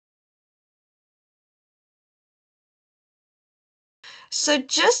So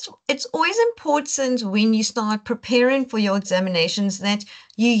it's always important when you start preparing for your examinations that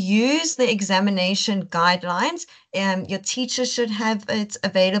you use the examination guidelines. Your teacher should have it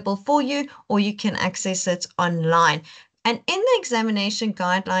available for you, or you can access it online. And in the examination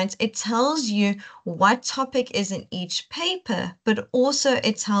guidelines, it tells you what topic is in each paper, but also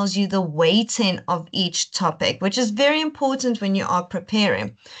it tells you the weighting of each topic, which is very important when you are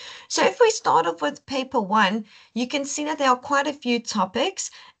preparing. So if we start off with paper one, you can see that there are quite a few topics.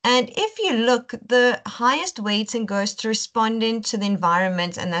 And if you look, the highest weighting goes to responding to the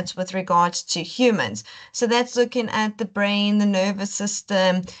environment, and that's with regards to humans. So that's looking at the brain, the nervous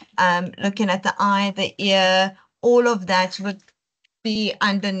system, looking at the eye, the ear, all of that would be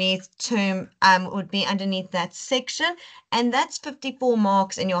underneath that section, and that's 54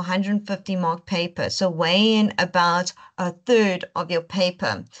 marks in your 150 mark paper, so weighing about a third of your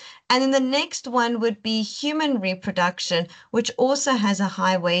paper. And then the next one would be human reproduction, which also has a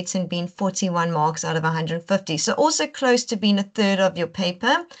high weight in being 41 marks out of 150, so also close to being a third of your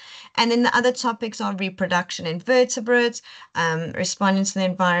paper. And then the other topics are reproduction in vertebrates, responding to the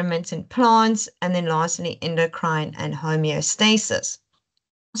environment in plants, and then lastly, endocrine and homeostasis.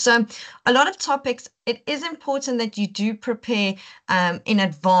 So a lot of topics, it is important that you do prepare in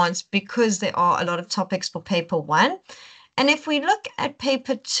advance because there are a lot of topics for paper one. And if we look at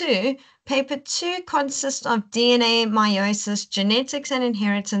paper two consists of DNA, meiosis, genetics and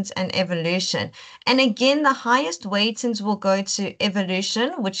inheritance, and evolution. And again, the highest weightings will go to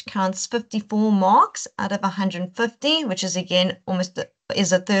evolution, which counts 54 marks out of 150, which is again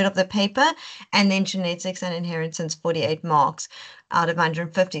is a third of the paper. And then genetics and inheritance, 48 marks out of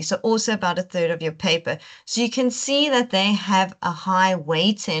 150. So also about a third of your paper. So you can see that they have a high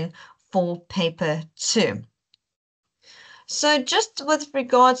weighting for paper two. So just with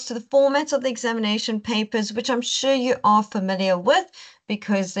regards to the format of the examination papers, which I'm sure you are familiar with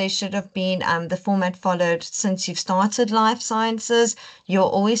because they should have been the format followed since you've started life sciences, you'll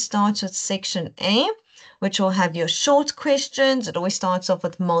always start with section A, which will have your short questions. It always starts off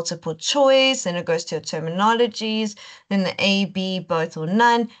with multiple choice, then it goes to your terminologies, then the A, B, both or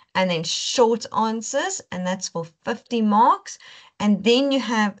none, and then short answers, and that's for 50 marks. And then you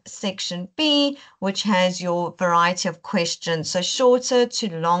have section B, which has your variety of questions, so shorter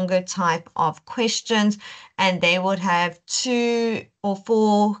to longer type of questions, and they would have 2 or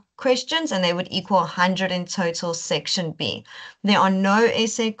 4 questions, and they would equal 100 in total, section B. There are no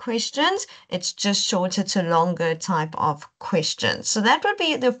essay questions. It's just shorter to longer type of questions. So that would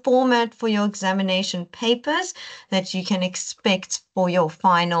be the format for your examination papers that you can expect for your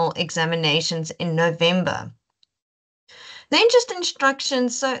final examinations in November. Then just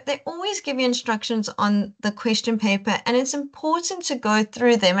instructions. So they always give you instructions on the question paper, and it's important to go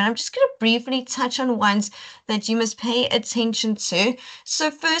through them. And I'm just going to briefly touch on ones that you must pay attention to.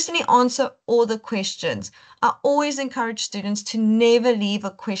 So firstly, answer all the questions. I always encourage students to never leave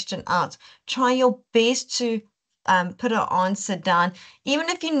a question out. Try your best to put an answer down. Even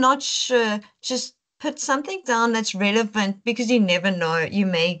if you're not sure, just put something down that's relevant because you never know, you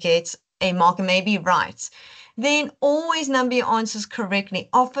may get a mark and may be right. Then always number your answers correctly.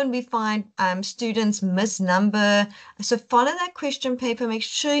 Often we find students misnumber. So follow that question paper. Make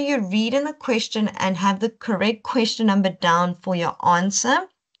sure you're reading the question and have the correct question number down for your answer.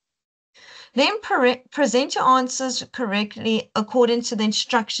 Then present your answers correctly according to the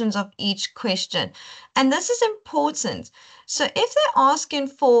instructions of each question. And this is important. So if they're asking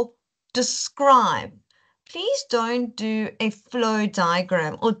for describe, please don't do a flow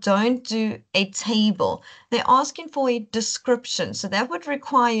diagram or don't do a table. They're asking for a description. So that would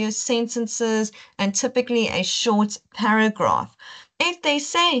require sentences and typically a short paragraph. If they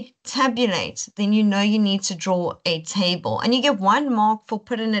say tabulate, then you know you need to draw a table, and you get 1 mark for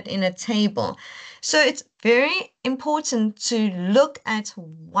putting it in a table. So it's very important to look at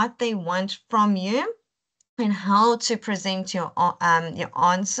what they want from you and how to present your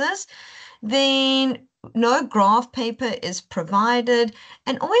answers. Then no graph paper is provided,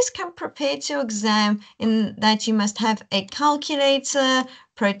 and always come prepared to exam in that you must have a calculator,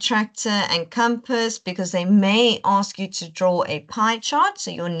 protractor, and compass because they may ask you to draw a pie chart, so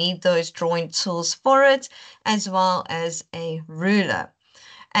you'll need those drawing tools for it, as well as a ruler.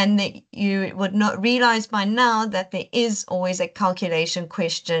 And that you would not realize by now that there is always a calculation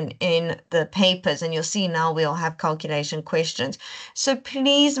question in the papers, and you'll see now we'll have calculation questions. So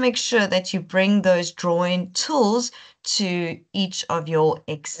please make sure that you bring those drawing tools to each of your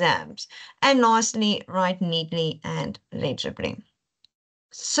exams. And lastly, write neatly and legibly.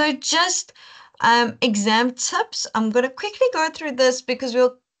 So just exam tips. I'm going to quickly go through this because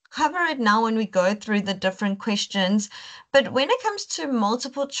we'll cover it now when we go through the different questions. But when it comes to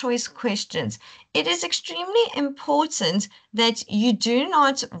multiple choice questions, it is extremely important that you do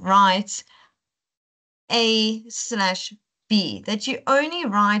not write A/B, that you only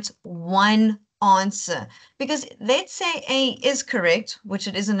write one answer. Because let's say A is correct, which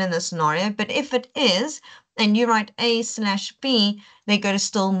it isn't in this scenario, but if it is, and you write A/B, they're going to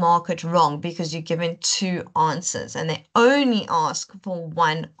still mark it wrong because you're given two answers and they only ask for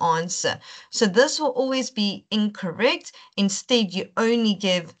one answer. So this will always be incorrect. Instead, you only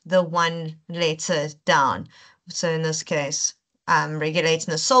give the one letter down. So in this case,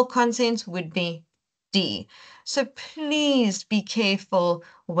 regulating the salt content would be D. So please be careful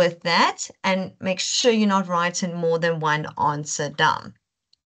with that and make sure you're not writing more than one answer down.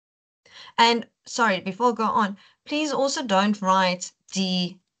 And sorry, before I go on, please also don't write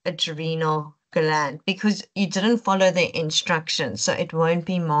D, adrenal gland, because you didn't follow the instructions, so it won't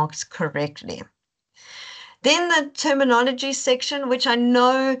be marked correctly. Then the terminology section, which I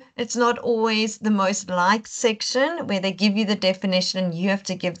know it's not always the most liked section, where they give you the definition and you have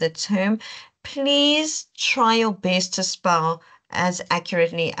to give the term. Please try your best to spell as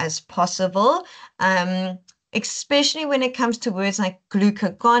accurately as possible, especially when it comes to words like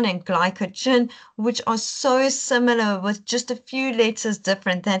glucagon and glycogen, which are so similar with just a few letters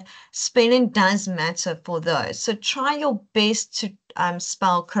different that spelling does matter for those. So try your best to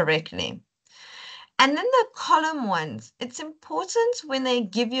spell correctly. And then the column ones, it's important when they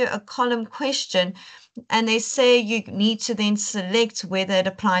give you a column question and they say you need to then select whether it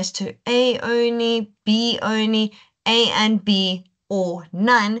applies to A only, B only, A and B, or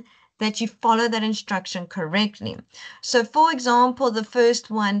none, that you follow that instruction correctly. So for example, the first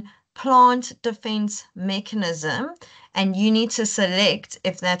one, plant defense mechanism, and you need to select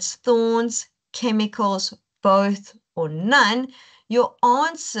if that's thorns, chemicals, both, or none. Your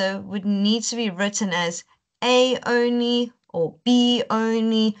answer would need to be written as A only, or B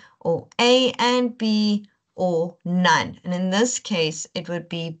only, or A and B, or none. And in this case, it would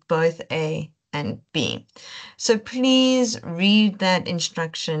be both A and B. So please read that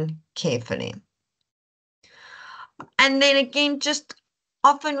instruction carefully. And then again, just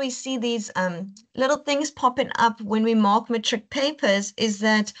often we see these little things popping up when we mark matric papers, is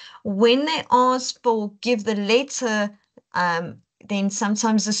that when they ask for give the letter, then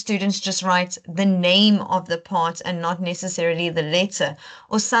sometimes the students just write the name of the part and not necessarily the letter.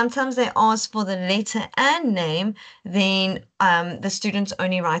 Or sometimes they ask for the letter and name, then the students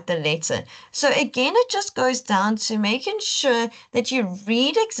only write the letter. So again, it just goes down to making sure that you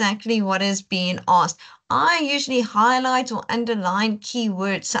read exactly what is being asked. I usually highlight or underline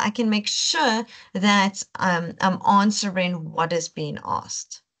keywords so I can make sure that I'm answering what is being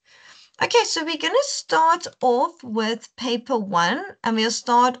asked. Okay, so we're going to start off with paper 1 and we'll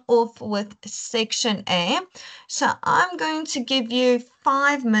start off with section A. So I'm going to give you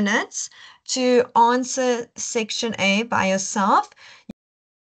 5 minutes to answer section A by yourself.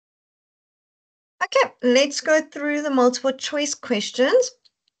 Okay, let's go through the multiple choice questions.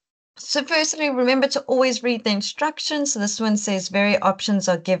 So firstly, remember to always read the instructions. So this one says various options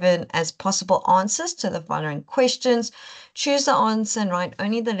are given as possible answers to the following questions. Choose the answer and write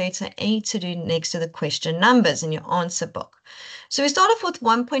only the letter A to do next to the question numbers in your answer book. So we start off with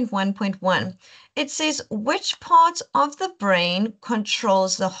 1.1.1. It says, which part of the brain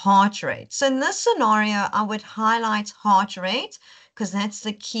controls the heart rate? So in this scenario, I would highlight heart rate because that's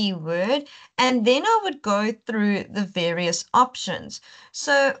the key word. And then I would go through the various options.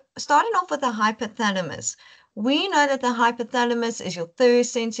 So starting off with the hypothalamus. We know that the hypothalamus is your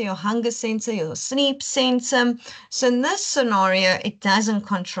thirst center, your hunger center, your sleep center. So in this scenario, it doesn't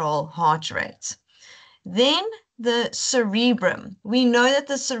control heart rate. Then the cerebrum. We know that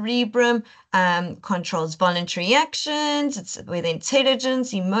the cerebrum controls voluntary actions. It's with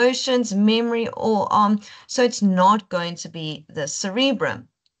intelligence, emotions, memory, or so it's not going to be the cerebrum.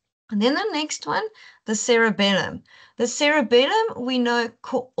 And then the next one, the cerebellum. The cerebellum, we know,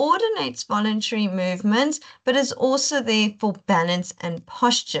 coordinates voluntary movements, but is also there for balance and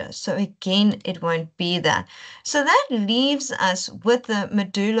posture. So again, it won't be that. So that leaves us with the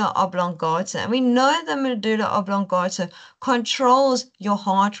medulla oblongata. And we know the medulla oblongata controls your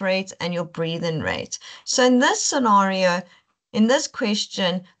heart rate and your breathing rate. So in this scenario, in this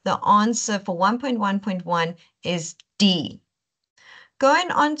question, the answer for 1.1.1 is D.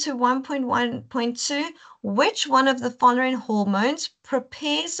 Going on to 1.1.2, which one of the following hormones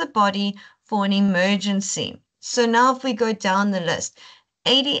prepares the body for an emergency? So now if we go down the list,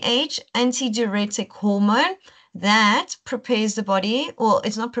 ADH, antidiuretic hormone, that prepares the body, or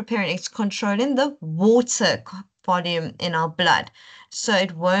it's not preparing, it's controlling the water volume in our blood. so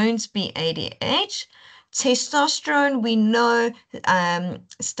it won't be ADH. Testosterone, we know,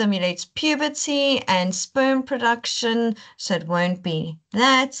 stimulates puberty and sperm production, so it won't be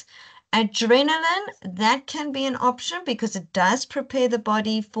that. Adrenaline, that can be an option because it does prepare the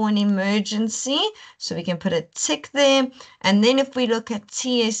body for an emergency, so we can put a tick there. And then if we look at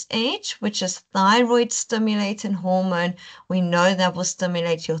TSH, which is thyroid stimulating hormone, we know that will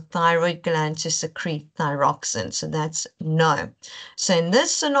stimulate your thyroid gland to secrete thyroxine, so that's no. So in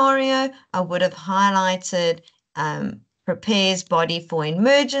this scenario, I would have highlighted prepares body for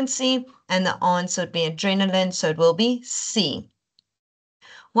emergency, and the answer would be adrenaline, so it will be C.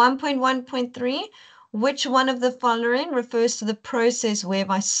 1.1.3, which one of the following refers to the process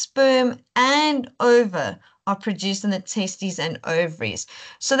whereby sperm and ova are produced in the testes and ovaries?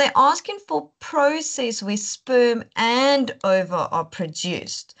 So they're asking for process where sperm and ova are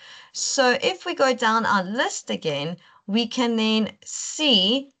produced. So if we go down our list again, we can then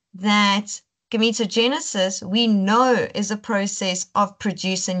see that gametogenesis, we know, is a process of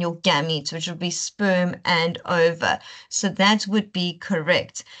producing your gametes, which would be sperm and ova. So that would be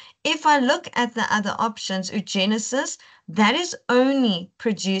correct. If I look at the other options, oogenesis, that is only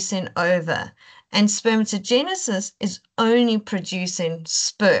producing ova, and spermatogenesis is only producing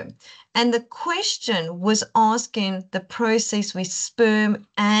sperm. And the question was asking the process where sperm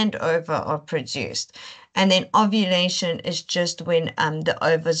and ova are produced. And then ovulation is just when the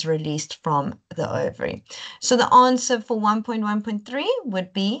ova is released from the ovary. So the answer for 1.1.3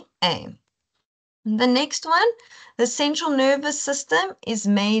 would be A. The next one, the central nervous system is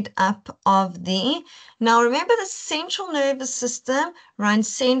made up of now remember the central nervous system runs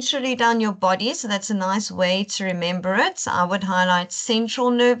centrally down your body, so that's a nice way to remember it. So I would highlight central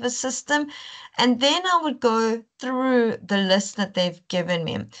nervous system, and then I would go through the list that they've given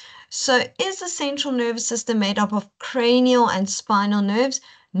me. So is the central nervous system made up of cranial and spinal nerves?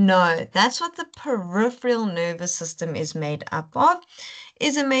 No, that's what the peripheral nervous system is made up of.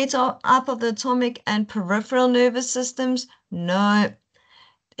 Is it made up of the atomic and peripheral nervous systems? No.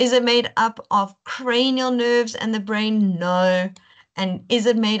 Is it made up of cranial nerves and the brain? No. And is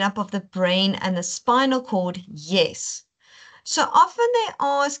it made up of the brain and the spinal cord? Yes. So often they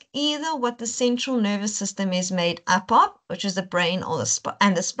ask either what the central nervous system is made up of, which is the brain or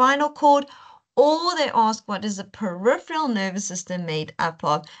the spinal cord, or they ask what is the peripheral nervous system made up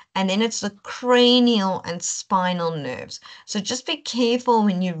of, and then it's the cranial and spinal nerves. So just be careful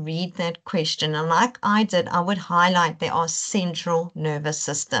when you read that question. And like I did, I would highlight they are central nervous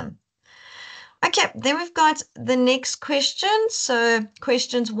system. Okay, then we've got the next question. So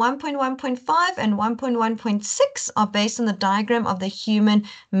questions 1.1.5 and 1.1.6 are based on the diagram of the human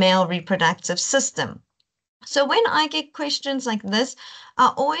male reproductive system. So when I get questions like this,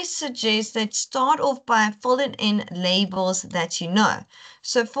 I always suggest that start off by filling in labels that you know.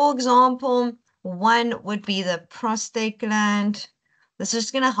 So for example, 1 would be the prostate gland. This is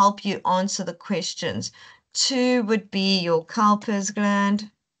going to help you answer the questions. 2 would be your Cowper's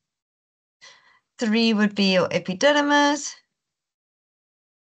gland. 3 would be your epididymis.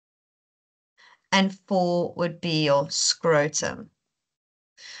 And 4 would be your scrotum.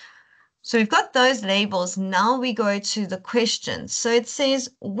 So we've got those labels. Now we go to the questions. So it says,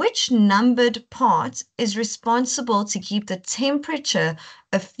 which numbered part is responsible to keep the temperature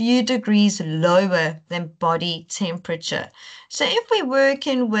a few degrees lower than body temperature? So if we're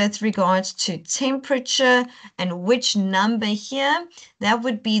working with regards to temperature and which number here, that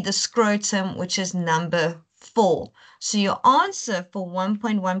would be the scrotum, which is number 4. So your answer for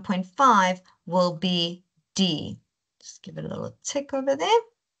 1.1.5 will be D. Just give it a little tick over there.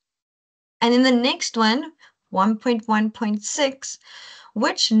 And in the next one, 1.1.6,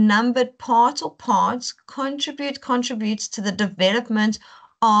 which numbered part or parts contributes to the development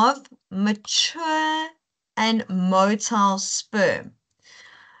of mature and motile sperm?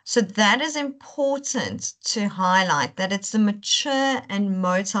 So that is important to highlight, that it's the mature and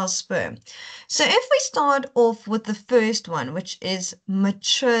motile sperm. So if we start off with the first one, which is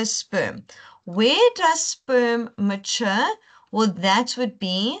mature sperm, where does sperm mature? Well, that would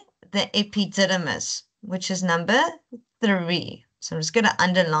be the epididymis, which is number 3. So I'm just going to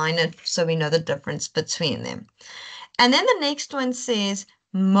underline it so we know the difference between them. And then the next one says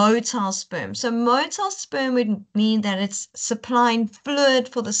motile sperm. So motile sperm would mean that it's supplying fluid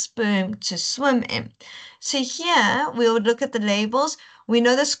for the sperm to swim in. So here we would look at the labels. We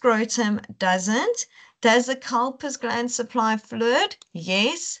know the scrotum doesn't. Does the Cowper's gland supply fluid?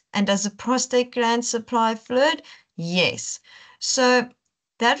 Yes. And does the prostate gland supply fluid? Yes. So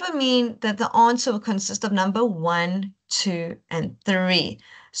that would mean that the answer will consist of number 1, 2, and 3.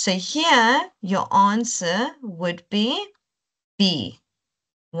 So here, your answer would be B.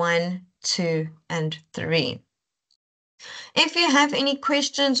 1, 2, and 3. If you have any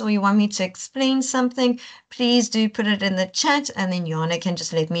questions or you want me to explain something, please do put it in the chat and then Jana can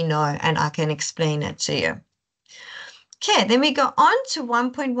just let me know and I can explain it to you. Okay, then we go on to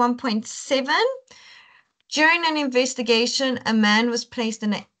 1.1.7. During an investigation, a man was placed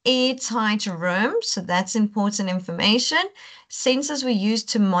in an airtight room, so that's important information. Sensors were used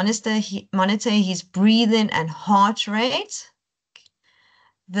to monitor his breathing and heart rate.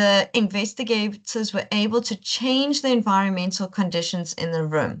 The investigators were able to change the environmental conditions in the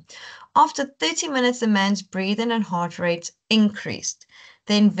room. After 30 minutes, the man's breathing and heart rate increased.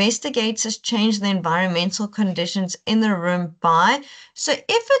 The investigators changed the environmental conditions in the room by, so if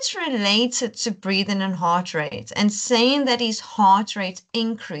it's related to breathing and heart rate and saying that his heart rate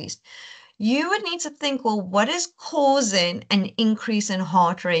increased, you would need to think, well, what is causing an increase in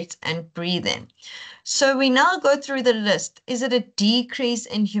heart rate and breathing? So we now go through the list. Is it a decrease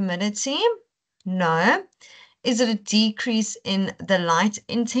in humidity? No. Is it a decrease in the light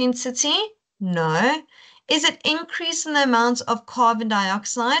intensity? No. Is it increase in the amount of carbon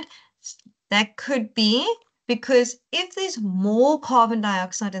dioxide? That could be, because if there's more carbon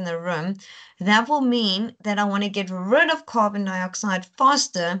dioxide in the room, that will mean that I want to get rid of carbon dioxide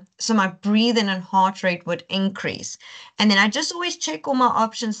faster, so my breathing and heart rate would increase. And then I just always check all my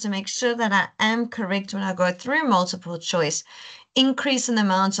options to make sure that I am correct when I go through multiple choice. Increase in the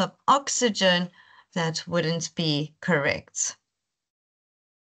amount of oxygen, that wouldn't be correct.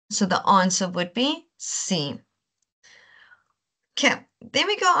 So the answer would be C. Okay, then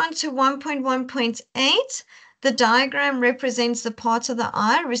we go on to 1.1.8. The diagram represents the part of the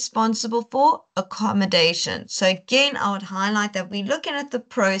eye responsible for accommodation. So again, I would highlight that we're looking at the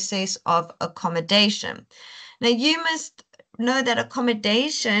process of accommodation. Now, you must know that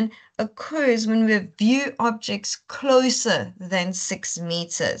accommodation occurs when we view objects closer than 6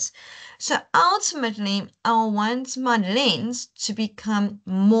 meters. So ultimately, I want my lens to become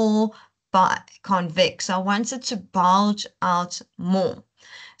more convex. I want it to bulge out more.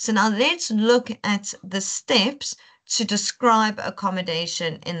 So now let's look at the steps to describe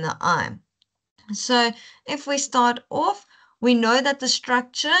accommodation in the eye. So if we start off, we know that the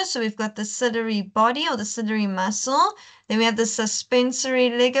structure, so we've got the ciliary body or the ciliary muscle, then we have the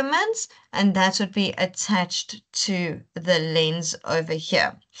suspensory ligaments, and that would be attached to the lens over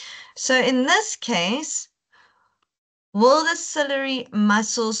here. So in this case, will the ciliary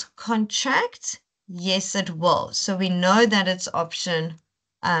muscles contract? Yes, it will. So we know that it's option,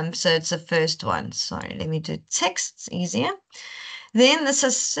 so it's the first one. Sorry, let me do text, it's easier. Then the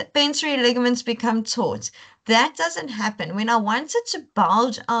suspensory ligaments become taut. That doesn't happen. When I want it to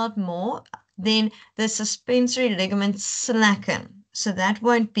bulge out more, then the suspensory ligaments slacken. So that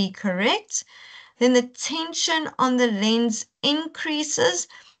won't be correct. Then the tension on the lens increases.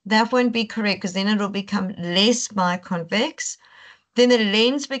 That won't be correct because then it'll become less biconvex. Then the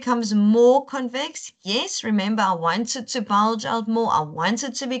lens becomes more convex. Yes, remember, I want it to bulge out more. I want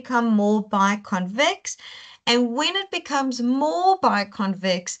it to become more biconvex. And when it becomes more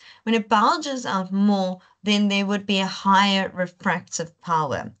biconvex, when it bulges out more, then there would be a higher refractive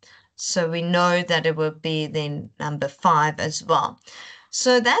power. So we know that it would be then number 5 as well.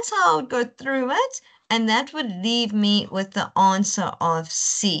 So that's how I would go through it. And that would leave me with the answer of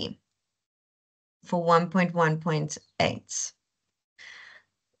C for 1.1.8.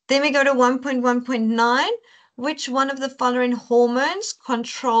 Then we go to 1.1.9. Which one of the following hormones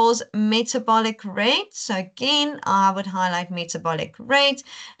controls metabolic rate? So again, I would highlight metabolic rate.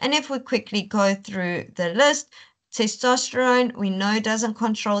 And if we quickly go through the list, testosterone, we know doesn't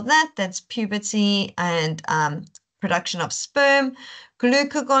control that. That's puberty and production of sperm.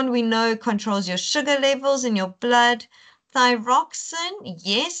 Glucagon, we know controls your sugar levels in your blood. Thyroxine,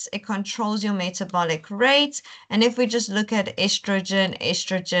 yes, it controls your metabolic rate. And if we just look at estrogen,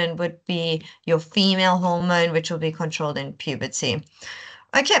 estrogen would be your female hormone, which will be controlled in puberty.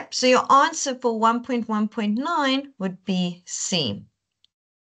 Okay, so your answer for 1.1.9 would be C.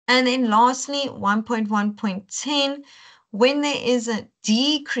 And then lastly, 1.1.10, when there is a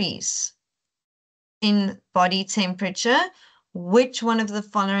decrease in body temperature, which one of the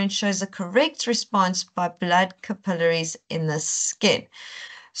following shows a correct response by blood capillaries in the skin?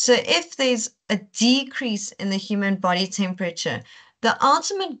 So if there's a decrease in the human body temperature, the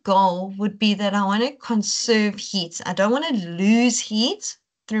ultimate goal would be that I want to conserve heat. I don't want to lose heat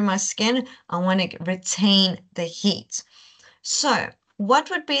through my skin. I want to retain the heat. So what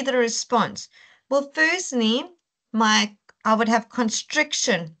would be the response? Well, firstly, I would have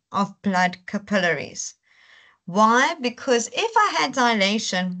constriction of blood capillaries. Why? Because if I had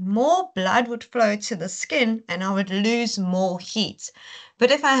dilation, more blood would flow to the skin and I would lose more heat.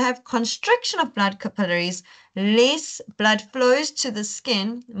 But if I have constriction of blood capillaries, less blood flows to the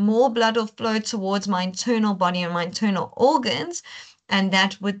skin, more blood will flow towards my internal body and my internal organs, and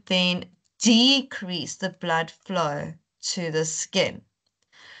that would then decrease the blood flow to the skin.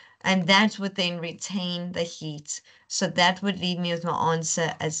 And that would then retain the heat. So that would leave me with my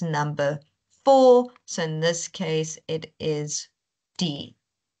answer as number 4. So in this case, it is D.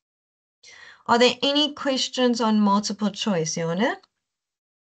 Are there any questions on multiple choice, Yona?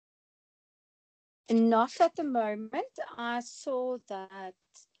 Not at the moment. I saw that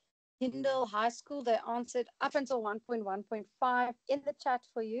Hindle High School, they answered up until 1.1.5 in the chat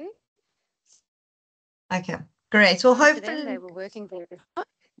for you. Okay, great. Well, hopefully they were working very hard.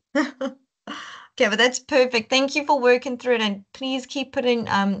 Okay, but that's perfect. Thank you for working through it, and please keep putting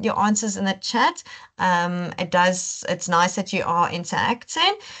your answers in the chat. It's nice that you are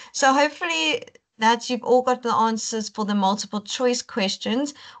interacting. So hopefully that you've all got the answers for the multiple choice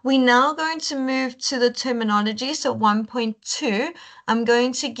questions. We're now going to move to the terminology. So 1.2, I'm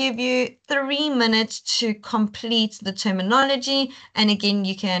going to give you 3 minutes to complete the terminology. And again,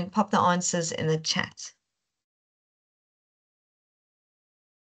 you can pop the answers in the chat.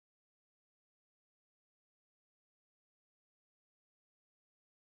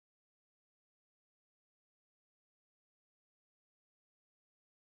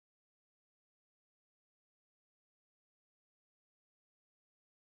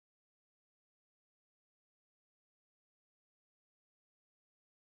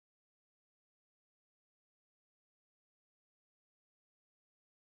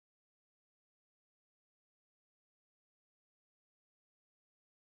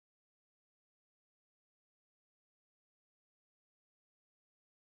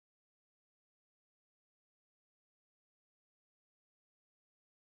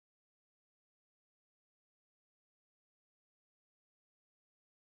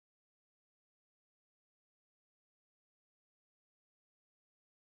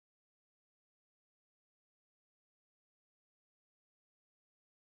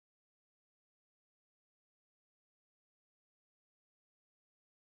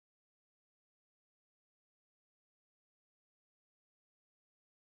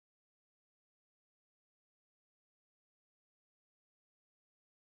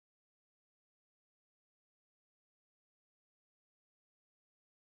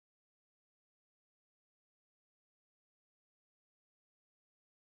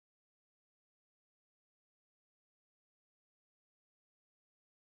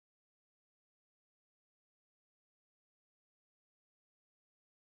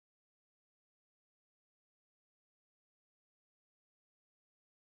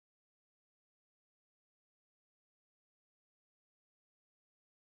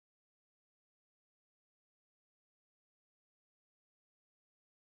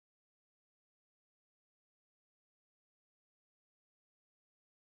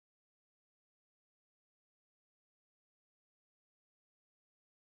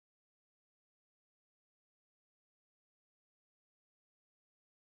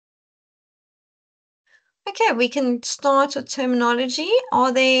 Okay, we can start with terminology.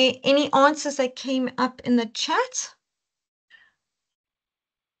 Are there any answers that came up in the chat?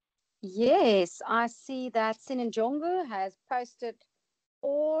 Yes, I see that Sinenjongo has posted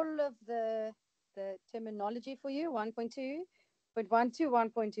all of the terminology for you, 1.2.1 to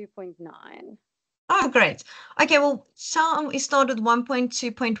 1.2.9. Oh, great. Okay, well, so we start with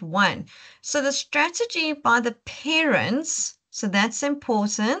 1.2.1. So the strategy by the parents, so that's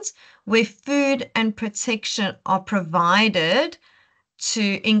important, where food and protection are provided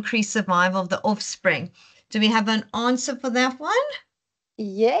to increase survival of the offspring. Do we have an answer for that one?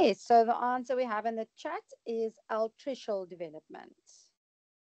 Yes, so the answer we have in the chat is altricial development.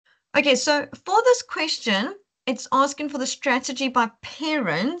 Okay, so for this question, it's asking for the strategy by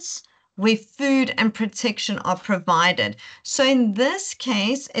parents where food and protection are provided. So in this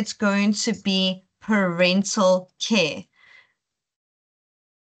case, it's going to be parental care.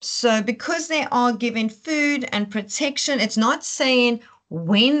 So because they are given food and protection, it's not saying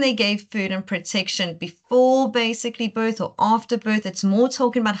when they gave food and protection before basically birth or after birth. It's more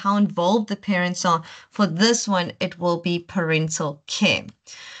talking about how involved the parents are. For this one, it will be parental care.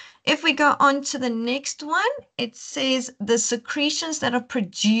 If we go on to the next one, it says the secretions that are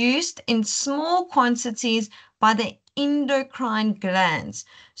produced in small quantities by the endocrine glands.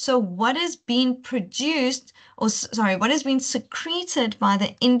 So what is being produced, or sorry, what is being secreted by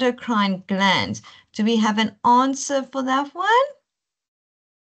the endocrine glands? Do we have an answer for that one?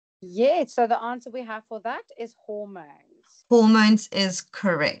 Yes, so the answer we have for that is hormones. Hormones is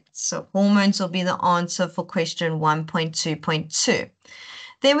correct. So hormones will be the answer for question 1.2.2.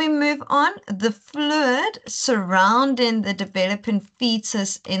 Then we move on. The fluid surrounding the developing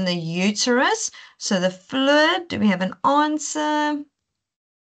fetus in the uterus. So the fluid, do we have an answer?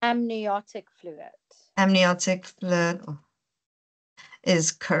 Amniotic fluid. Amniotic fluid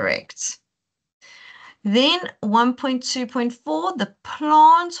is correct. Then 1.2.4, the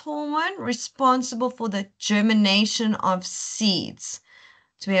plant hormone responsible for the germination of seeds.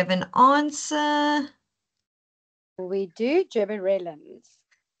 Do we have an answer? We do, gibberellins.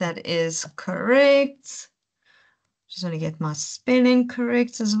 That is correct. Just want to get my spelling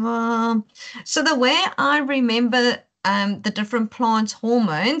correct as well. So the way I remember the different plant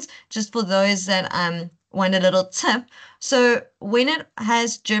hormones, just for those that want a little tip. So when it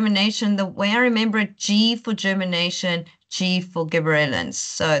has germination, the way I remember it, G for germination, G for gibberellins.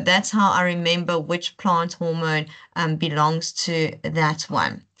 So that's how I remember which plant hormone belongs to that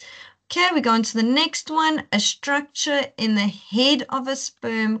one. Okay, we go on to the next one, a structure in the head of a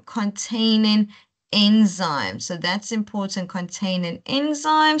sperm containing enzymes. So that's important, containing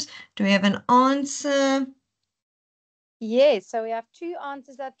enzymes. Do we have an answer? Yes, so we have two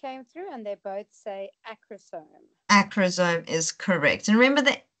answers that came through, and they both say acrosome. Acrosome is correct. And remember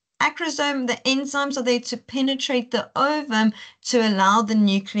the acrosome, the enzymes are there to penetrate the ovum to allow the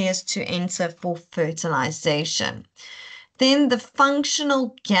nucleus to enter for fertilization. Then the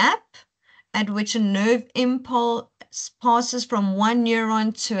functional gap at which a nerve impulse passes from one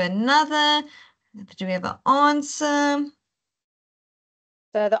neuron to another. Do we have an answer?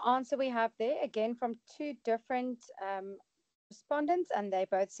 So the answer we have there, again, from two different respondents, and they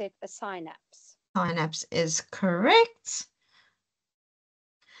both said a synapse. Synapse is correct.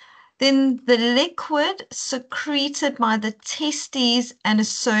 Then the liquid secreted by the testes and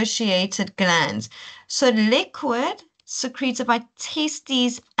associated glands. So liquid secreted by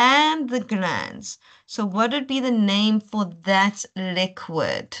testes and the glands. So what would be the name for that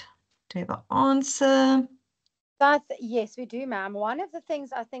liquid? Do we have an answer? Yes, we do, ma'am. One of the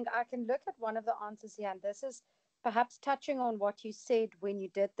things I think I can look at one of the answers here, and this is perhaps touching on what you said when you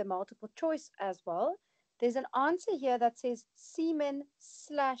did the multiple choice as well. There's an answer here that says semen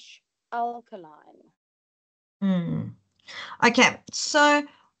 / alkaline. Okay, so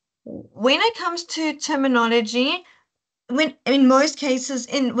when it comes to terminology, when in most cases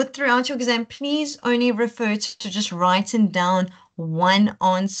throughout your exam, please only refer to just writing down one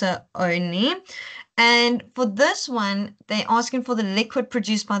answer only. And for this one, they're asking for the liquid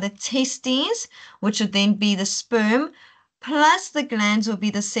produced by the testes, which would then be the sperm, plus the glands will be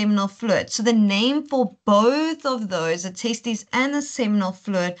the seminal fluid. So the name for both of those, the testes and the seminal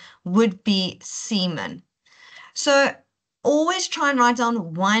fluid, would be semen. So always try and write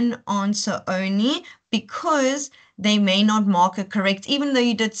down one answer only, because they may not mark it correct, even though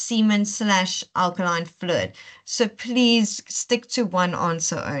you did semen / alkaline fluid. So please stick to one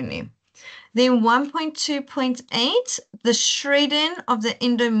answer only. Then 1.2.8, the shredding of the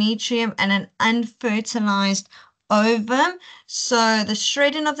endometrium and an unfertilized ovum. So the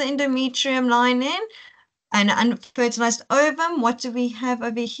shredding of the endometrium lining and unfertilized ovum, what do we have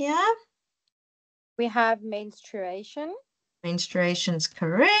over here? We have menstruation. Menstruation's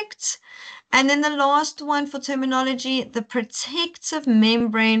correct. And then the last one for terminology, the protective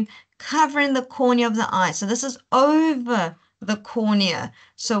membrane covering the cornea of the eye. So this is over the cornea.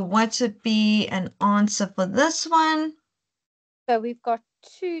 So what would be an answer for this one? So we've got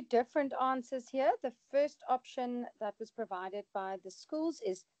two different answers here. The first option that was provided by the schools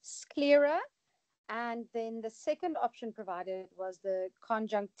is sclera, and then the second option provided was the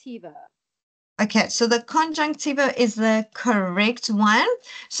conjunctiva. Okay, so the conjunctiva is the correct one.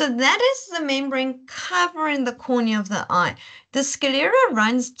 So that is the membrane covering the cornea of the eye. The sclera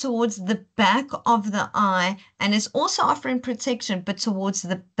runs towards the back of the eye and is also offering protection, but towards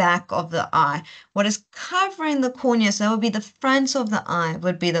the back of the eye. What is covering the cornea, so that would be the front of the eye,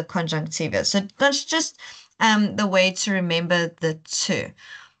 would be the conjunctiva. So that's just the way to remember the two.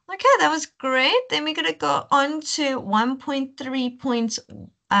 Okay, that was great. Then we're going to go on to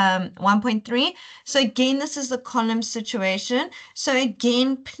 1.3. So again, this is the column situation. So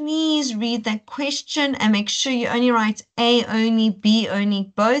again, please read that question and make sure you only write A only, B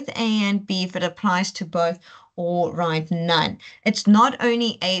only, both A and B if it applies to both, or write none. It's not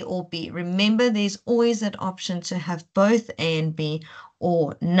only A or B. Remember, there's always that option to have both A and B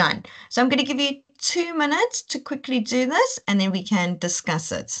or none. So I'm going to give you 2 minutes to quickly do this, and then we can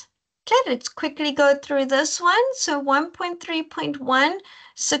discuss it. Okay, let's quickly go through this one. So 1.3.1,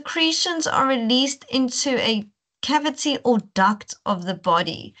 secretions are released into a cavity or duct of the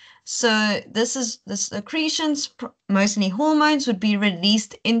body. So this is the secretions, mostly hormones, would be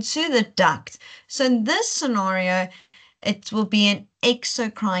released into the duct. So in this scenario, it will be an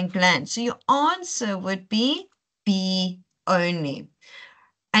exocrine gland. So your answer would be B only.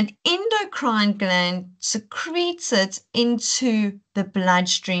 An endocrine gland secretes it into the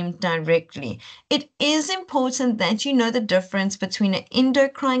bloodstream directly. It is important that you know the difference between an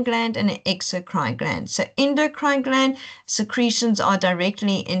endocrine gland and an exocrine gland. So endocrine gland secretions are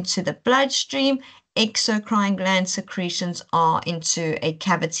directly into the bloodstream. Exocrine gland secretions are into a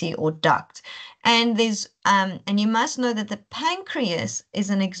cavity or duct. And you must know that the pancreas is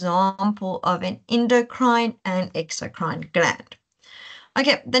an example of an endocrine and exocrine gland.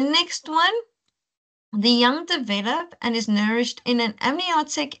 Okay, the next one, the young develop and is nourished in an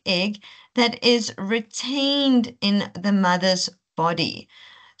amniotic egg that is retained in the mother's body.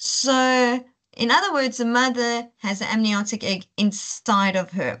 So, in other words, the mother has an amniotic egg inside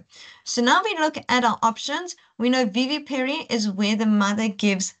of her. So now we look at our options. We know vivipary is where the mother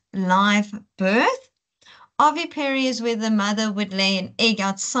gives live birth. Ovipary is where the mother would lay an egg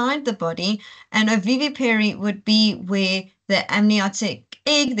outside the body, and ovivipary would be where the amniotic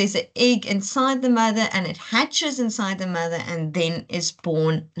egg, there's an egg inside the mother and it hatches inside the mother and then is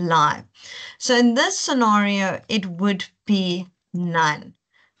born live. So in this scenario, it would be none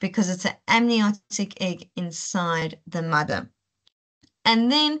because it's an amniotic egg inside the mother. And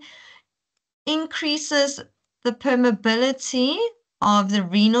then increases the permeability of the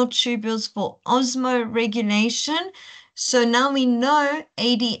renal tubules for osmoregulation. So now we know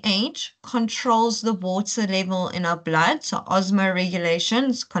ADH controls the water level in our blood. So osmoregulation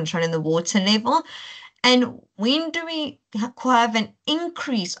is controlling the water level. And when do we have an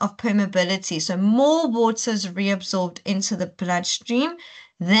increase of permeability? So more water is reabsorbed into the bloodstream.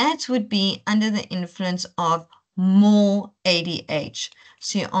 That would be under the influence of more ADH.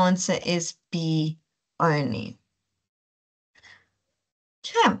 So your answer is B only.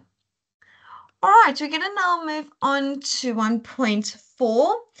 Okay. All right, we're going to now move on to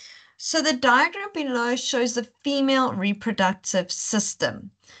 1.4. So the diagram below shows the female reproductive system.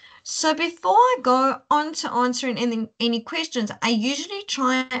 So before I go on to answering any questions, I usually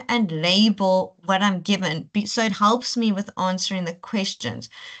try and label what I'm given so it helps me with answering the questions.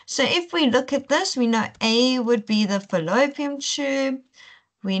 So if we look at this, we know A would be the fallopian tube.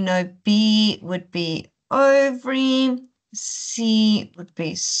 We know B would be ovary. C would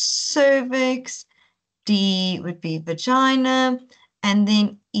be cervix. D would be vagina. And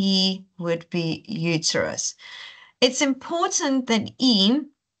then E would be uterus. It's important that E,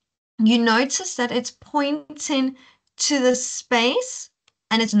 you notice that it's pointing to the space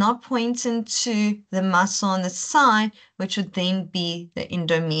and it's not pointing to the muscle on the side, which would then be the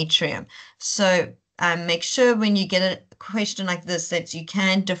endometrium. So make sure when you get a question like this that you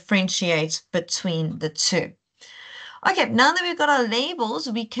can differentiate between the two. Okay, now that we've got our labels,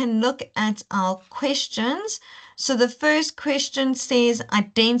 we can look at our questions. So the first question says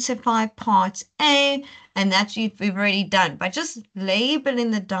identify part A, and that we've already done. By just labeling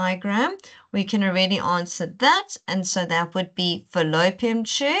the diagram, we can already answer that. And so that would be fallopian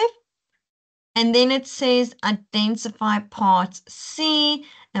tube. And then it says identify part C,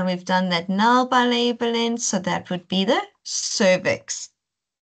 and we've done that now by labeling. So that would be the cervix.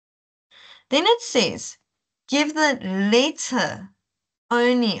 Then it says give the letter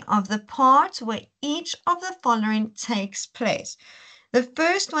only of the part where each of the following takes place. The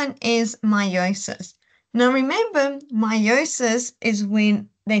first one is meiosis. Now remember, meiosis is when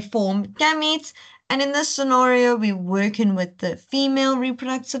they form gametes, and in this scenario, we're working with the female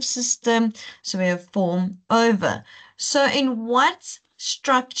reproductive system, so we have form ova. So in what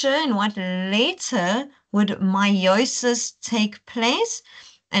structure, in what letter would meiosis take place?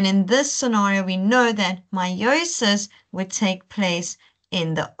 And in this scenario, we know that meiosis would take place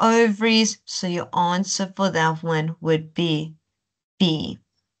in the ovaries. So your answer for that one would be B.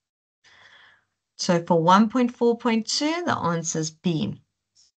 So for 1.4.2, the answer is B.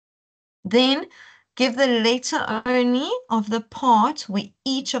 Then give the letter only of the part where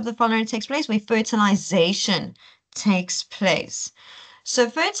each of the following takes place, where fertilization takes place. So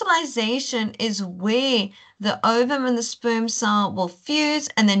fertilization is where the ovum and the sperm cell will fuse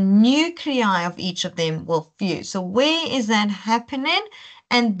and the nuclei of each of them will fuse. So where is that happening?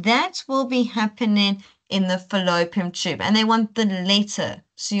 And that will be happening in the fallopian tube. And they want the letter.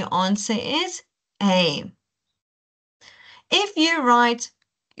 So your answer is A. If you write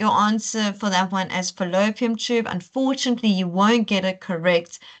your answer for that one as fallopian tube, unfortunately, you won't get it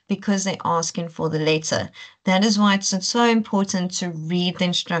correct because they're asking for the letter. That is why it's so important to read the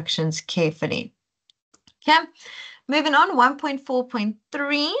instructions carefully. Okay, moving on,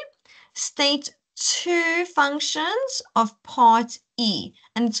 1.4.3, state 2 functions of part E,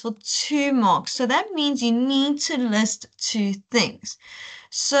 and it's for 2 marks. So that means you need to list 2 things.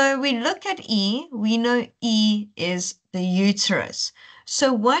 So we look at E, we know E is the uterus.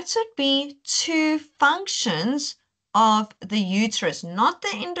 So what would be 2 functions of the uterus, not the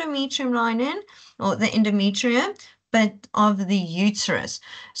endometrium lining or the endometrium, but of the uterus?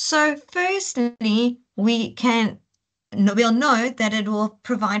 So firstly, we'll know that it will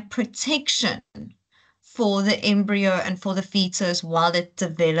provide protection for the embryo and for the fetus while it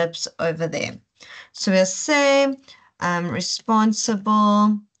develops over there. So we'll say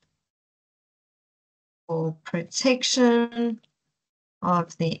responsible for protection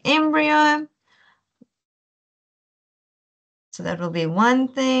of the embryo. So that will be one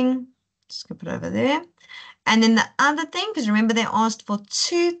thing. Just put it over there. And then the other thing, because remember they asked for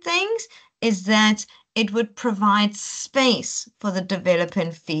 2 things, is that it would provide space for the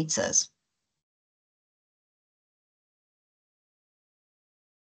developing fetus.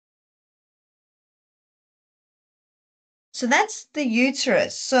 So that's the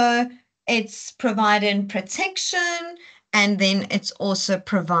uterus. So it's providing protection, and then it's also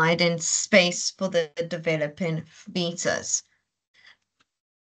providing space for the developing fetus.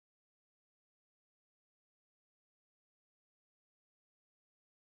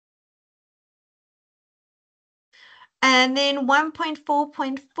 And then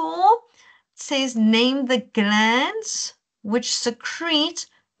 1.4.4 says name the glands which secrete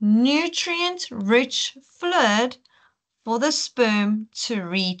nutrient-rich fluid for the sperm to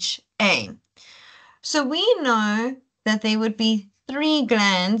reach A. So we know that there would be 3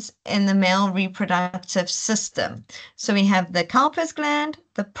 glands in the male reproductive system. So we have the Cowper's gland,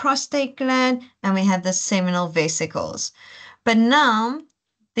 the prostate gland, and we have the seminal vesicles. But now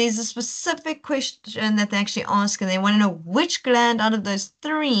there's a specific question that they actually ask, and they want to know which gland out of those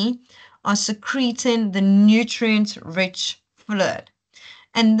 3 are secreting the nutrient-rich fluid.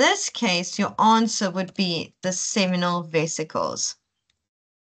 In this case, your answer would be the seminal vesicles.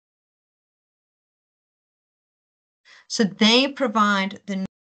 So they provide the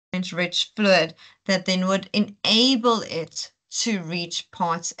nutrient-rich fluid that then would enable it to reach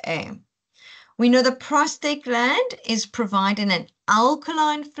part A. We know the prostate gland is providing an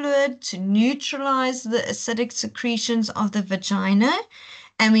alkaline fluid to neutralize the acidic secretions of the vagina.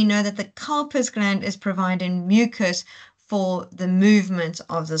 And we know that the Cowper's gland is providing mucus for the movement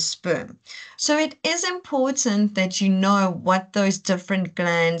of the sperm. So it is important that you know what those different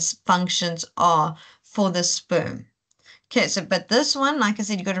glands' functions are for the sperm. Okay, so but this one, like I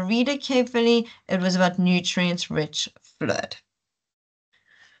said, you got to read it carefully. It was about nutrient-rich fluid.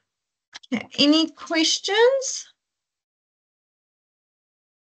 Okay, any questions?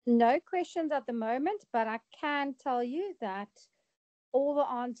 No questions at the moment, but I can tell you that all the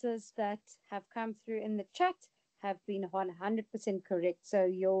answers that have come through in the chat have been 100% correct. So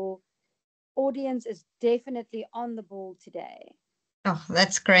your audience is definitely on the ball today. Oh,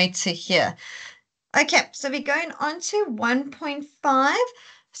 that's great to hear. Okay, so we're going on to 1.5.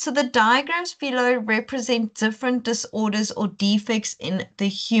 So the diagrams below represent different disorders or defects in the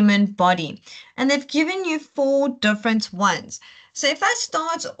human body. And they've given you 4 different ones. So if I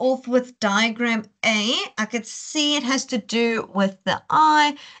start off with diagram A, I could see it has to do with the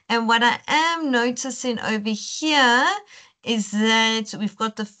eye. And what I am noticing over here is that we've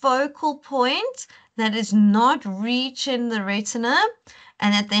got the focal point that is not reaching the retina,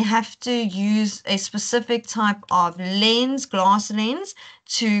 and that they have to use a specific type of lens, glass lens,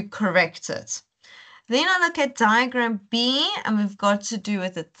 to correct it. Then I look at diagram B, and we've got to do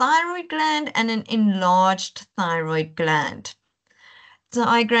with the thyroid gland and an enlarged thyroid gland.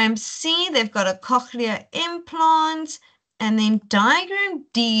 Diagram C, they've got a cochlear implant, and then diagram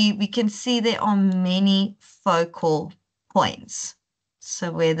D, we can see there are many focal points.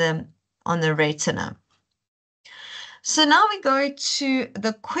 So where on the retina. So now we go to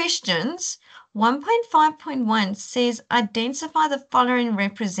the questions. 1.5.1 says identify the following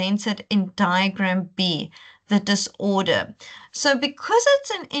represented in diagram B, the disorder. So because it's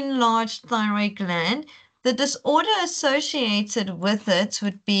an enlarged thyroid gland, the disorder associated with it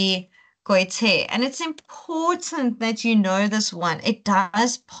would be goiter. And it's important that you know this one. It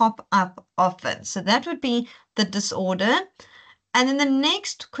does pop up often. So that would be the disorder. And then the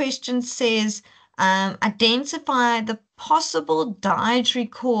next question says, identify the possible dietary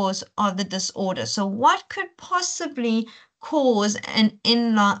cause of the disorder. So what could possibly cause an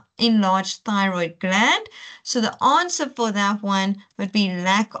enlarged thyroid gland? So the answer for that one would be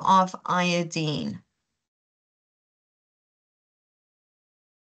lack of iodine.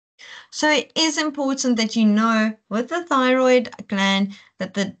 So it is important that you know with the thyroid gland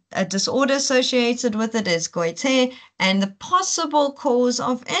that the disorder associated with it is goiter, and the possible cause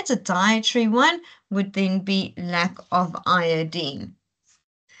of it, a dietary one, would then be lack of iodine.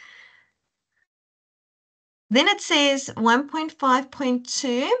 Then it says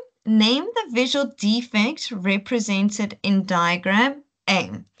 1.5.2, name the visual defect represented in diagram A.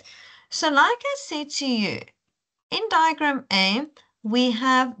 So like I said to you, in diagram A, we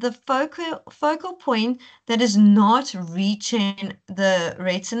have the focal point that is not reaching the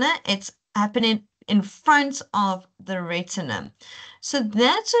retina. It's happening in front of the retina. So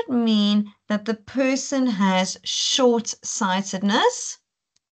that would mean that the person has short-sightedness.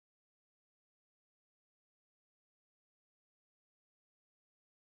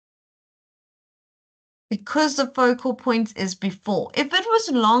 Because the focal point is before. If it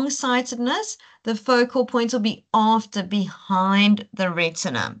was long-sightedness, the focal point will be after, behind the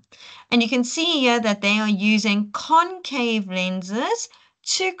retina. And you can see here that they are using concave lenses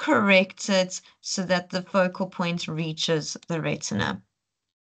to correct it so that the focal point reaches the retina.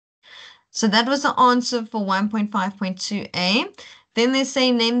 So that was the answer for 1.5.2a. Then they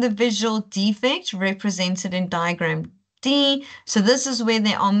say name the visual defect represented in diagram D. So this is where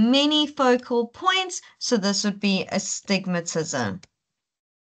there are many focal points. So this would be astigmatism.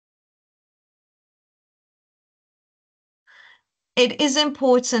 It is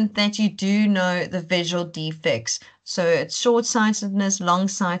important that you do know the visual defects. So it's short-sightedness,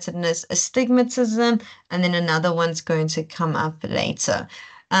 long-sightedness, astigmatism, and then another one's going to come up later.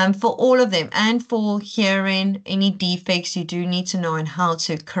 For all of them, and for hearing, any defects, you do need to know on how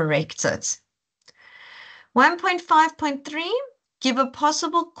to correct it. 1.5.3, give a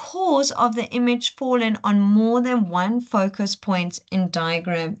possible cause of the image falling on more than one focus point in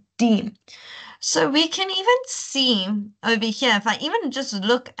diagram D. So we can even see over here, if I even just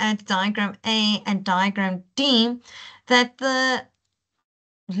look at diagram A and diagram D, that the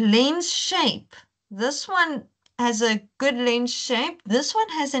lens shape, this one has a good lens shape. This one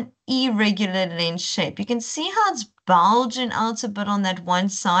has an irregular lens shape. You can see how it's bulging out a bit on that one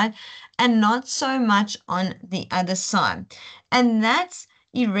side and not so much on the other side. And that's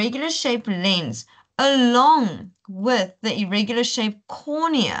irregular shaped lens along with the irregular shaped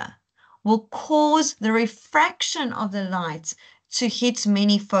cornea will cause the refraction of the light to hit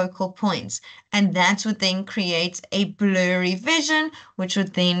many focal points. And that would then create a blurry vision, which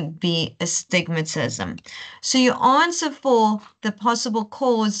would then be astigmatism. So your answer for the possible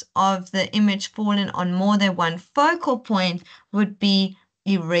cause of the image falling on more than one focal point would be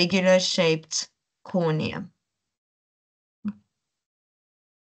irregular shaped cornea.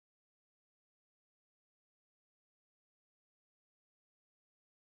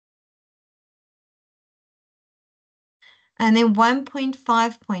 And then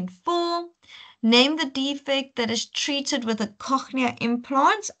 1.5.4, name the defect that is treated with a cochlear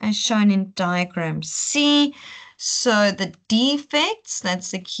implant as shown in diagram C. So the defects, that's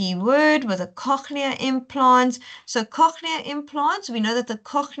the key word, with a cochlear implant. So cochlear implants, we know that the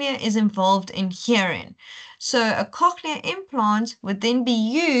cochlea is involved in hearing. So a cochlear implant would then be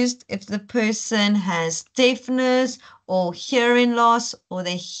used if the person has deafness or hearing loss or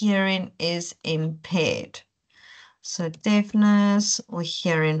their hearing is impaired. So deafness or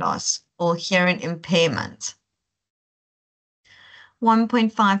hearing loss or hearing impairment.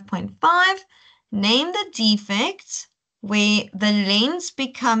 1.5.5, name the defect where the lens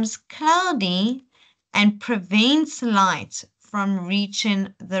becomes cloudy and prevents light from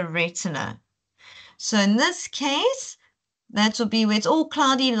reaching the retina. So in this case, that would be where it's all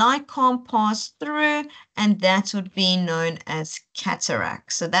cloudy, light can't pass through, and that would be known as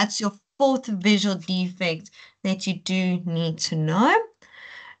cataract. So that's your fourth visual defect that you do need to know.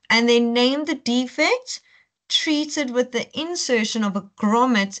 And then name the defect treated with the insertion of a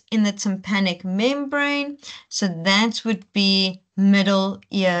grommet in the tympanic membrane. So that would be middle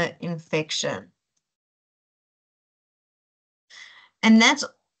ear infection. And that's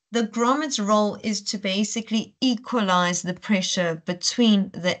the grommet's role is to basically equalize the pressure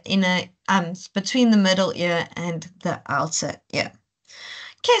between the between the middle ear and the outer ear.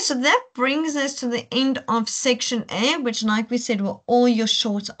 Okay, so that brings us to the end of section A, which, like we said, were all your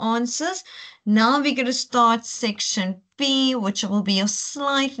short answers. Now we're going to start section B, which will be your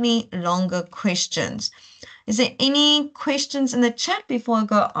slightly longer questions. Is there any questions in the chat before I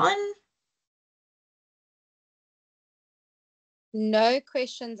go on? No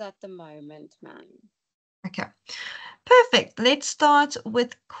questions at the moment, ma'am. Okay, perfect. Let's start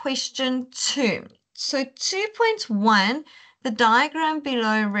with question 2. So 2.1, the diagram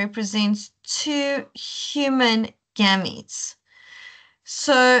below represents two human gametes.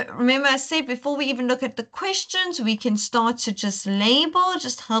 So remember I said before we even look at the questions, we can start to just label,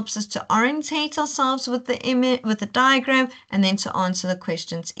 just helps us to orientate ourselves with the image, with the diagram, and then to answer the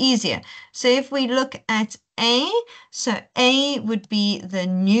questions easier. So if we look at A, so A would be the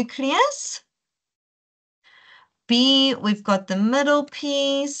nucleus. B, we've got the middle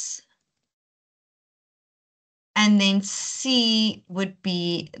piece. And then C would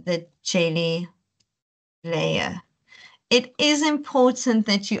be the jelly layer. It is important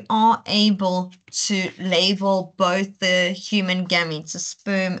that you are able to label both the human gametes, the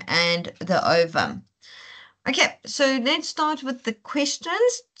sperm and the ovum. Okay, so let's start with the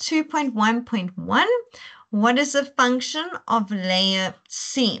questions. 2.1.1, what is the function of layer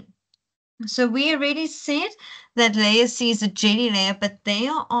C? So we already said that layer C is a jelly layer, but they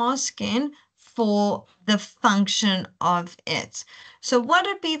are asking for the function of it. So what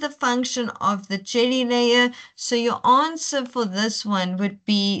would be the function of the jelly layer? So your answer for this one would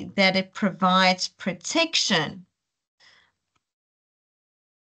be that it provides protection.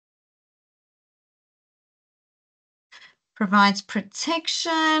 Provides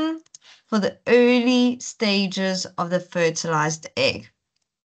protection for the early stages of the fertilized egg.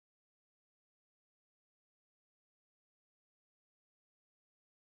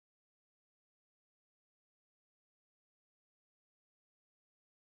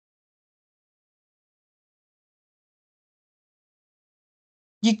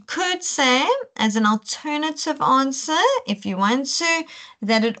 You could say, as an alternative answer, if you want to,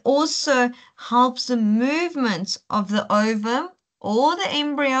 that it also helps the movement of the ovum or the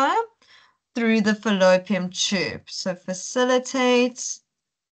embryo through the fallopian tube. So facilitates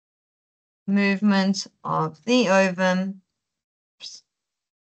movement of the ovum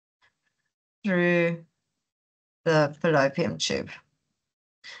through the fallopian tube.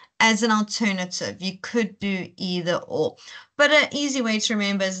 As an alternative, you could do either or. But an easy way to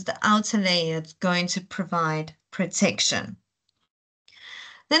remember is the outer layer is going to provide protection.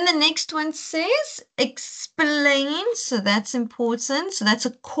 Then the next one says explain. So that's important. So that's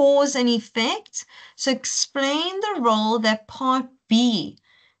a cause and effect. So explain the role that part B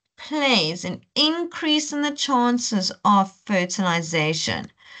plays in increasing the chances of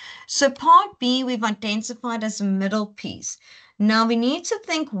fertilization. So part B we've identified as a middle piece. Now we need to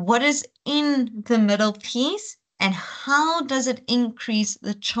think what is in the middle piece and how does it increase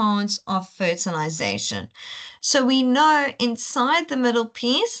the chance of fertilization. So we know inside the middle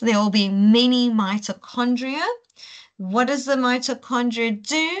piece there will be many mitochondria. What does the mitochondria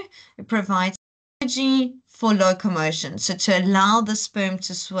do? It provides energy for locomotion, so to allow the sperm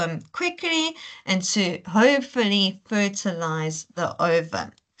to swim quickly and to hopefully fertilize the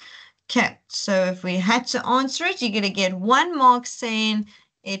ovum. Okay, so if we had to answer it, you're going to get 1 mark saying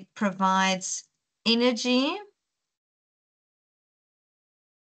it provides energy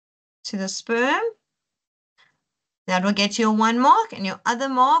to the sperm. That will get you a 1 mark. And your other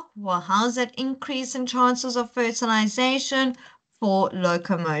mark, well, how's that increase in chances of fertilization for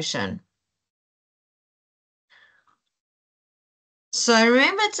locomotion? So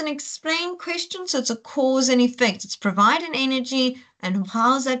remember, it's an explain question, so it's a cause and effect. It's providing energy, and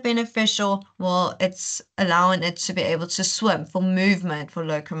how is that beneficial? Well, it's allowing it to be able to swim for movement, for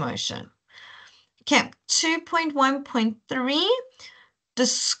locomotion. Okay, 2.1.3,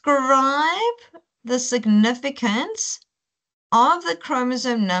 describe the significance of the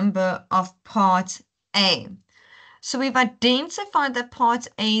chromosome number of part A. So we've identified that part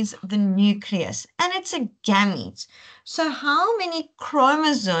A is the nucleus, and it's a gamete. So how many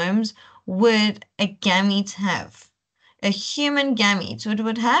chromosomes would a gamete have? A human gamete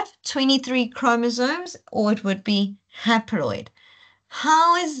would have 23 chromosomes, or it would be haploid.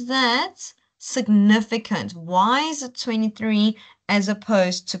 How is that significant? Why is it 23 as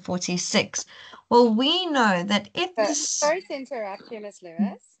opposed to 46? Well, we know that if this... Sorry to interrupt you, Ms.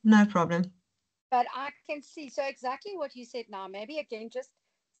 Lewis. No problem. But I can see, so exactly what you said now, maybe again, just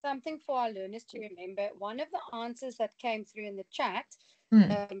something for our learners to remember. One of the answers that came through in the chat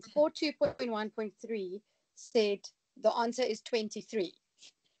for 2.1.3 said the answer is 23.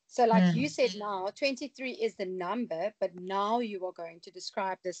 So like you said now, 23 is the number, but now you are going to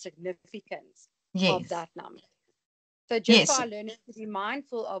describe the significance of that number. So just for our learners to be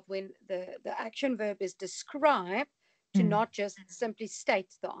mindful of when the action verb is described, to not just simply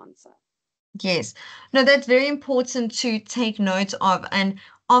state the answer. Yes. No, that's very important to take note of. And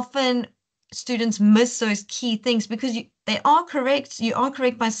often students miss those key things because they are correct. You are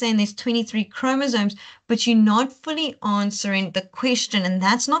correct by saying there's 23 chromosomes, but you're not fully answering the question, and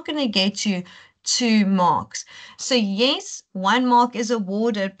that's not going to get you 2 marks. So yes, 1 mark is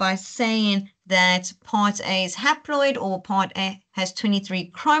awarded by saying that part A is haploid or part A has 23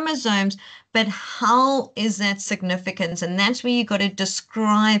 chromosomes, but how is that significant? And that's where you got to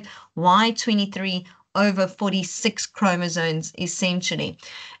describe why 23 over 46 chromosomes essentially.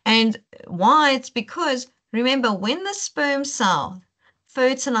 And why? It's because, remember, when the sperm cell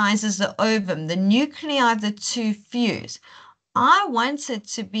fertilizes the ovum, the nuclei of the two fuse. I want it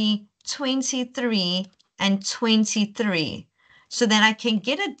to be 23 and 23 so that I can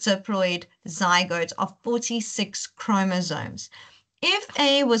get a diploid zygote of 46 chromosomes. If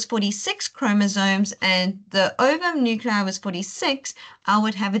A was 46 chromosomes and the ovum nuclei was 46, I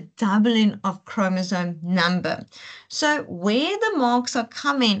would have a doubling of chromosome number. So where the marks are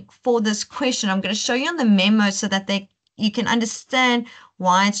coming for this question, I'm going to show you on the memo so that you can understand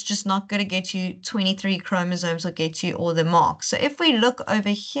why it's just not going to get you 23 chromosomes or get you all the marks. So if we look over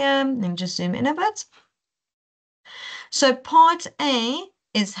here, let me just zoom in a bit. So part A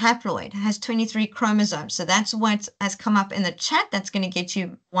is haploid, has 23 chromosomes. So that's what has come up in the chat. That's going to get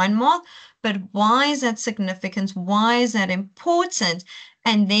you 1 mark. But why is that significant? Why is that important?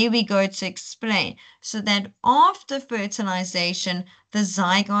 And there we go to explain. So that after fertilization, the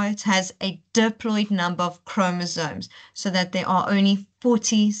zygote has a diploid number of chromosomes, so that there are only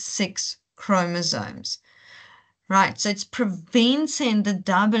 46 chromosomes. Right, so it's preventing the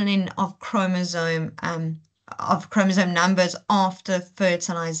doubling of chromosome numbers after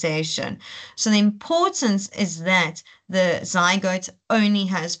fertilization. So the importance is that the zygote only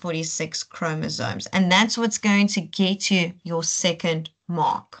has 46 chromosomes, and that's what's going to get you your second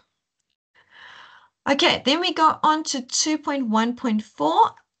mark. Okay, then we go on to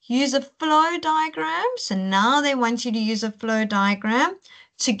 2.1.4, use a flow diagram. So now they want you to use a flow diagram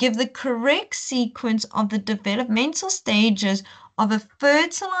to give the correct sequence of the developmental stages of a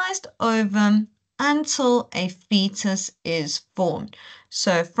fertilized ovum until a fetus is formed.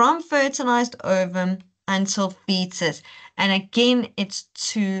 So from fertilized ovum until fetus. And again, it's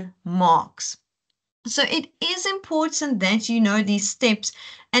 2 marks. So it is important that you know these steps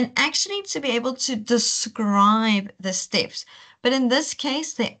and actually to be able to describe the steps. But in this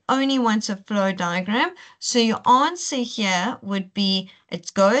case, they only want a flow diagram. So your answer here would be,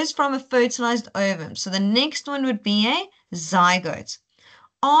 it goes from a fertilized ovum. So the next one would be a zygote.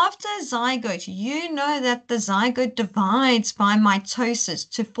 After zygote, you know that the zygote divides by mitosis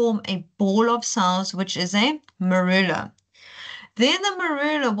to form a ball of cells, which is a morula. Then the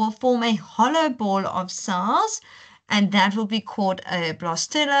morula will form a hollow ball of cells, and that will be called a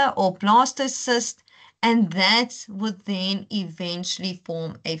blastula or blastocyst, and that would then eventually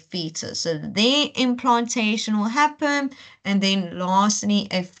form a fetus. So their implantation will happen, and then lastly,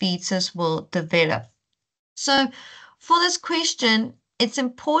 a fetus will develop. So for this question, it's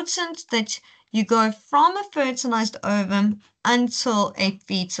important that you go from a fertilized ovum until a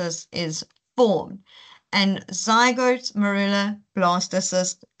fetus is formed. And zygote, morula,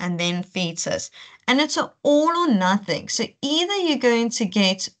 blastocyst, and then fetus. And it's an all or nothing. So either you're going to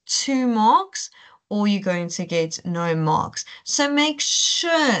get 2 marks or you're going to get no marks. So make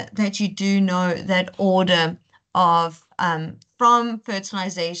sure that you do know that order of from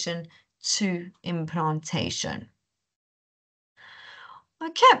fertilization to implantation.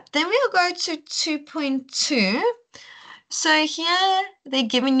 Okay, then we'll go to 2.2. So here they're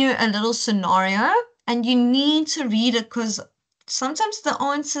giving you a little scenario and you need to read it because sometimes the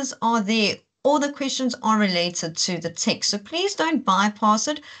answers are there or the questions are related to the text. So please don't bypass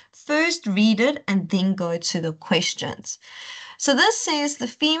it. First read it and then go to the questions. So this says the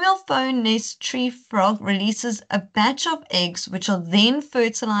female phone nest tree frog releases a batch of eggs which are then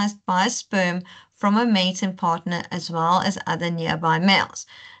fertilized by sperm from a mating partner as well as other nearby males.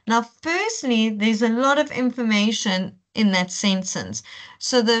 Now, firstly, there's a lot of information in that sentence.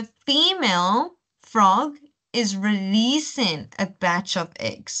 So the female frog is releasing a batch of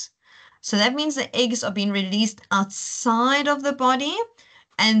eggs. So that means the eggs are being released outside of the body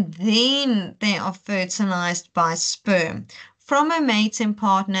and then they are fertilized by sperm from a mating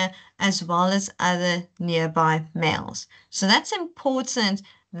partner as well as other nearby males. So that's important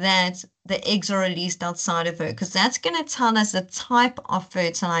that the eggs are released outside of her because that's going to tell us the type of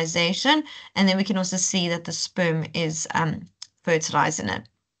fertilization, and then we can also see that the sperm is fertilizing it.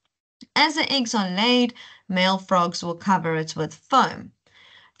 As the eggs are laid, male frogs will cover it with foam.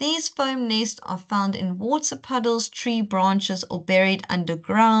 These foam nests are found in water puddles, tree branches, or buried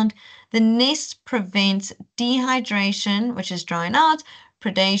underground. The nests prevent dehydration, which is drying out,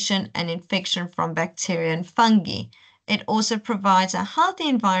 predation, and infection from bacteria and fungi. It also provides a healthy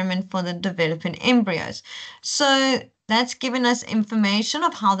environment for the developing embryos. So That's given us information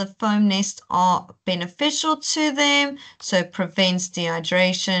of how the foam nests are beneficial to them. So it prevents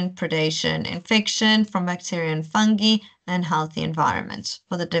dehydration, predation, infection from bacteria and fungi, and healthy environments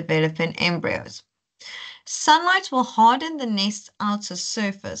for the developing embryos. Sunlight will harden the nest's outer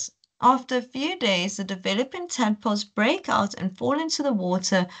surface. After a few days, the developing tadpoles break out and fall into the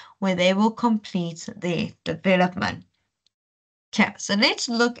water where they will complete their development. Okay, so let's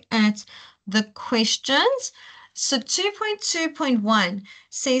look at the questions. So 2.2.1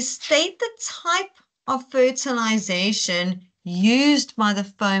 says state the type of fertilization used by the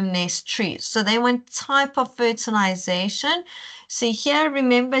foam nest trees. So they want type of fertilization. So here,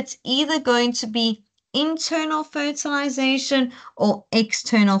 remember, it's either going to be internal fertilization or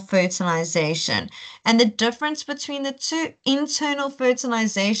external fertilization. And the difference between the two, internal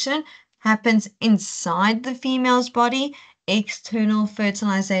fertilization happens inside the female's body. External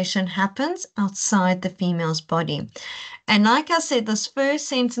fertilization happens outside the female's body. And like I said, this first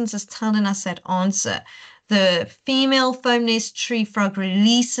sentence is telling us that answer. The female foam nest tree frog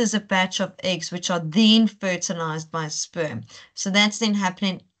releases a batch of eggs, which are then fertilized by sperm. So that's then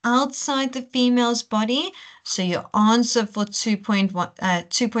happening outside the female's body. So your answer for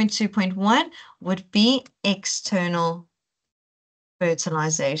 2.2.1 would be external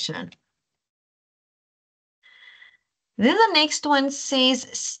fertilization. Then the next one says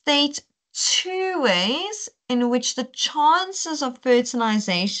state 2 ways in which the chances of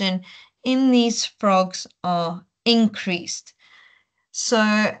fertilization in these frogs are increased. So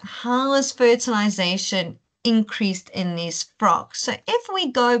how is fertilization increased in these frogs? So if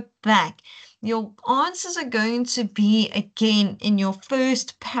we go back, your answers are going to be again in your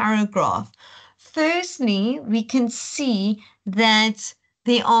first paragraph. Firstly, we can see that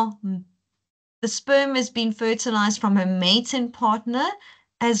the sperm has been fertilized from a mating partner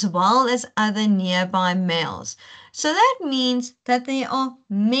as well as other nearby males. So that means that there are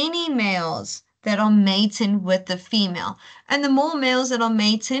many males that are mating with the female. And the more males that are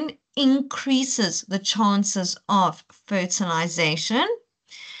mating increases the chances of fertilization.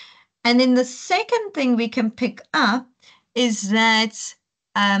 And then the second thing we can pick up is that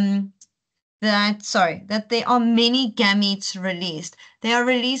that there are many gametes released. They are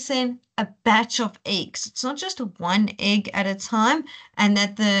releasing a batch of eggs. It's not just one egg at a time, and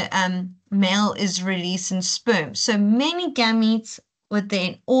that the male is releasing sperm. So many gametes would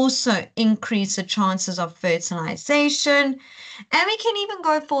then also increase the chances of fertilization. And we can even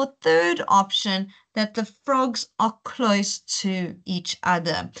go for a third option, that the frogs are close to each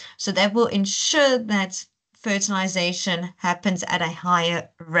other. So that will ensure that fertilization happens at a higher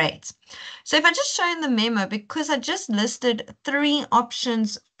rate. So if I just show in the memo, because I just listed 3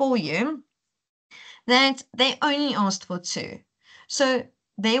 options for you, that they only asked for 2. So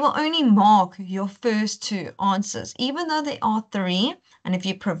they will only mark your first 2 answers, even though there are 3. And if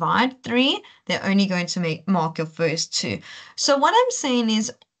you provide 3, they're only going to mark your first 2. So what I'm saying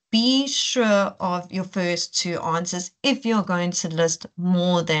is, be sure of your first 2 answers if you're going to list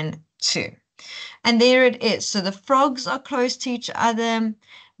more than 2. And there it is. So the frogs are close to each other.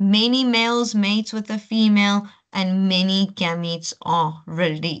 Many males mate with a female, and many gametes are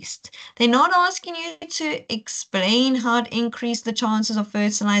released. They're not asking you to explain how it increased the chances of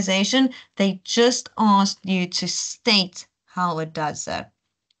fertilization. They just asked you to state how it does that.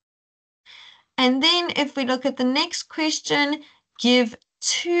 And then if we look at the next question, give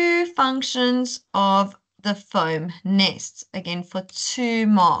 2 functions of the foam nests, again for 2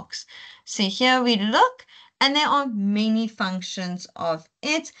 marks. So here we look, and there are many functions of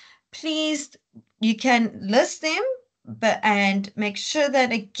it. Please, you can list them, and make sure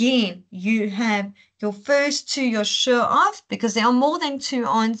that again you have your first 2 you're sure of, because there are more than 2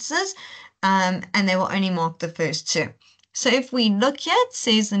 answers, and they will only mark the first 2. So if we look here, it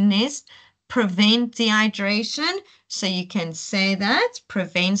says the nest prevent dehydration. So you can say that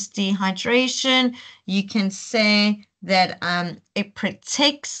prevents dehydration. You can say that it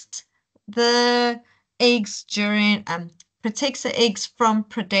protects the eggs protects the eggs from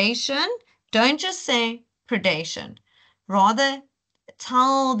predation. Don't just say predation. Rather,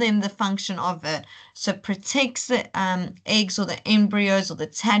 tell them the function of it. So protects the eggs or the embryos or the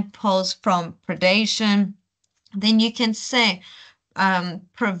tadpoles from predation. Then you can say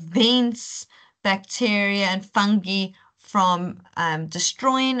prevents bacteria and fungi from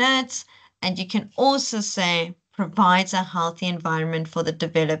destroying it. And you can also say provides a healthy environment for the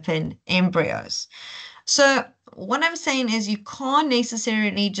developing embryos. So what I'm saying is, you can't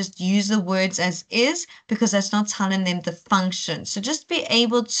necessarily just use the words as is, because that's not telling them the function. So just be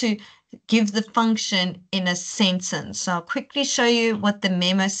able to give the function in a sentence. So I'll quickly show you what the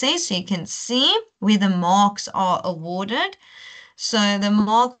memo says so you can see where the marks are awarded. So the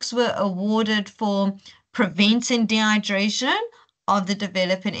marks were awarded for preventing dehydration of the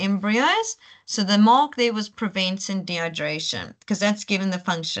developing embryos. So the mark there was preventing dehydration because that's given the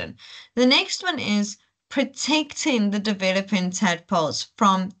function. The next one is protecting the developing tadpoles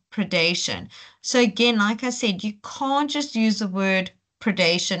from predation. So again, like I said, you can't just use the word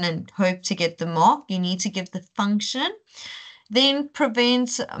predation and hope to get the mark. You need to give the function. Then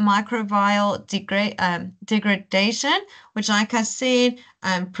prevents microbial degradation, which, like I said,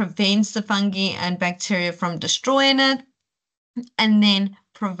 prevents the fungi and bacteria from destroying it, and then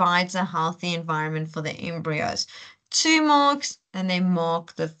provides a healthy environment for the embryos. 2 marks, and they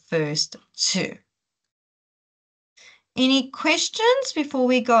mark the first 2. Any questions before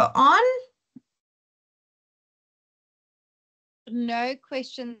we go on? No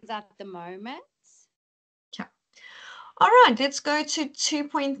questions at the moment. Okay. All right, let's go to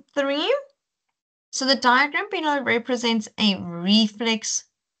 2.3. So the diagram below represents a reflex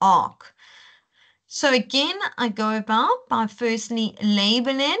arc. So again, I go about by firstly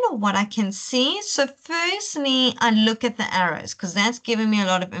labeling what I can see. So firstly, I look at the arrows because that's giving me a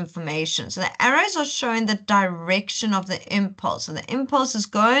lot of information. So the arrows are showing the direction of the impulse. So the impulse is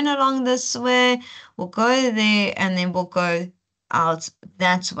going along this way, we'll go there, and then we'll go out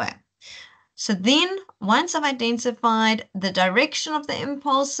that way. So then once I've identified the direction of the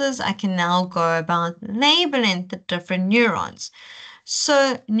impulses, I can now go about labeling the different neurons.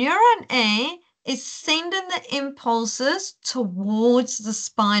 So neuron A is sending the impulses towards the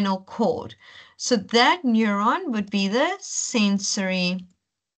spinal cord. So that neuron would be the sensory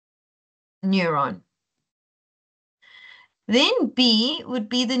neuron. Then B would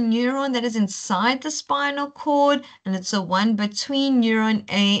be the neuron that is inside the spinal cord, and it's the one between neuron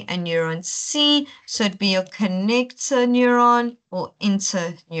A and neuron C. So it'd be your connector neuron or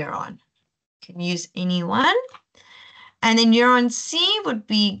interneuron. You can use any one. And then neuron C would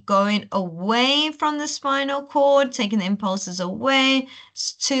be going away from the spinal cord, taking the impulses away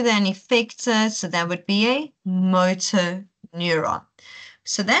to the effector. So that would be a motor neuron.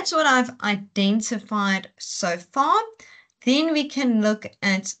 So that's what I've identified so far. Then we can look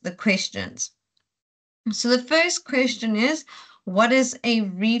at the questions. So the first question is, what is a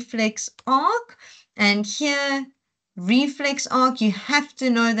reflex arc? And here, reflex arc, you have to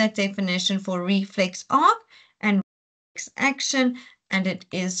know that definition for reflex arc and action, and it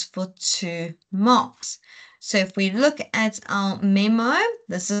is for 2 marks. So if we look at our memo,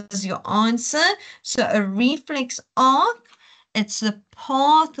 this is your answer. So a reflex arc, it's the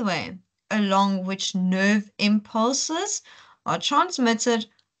pathway along which nerve impulses are transmitted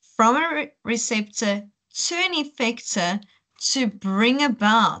from a receptor to an effector to bring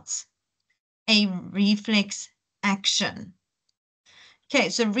about a reflex action. Okay,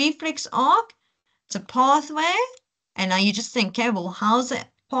 so reflex arc, it's a pathway. And now you just think, okay, well, how's the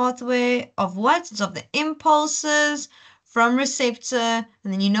pathway of what? It's of the impulses from receptor,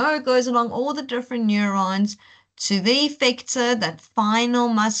 and then you know it goes along all the different neurons to the effector, that final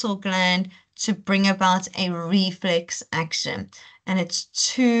muscle gland, to bring about a reflex action. And it's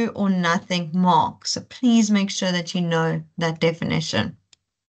 2 or nothing mark. So please make sure that you know that definition.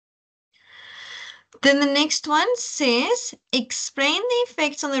 Then the next one says, explain the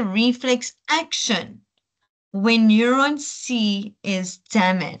effects on the reflex action when neuron C is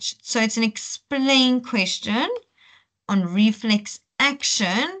damaged. So it's an explain question on reflex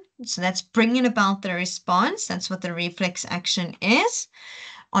action. So that's bringing about the response. That's what the reflex action is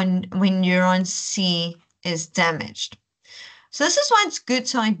on when neuron C is damaged. So this is why it's good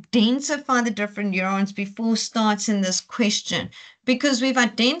to identify the different neurons before starting this question, because we've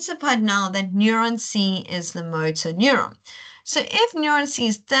identified now that neuron C is the motor neuron. So if neuron C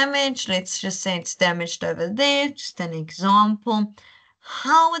is damaged, let's just say it's damaged over there, just an example,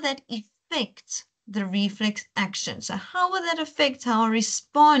 how would that affect the reflex action? So how would that affect how I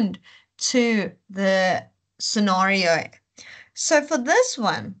respond to the scenario? So for this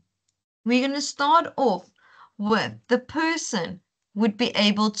one, we're going to start off with the person would be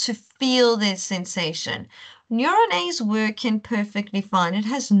able to feel their sensation. Neuron A is working perfectly fine. It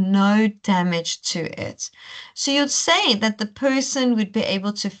has no damage to it. So you'd say that the person would be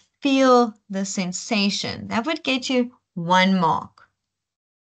able to feel the sensation. That would get you 1 mark.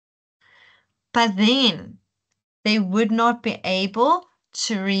 But then they would not be able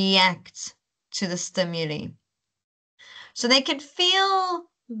to react to the stimuli. So they could feel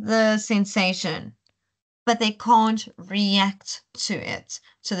the sensation, but they can't react to it,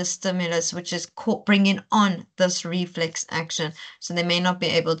 to the stimulus, which is bringing on this reflex action. So they may not be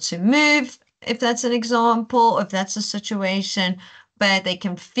able to move, if that's an example, if that's a situation, but they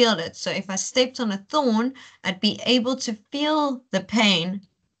can feel it. So if I stepped on a thorn, I'd be able to feel the pain,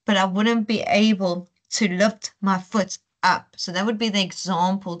 but I wouldn't be able to lift my foot up. So that would be the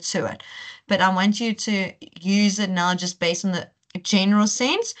example to it. But I want you to use it now just based on the general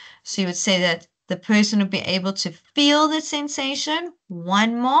sense. So you would say that the person would be able to feel the sensation,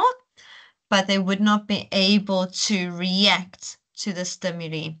 1 mark, but they would not be able to react to the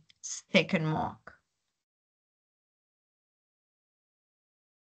stimuli, 2nd mark.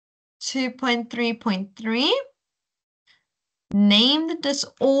 2.3.3, name the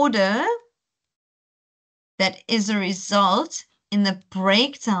disorder that is a result in the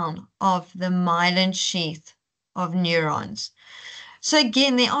breakdown of the myelin sheath of neurons. So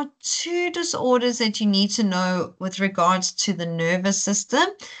again, there are 2 disorders that you need to know with regards to the nervous system.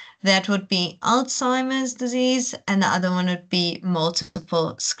 That would be Alzheimer's disease, and the other one would be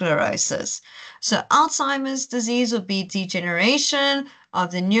multiple sclerosis. So Alzheimer's disease would be degeneration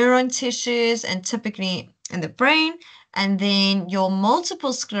of the neuron tissues and typically in the brain. And then your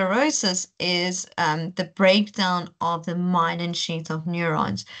multiple sclerosis is the breakdown of the myelin sheath of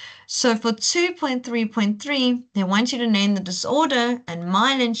neurons. So for 2.3.3, they want you to name the disorder and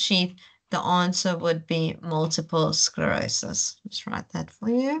myelin sheath. The answer would be multiple sclerosis. Let's write that for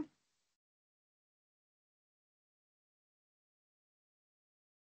you.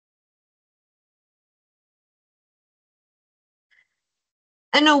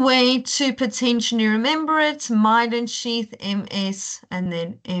 And a way to potentially remember it, myelin sheath, MS, and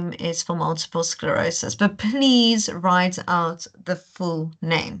then MS for multiple sclerosis. But please write out the full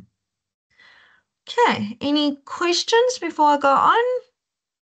name. Okay, any questions before I go on?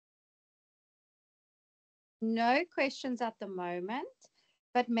 No questions at the moment,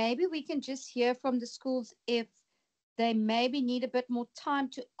 but maybe we can just hear from the schools if they maybe need a bit more time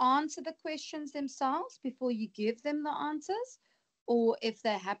to answer the questions themselves before you give them the answers, or if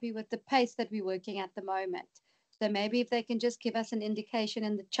they're happy with the pace that we're working at the moment. So maybe if they can just give us an indication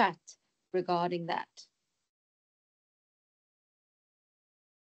in the chat regarding that.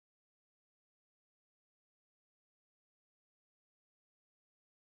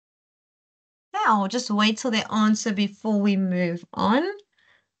 Yeah, I'll just wait till they answer before we move on.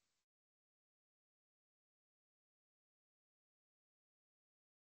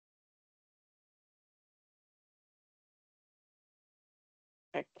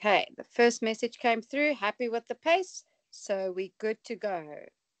 Okay, the first message came through, happy with the pace, so we're good to go.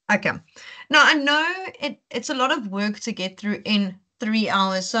 Okay. Now, I know it's a lot of work to get through in 3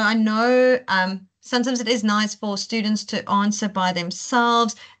 hours. So I know sometimes it is nice for students to answer by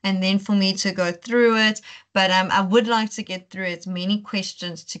themselves and then for me to go through it. But I would like to get through as many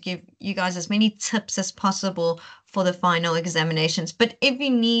questions to give you guys as many tips as possible for the final examinations. But if you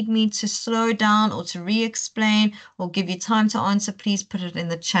need me to slow down or to re-explain or give you time to answer, please put it in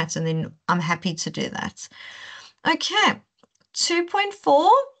the chat and then I'm happy to do that. Okay,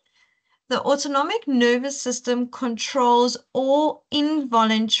 2.4. The autonomic nervous system controls all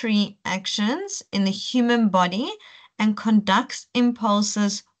involuntary actions in the human body and conducts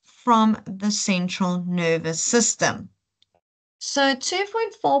impulses from the central nervous system. So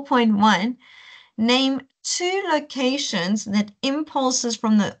 2.4.1, name 2 locations that impulses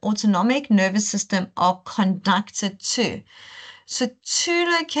from the autonomic nervous system are conducted to. So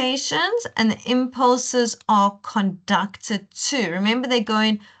 2 locations and the impulses are conducted to. Remember, they're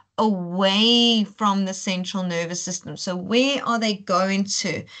going away from the central nervous system. So where are they going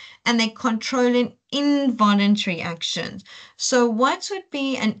to? And they're controlling involuntary actions. So what would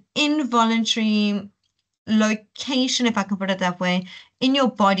be an involuntary location, if I can put it that way, in your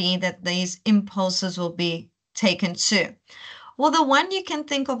body that these impulses will be taken to? Well, the one you can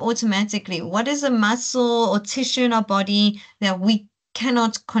think of automatically, what is a muscle or tissue in our body that we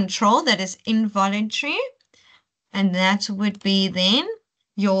cannot control, that is involuntary? And that would be then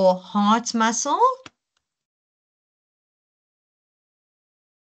your heart muscle.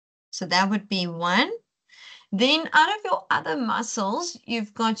 So that would be one. Then out of your other muscles,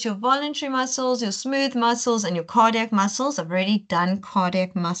 you've got your voluntary muscles, your smooth muscles, and your cardiac muscles. I've already done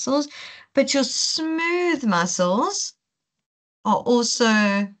cardiac muscles, but your smooth muscles are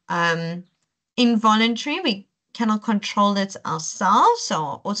also involuntary. We cannot control it ourselves. So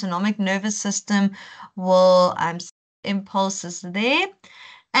our autonomic nervous system will impulses there.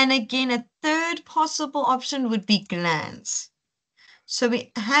 And again, a third possible option would be glands. So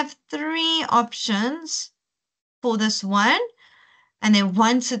we have 3 options for this one. And then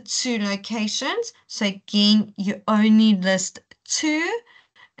 1 to 2 locations. So again, you only list 2,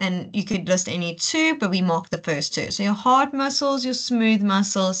 and you could list any 2, but we mark the first 2. So your hard muscles, your smooth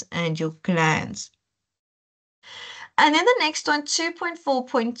muscles, and your glands. And then the next one,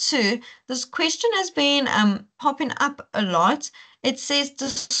 2.4.2, this question has been popping up a lot. It says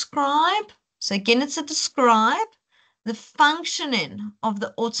describe, so again, it's a describe the functioning of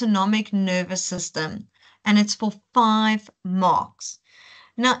the autonomic nervous system, and it's for 5 marks.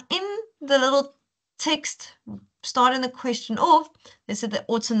 Now, in the little text starting the question off, they said the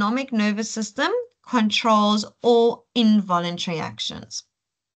autonomic nervous system controls all involuntary actions.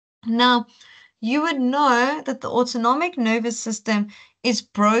 Now, you would know that the autonomic nervous system is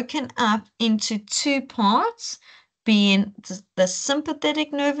broken up into 2 parts, being the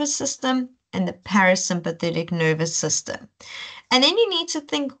sympathetic nervous system and the parasympathetic nervous system. And then you need to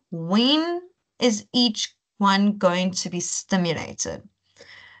think, when is each one going to be stimulated?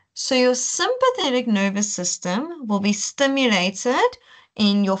 So your sympathetic nervous system will be stimulated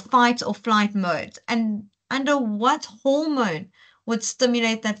in your fight or flight mode. And under what hormone would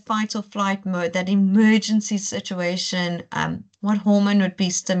stimulate that fight or flight mode, that emergency situation? What hormone would be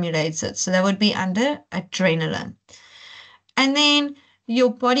stimulated? So that would be under adrenaline. And then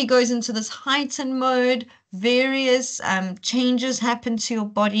your body goes into this heightened mode. Various changes happen to your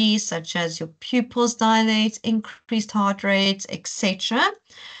body, such as your pupils dilate, increased heart rate, etc.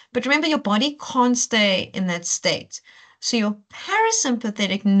 But remember, your body can't stay in that state. So your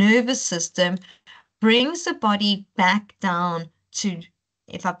parasympathetic nervous system brings the body back down to,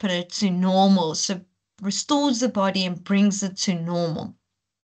 if I put it, to normal. So restores the body and brings it to normal.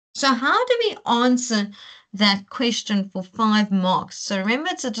 So how do we answer that question for 5 marks? So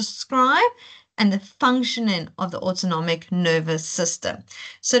remember to describe and the functioning of the autonomic nervous system.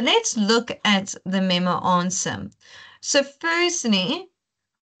 So let's look at the memo answer. So firstly,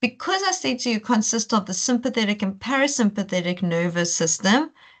 because I said to you, consist of the sympathetic and parasympathetic nervous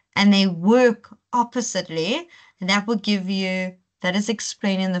system, and they work oppositely, that will give you, that is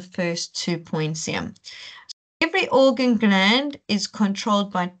explained in the first 2 points here. Every organ gland is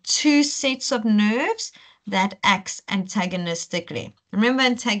controlled by 2 sets of nerves that acts antagonistically. Remember,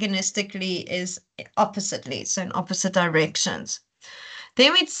 antagonistically is oppositely, so in opposite directions.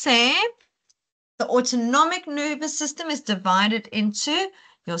 Then we'd say the autonomic nervous system is divided into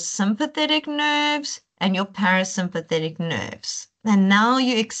your sympathetic nerves and your parasympathetic nerves. And now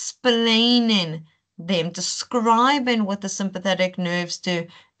you're explaining them, describing what the sympathetic nerves do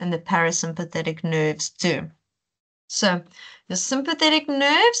and the parasympathetic nerves do. So your sympathetic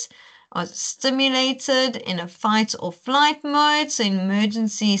nerves are stimulated in a fight or flight mode, so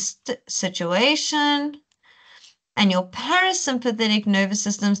emergency situation. And your parasympathetic nervous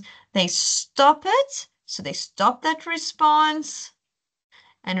systems, they stop it. So they stop that response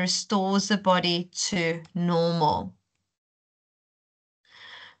and restores the body to normal.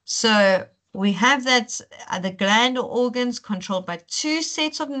 So we have that the gland or organs controlled by 2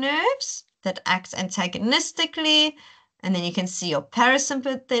 sets of nerves that act antagonistically. And then you can see your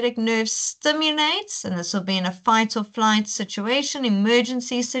parasympathetic nerve stimulates, and this will be in a fight or flight situation,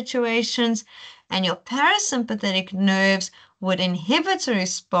 emergency situations. And your parasympathetic nerves would inhibit a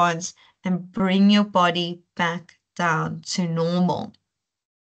response and bring your body back down to normal.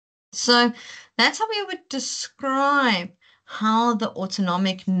 So that's how we would describe how the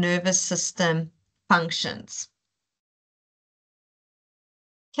autonomic nervous system functions.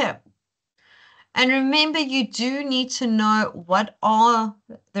 Okay. And remember, you do need to know what are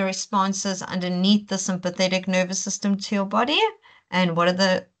the responses underneath the sympathetic nervous system to your body, and what are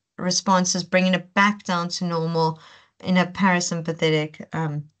the responses bringing it back down to normal in a parasympathetic,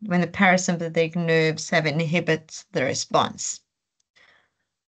 when the parasympathetic nerves have inhibit the response.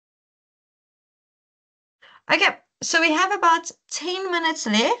 Okay, so we have about 10 minutes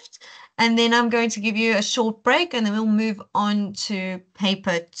left, and then I'm going to give you a short break, and then we'll move on to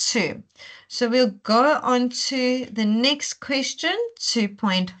paper 2. So we'll go on to the next question,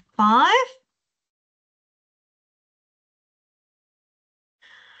 2.5.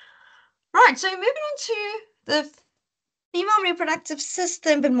 Right, so moving on to the female reproductive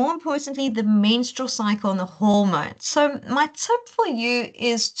system, but more importantly, the menstrual cycle and the hormones. So my tip for you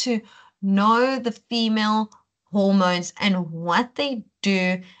is to know the female hormones and what they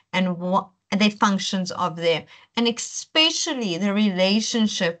do and what the functions of them, and especially the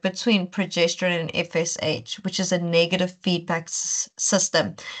relationship between progesterone and FSH, which is a negative feedback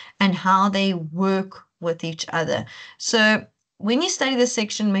system, and how they work with each other. So when you study this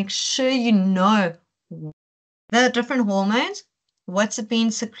section, make sure you know the different hormones, what's it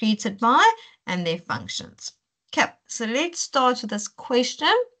being secreted by, and their functions. Okay, so let's start with this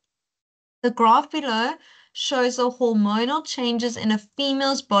question. The graph below shows the hormonal changes in a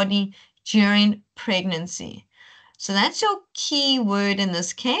female's body during pregnancy. So that's your key word in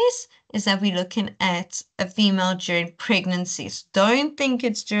this case, is that we're looking at a female during pregnancy. So don't think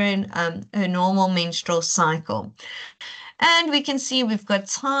it's during her normal menstrual cycle. And we can see we've got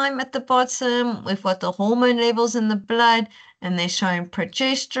time at the bottom, we've got the hormone levels in the blood, and they're showing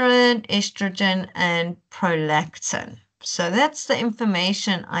progesterone, estrogen, and prolactin. So that's the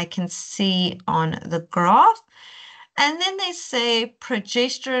information I can see on the graph. And then they say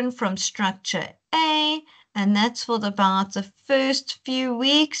progesterone from structure A, and that's for about the first few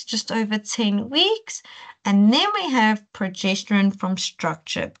weeks, just over 10 weeks. And then we have progesterone from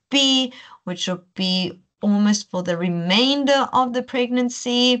structure B, which will be almost for the remainder of the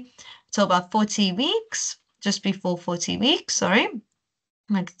pregnancy, so about 40 weeks, just before 40 weeks, sorry,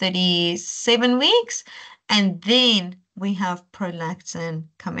 like 37 weeks. And then we have prolactin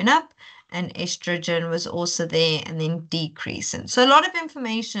coming up, and estrogen was also there, and then decreasing. So a lot of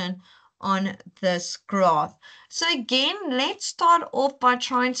information on this graph. So again, let's start off by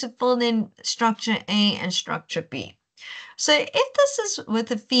trying to fill in structure A and structure B. So if this is with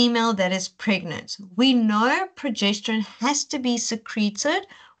a female that is pregnant, we know progesterone has to be secreted.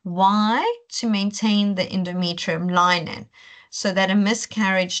 Why? To maintain the endometrium lining so that a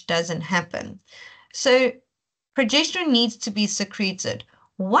miscarriage doesn't happen. So progesterone needs to be secreted.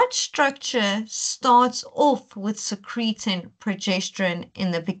 What structure starts off with secreting progesterone in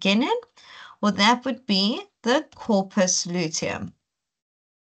the beginning? Well, that would be the corpus luteum.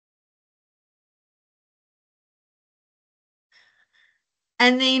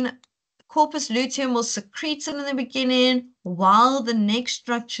 And then corpus luteum will secrete it in the beginning while the next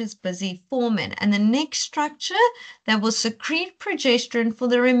structure is busy forming. And the next structure that will secrete progesterone for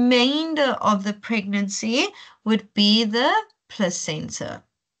the remainder of the pregnancy would be the placenta.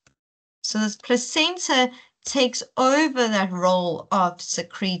 So this placenta takes over that role of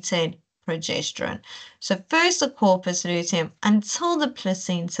secreting progesterone. So first the corpus luteum until the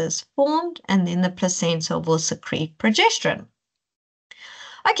placenta is formed, and then the placenta will secrete progesterone.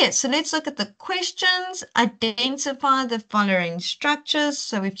 Okay, so let's look at the questions. Identify the following structures.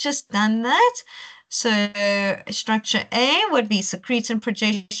 So we've just done that. So structure A would be secreting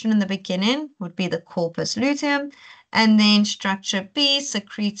progesterone in the beginning, would be the corpus luteum. And then structure B,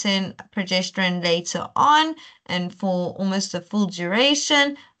 secreting progesterone later on, and for almost a full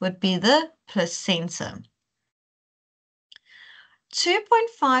duration, would be the placenta.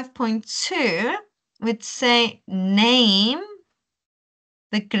 2.5.2 would say name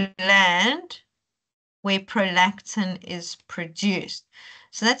the gland where prolactin is produced.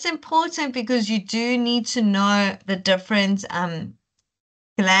 So that's important because you do need to know the different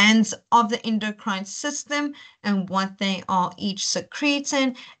glands of the endocrine system and what they are each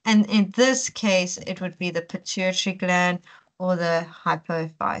secreting. And in this case, it would be the pituitary gland or the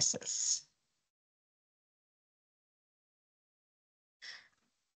hypophysis.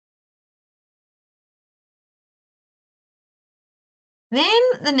 Then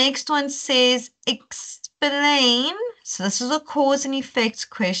the next one says explain. So this is a cause and effect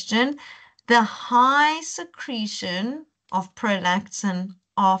question. The high secretion of prolactin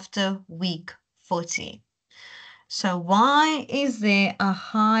after week 40. So why is there a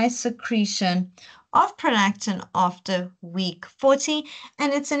high secretion of prolactin after week 40?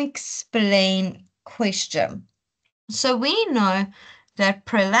 And it's an explain question. So we know that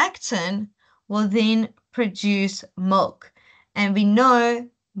prolactin will then produce milk. And we know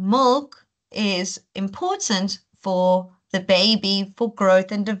milk is important for the baby, for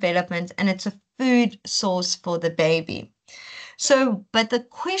growth and development, and it's a food source for the baby. So, but the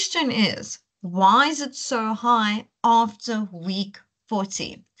question is, why is it so high after week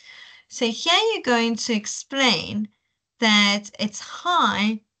 40? So here you're going to explain that it's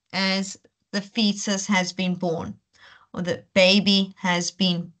high as the fetus has been born, or the baby has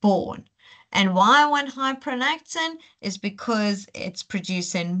been born. And why I want high prolactin is because it's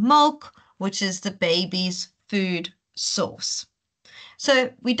producing milk, which is the baby's food source.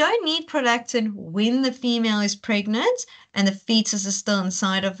 So we don't need prolactin when the female is pregnant and the fetus is still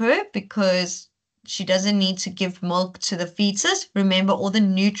inside of her, because she doesn't need to give milk to the fetus. Remember, all the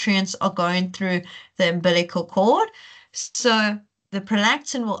nutrients are going through the umbilical cord. So the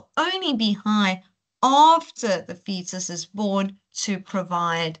prolactin will only be high after the fetus is born to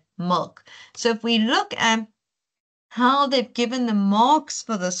provide milk. So if we look at how they've given the marks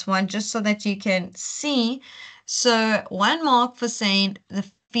for this one, just so that you can see. So one mark for saying the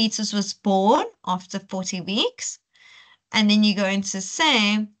fetus was born after 40 weeks. And then you're going to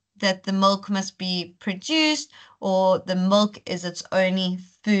say that the milk must be produced or the milk is its only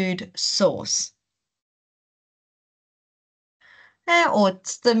food source. Or it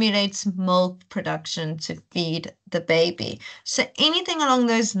stimulates milk production to feed the baby. So anything along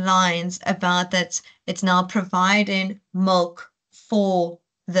those lines about that it's now providing milk for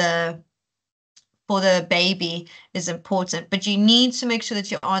the baby is important. But you need to make sure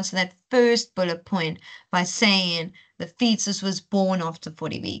that you answer that first bullet point by saying the fetus was born after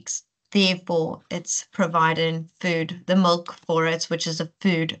 40 weeks. Therefore, it's providing food, the milk for it, which is a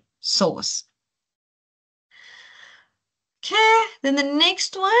food source. Okay, then the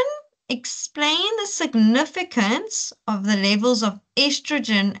next one, explain the significance of the levels of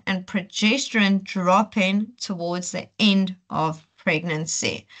estrogen and progesterone dropping towards the end of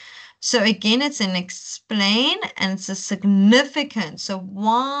pregnancy. So again, it's an explain and it's a significance. So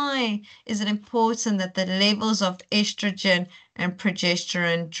why is it important that the levels of estrogen and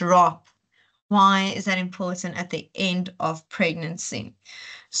progesterone drop? Why is that important at the end of pregnancy?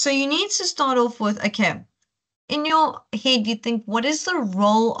 So you need to start off with, okay, in your head, you think, what is the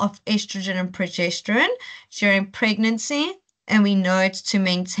role of estrogen and progesterone during pregnancy? And we know it's to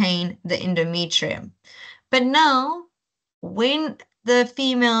maintain the endometrium. But now, when the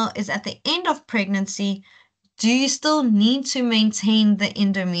female is at the end of pregnancy, do you still need to maintain the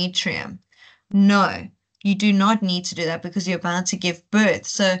endometrium? No, you do not need to do that because you're about to give birth.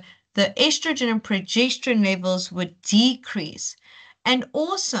 So the estrogen and progesterone levels would decrease. And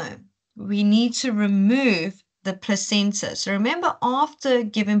also, we need to remove the placenta. So remember, after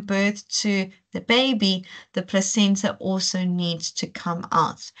giving birth to the baby, the placenta also needs to come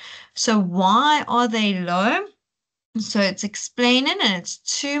out. So why are they low? So it's explaining and it's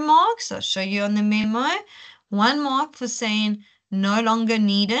 2 marks. I'll show you on the memo. 1 mark for saying no longer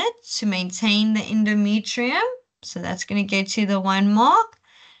needed to maintain the endometrium. So that's going to get you the 1 mark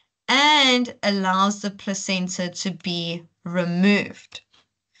and allows the placenta to be removed.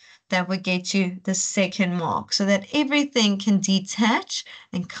 That would get you the 2nd mark so that everything can detach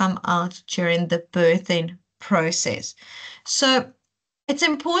and come out during the birthing process. So it's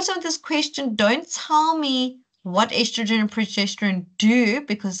important with this question, don't tell me what estrogen and progesterone do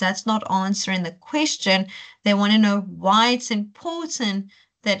because that's not answering the question. They want to know why it's important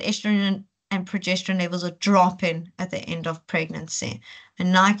that estrogen and progesterone levels are dropping at the end of pregnancy.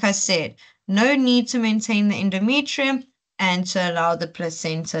 And like I said, no need to maintain the endometrium and to allow the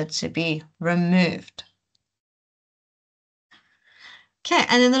placenta to be removed. Okay,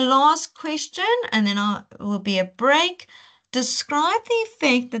 and then the last question, and then will be a break. Describe the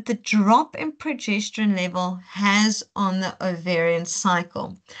effect that the drop in progesterone level has on the ovarian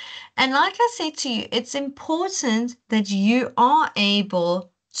cycle. And like I said to you, it's important that you are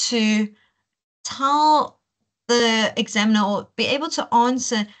able to tell the examiner or be able to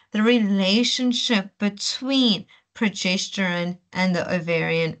answer the relationship between progesterone and the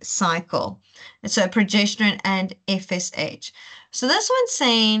ovarian cycle. So progesterone and FSH. So this one's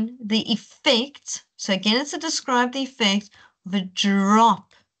saying the effect, so again, it's to describe the effect of a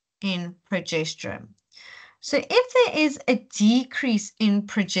drop in progesterone. So if there is a decrease in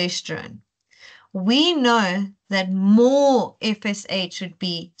progesterone, we know that more FSH would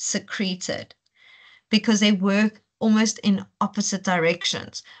be secreted because they work almost in opposite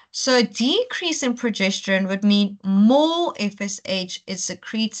directions. So a decrease in progesterone would mean more FSH is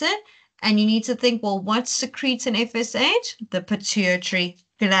secreted. And you need to think, well, what secretes in FSH? The pituitary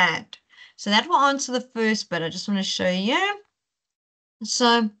gland. So that will answer the first bit. I just want to show you.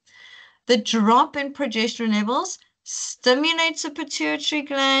 So the drop in progesterone levels stimulates the pituitary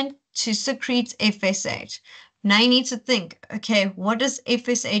gland to secrete FSH. Now you need to think, okay, what does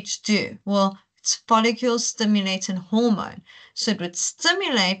FSH do? Well, it's follicle stimulating hormone. So it would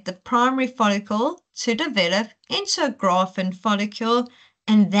stimulate the primary follicle to develop into a Graafian follicle,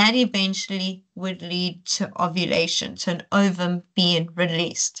 and that eventually would lead to ovulation, to an ovum being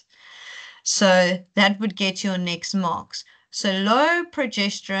released. So that would get your next marks. So low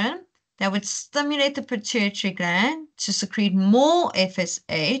progesterone, that would stimulate the pituitary gland to secrete more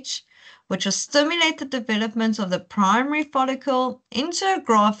FSH, which will stimulate the development of the primary follicle into a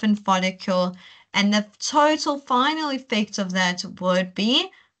Graafian follicle. And the total final effect of that would be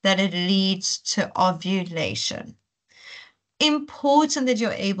that it leads to ovulation. Important that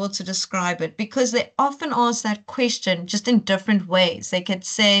you're able to describe it because they often ask that question just in different ways. They could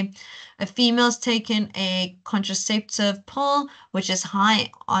say a female's taken a contraceptive pill, which is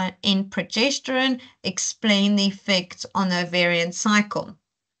high in progesterone, explain the effect on the ovarian cycle.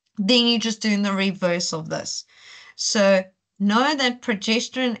 Then you're just doing the reverse of this. So know that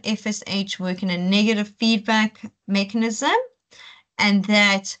progesterone and FSH work in a negative feedback mechanism and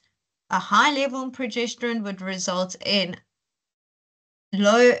that a high level in progesterone would result in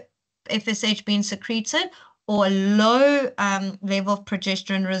low FSH being secreted, or a low level of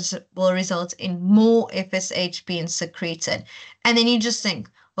progesterone will result in more FSH being secreted. And then you just think,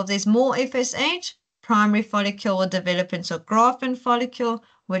 well, if there's more FSH, primary follicle will develop into a Graafian follicle,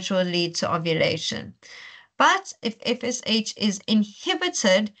 which will lead to ovulation. But if FSH is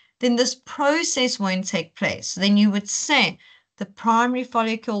inhibited, then this process won't take place. Then you would say the primary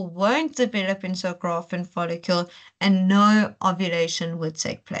follicle won't develop into a Graafian follicle and no ovulation would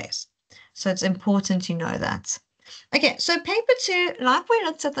take place. So it's important you know that. Okay, so paper 2, like we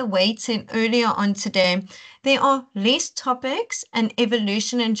looked at the weighting earlier on today, there are less topics and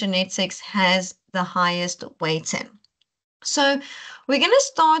evolution and genetics has the highest weighting. So we're going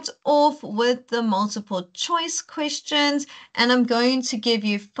to start off with the multiple choice questions, and I'm going to give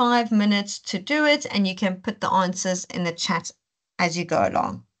you 5 minutes to do it, and you can put the answers in the chat as you go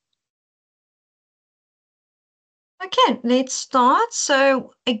along. Okay, let's start.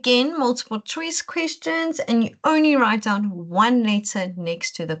 So again, multiple choice questions, and you only write down one letter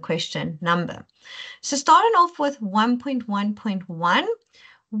next to the question number. So starting off with 1.1.1,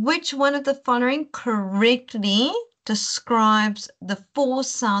 which one of the following correctly describes the 4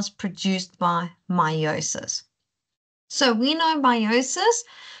 cells produced by meiosis? So we know meiosis,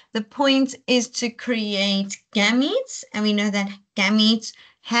 the point is to create gametes, and we know that gametes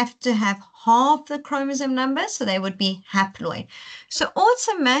have to have half the chromosome number, so they would be haploid. So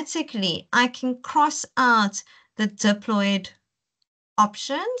automatically, I can cross out the diploid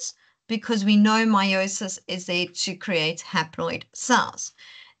options because we know meiosis is there to create haploid cells.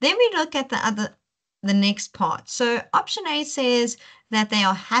 Then we look at the next part. So option A says that they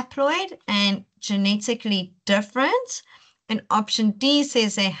are haploid and genetically different. And option D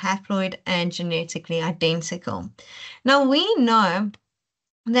says they're haploid and genetically identical. Now we know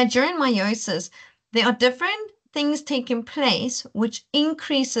that during meiosis, there are different things taking place which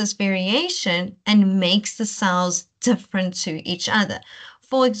increases variation and makes the cells different to each other.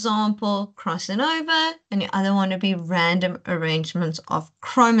 For example, crossing over, and the other one would be random arrangements of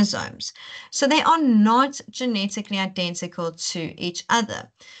chromosomes. So they are not genetically identical to each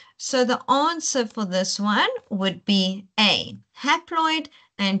other. So the answer for this one would be A, haploid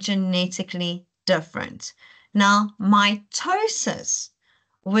and genetically different. Now, mitosis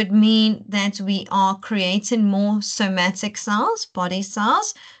would mean that we are creating more somatic cells, body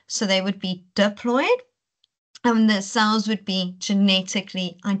cells, so they would be diploid, and the cells would be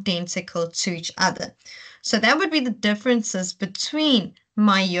genetically identical to each other. So that would be the differences between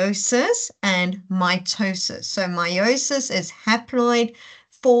meiosis and mitosis. So meiosis is haploid,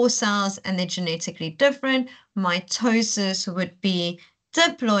 4 cells, and they're genetically different. Mitosis would be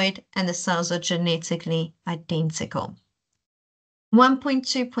diploid, and the cells are genetically identical.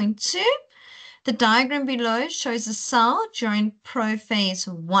 1.2.2, the diagram below shows a cell during prophase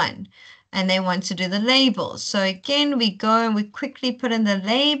 1, and they want to do the labels. So again, we go and we quickly put in the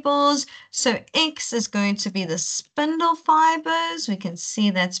labels. So X is going to be the spindle fibers. We can see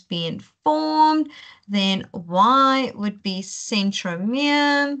that's being formed. Then Y would be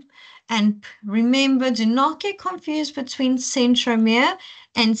centromere. And remember, do not get confused between centromere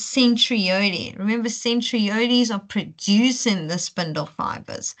and centriole. Remember, centrioles are producing the spindle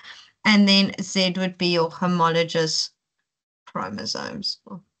fibers. And then Z would be your homologous chromosomes.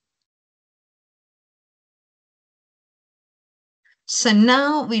 So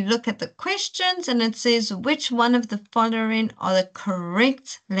now we look at the questions, and it says, which one of the following are the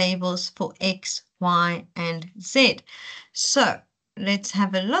correct labels for X, Y, and Z? So let's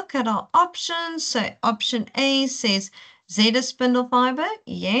have a look at our options. So option A says Z is spindle fiber.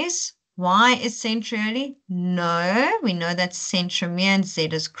 Yes. Y is centriole. No. We know that's centromere and Z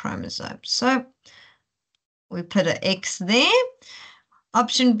is chromosome. So we put an X there.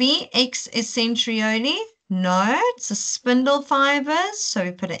 Option B, X is centriole. No, it's a spindle fibers, so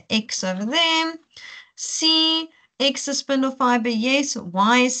we put an X over there. C, X is spindle fiber, yes.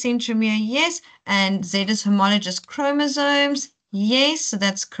 Y is centromere, yes. And Z is homologous chromosomes, yes. So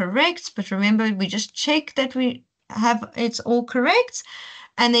that's correct. But remember, we just check that we have it's all correct.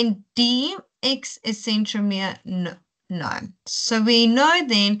 And then D, X is centromere, no. No. So we know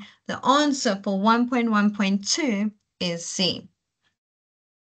then the answer for 1.1.2 is C.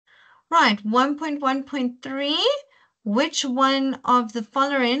 Right, 1.1.3, which one of the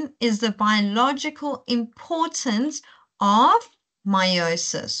following is the biological importance of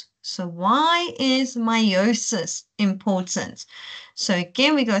meiosis? So why is meiosis important? So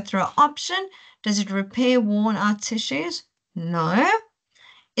again, we go through our option. Does it repair worn out tissues? No.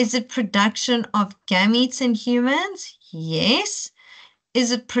 Is it production of gametes in humans? Yes.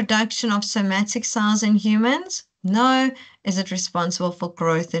 Is it production of somatic cells in humans? No. Is it responsible for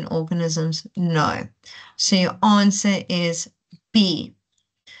growth in organisms? No. So your answer is B.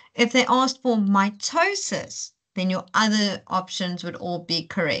 If they asked for mitosis, then your other options would all be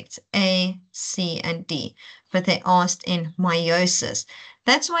correct, A, C, and D. But they asked in meiosis.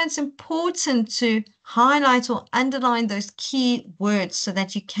 That's why it's important to highlight or underline those key words so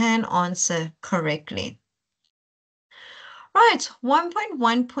that you can answer correctly. Right,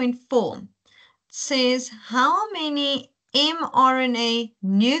 1.1.4 says how many mRNA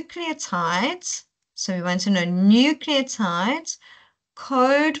nucleotides, so we want to know nucleotides,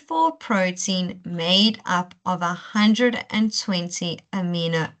 code for protein made up of 120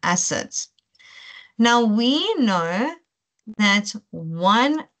 amino acids. Now we know that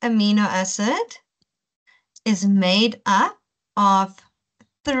one amino acid is made up of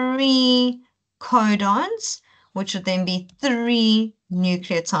 3 codons, which would then be 3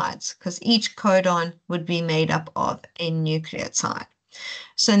 nucleotides, because each codon would be made up of a nucleotide.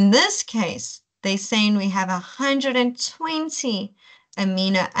 So in this case, they're saying we have 120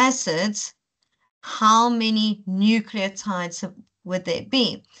 amino acids. How many nucleotides would there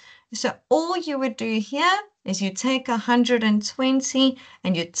be? So all you would do here is you take 120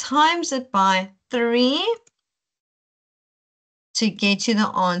 and you times it by 3 to get you the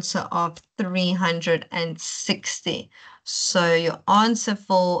answer of 360. So your answer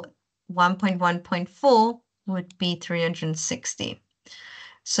for 1.1.4 would be 360.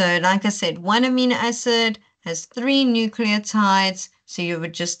 So like I said, one amino acid has 3 nucleotides, so you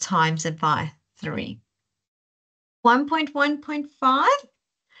would just times it by 3. 1.1.5,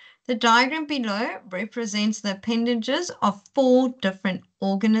 the diagram below represents the appendages of 4 different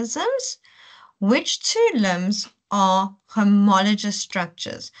organisms. Which 2 limbs are homologous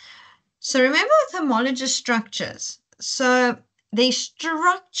structures? So remember with homologous structures, so their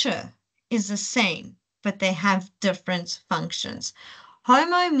structure is the same, but they have different functions.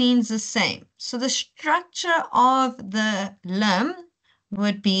 Homo means the same. So the structure of the limb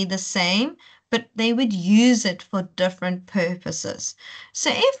would be the same, but they would use it for different purposes.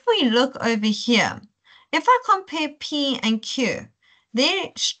 So if we look over here, if I compare P and Q,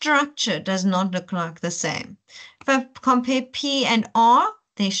 their structure does not look like the same. If I compare P and R,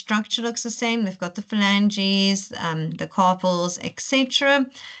 their structure looks the same. They've got the phalanges, the carpals, etc.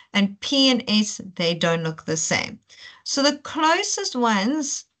 And P and S, they don't look the same. So the closest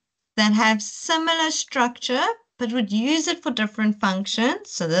ones that have similar structure but would use it for different functions,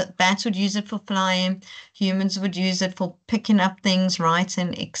 so the bats would use it for flying, humans would use it for picking up things,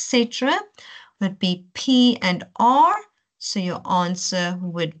 writing, etc., would be P and R. So your answer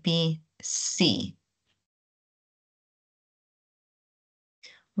would be C.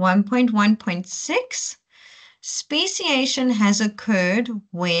 1.1.6, speciation has occurred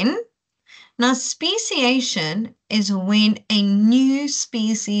when? Now, speciation is when a new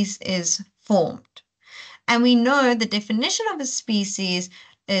species is formed. And we know the definition of a species,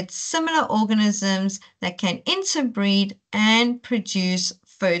 it's similar organisms that can interbreed and produce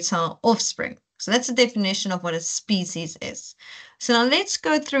fertile offspring. So that's the definition of what a species is. So now let's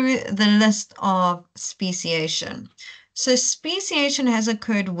go through the list of speciation. So speciation has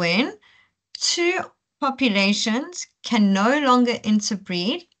occurred when 2 populations can no longer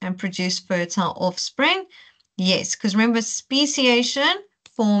interbreed and produce fertile offspring. Yes, because remember, speciation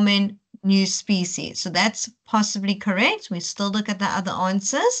forming new species. So that's possibly correct. We still look at the other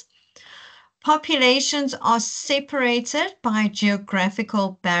answers. Populations are separated by a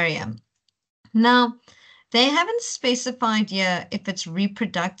geographical barrier. Now, they haven't specified here if it's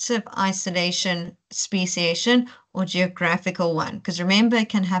reproductive isolation, speciation, or geographical one, because remember, it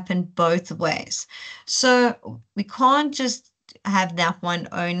can happen both ways. So we can't just have that one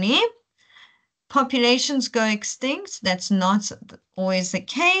only. Populations go extinct. That's not always the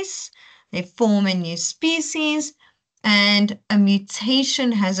case. They form a new species, and a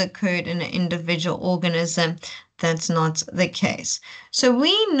mutation has occurred in an individual organism. That's not the case. So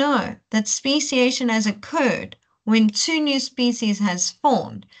we know that speciation has occurred when 2 new species has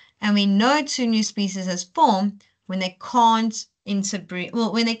formed, and we know 2 new species has formed when they can't interbreed,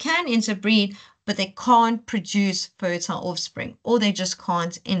 well, when they can interbreed, but they can't produce fertile offspring, or they just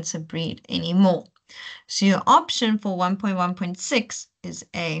can't interbreed anymore. So your option for 1.1.6 is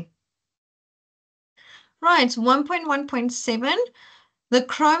A. Right, 1.1.7, the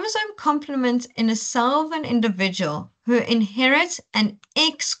chromosome complement in a cell of an individual who inherits an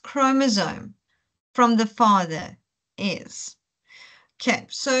X chromosome from the father is. Okay,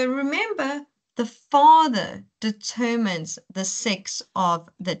 so remember, the father determines the sex of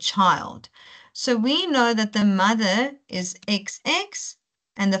the child. So we know that the mother is XX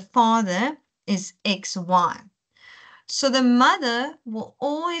and the father is XY. So the mother will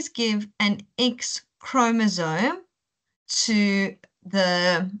always give an X chromosome to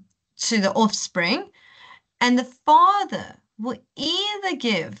the offspring, and the father will either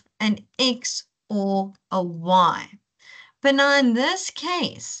give an X or a Y. But now in this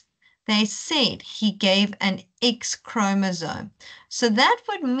case, they said he gave an X chromosome. So that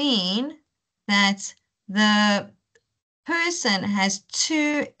would mean that the person has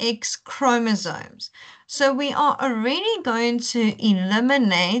two X chromosomes. So we are already going to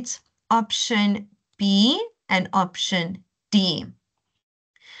eliminate option B and option D.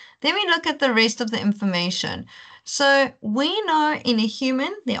 Then we look at the rest of the information. So we know in a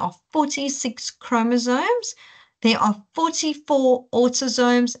human there are 46 chromosomes, there are 44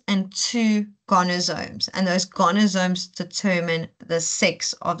 autosomes and 2 gonosomes, and those gonosomes determine the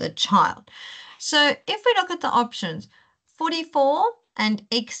sex of the child. So if we look at the options, 44 and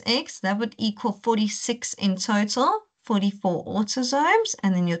XX, that would equal 46 in total, 44 autosomes,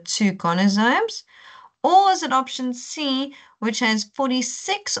 and then your 2 gonosomes. Or is it option C, which has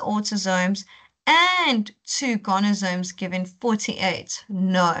 46 autosomes and 2 gonosomes giving 48?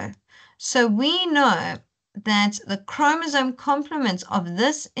 No. So we know that the chromosome complement of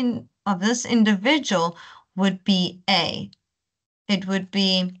this individual would be A. It would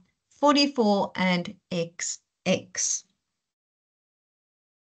be 44 and XX.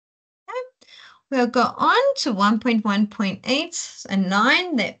 Okay. We'll go on to 1.1.8 and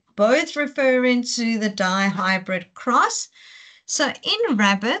 9 that both referring to the dihybrid cross. So in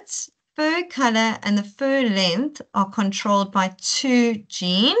rabbits, fur color and the fur length are controlled by 2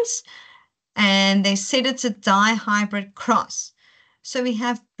 genes, and they said it's a dihybrid cross. So we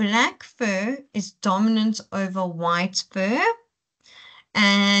have black fur is dominant over white fur,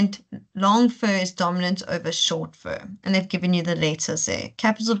 and long fur is dominant over short fur. And they've given you the letters there.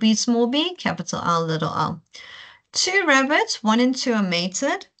 Capital B, small b, capital L, little l. 2 rabbits, 1 and 2 are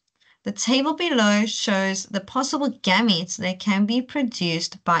mated. The table below shows the possible gametes that can be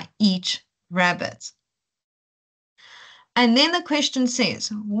produced by each rabbit. And then the question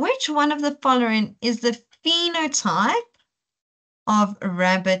says, which one of the following is the phenotype of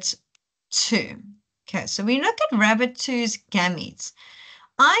rabbit 2? Okay, so we look at rabbit 2's gametes.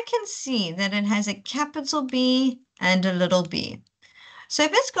 I can see that it has a capital B and a little b. So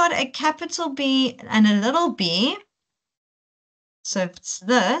if it's got a capital B and a little b, so if it's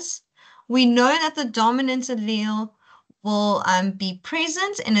this, we know that the dominant allele will be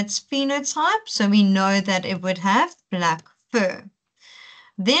present in its phenotype, so we know that it would have black fur.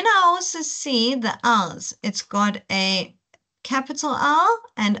 Then I also see the L's. It's got a capital L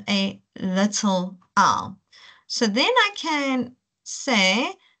and a little l. So then I can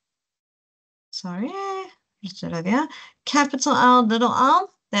say, capital L, little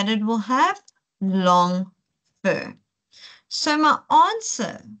l, that it will have long fur. So my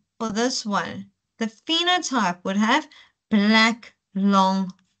answer for this one, the phenotype would have black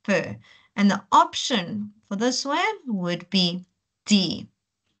long fur. And the option for this one would be D.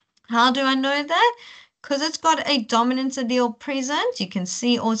 How do I know that? Because it's got a dominant allele present, you can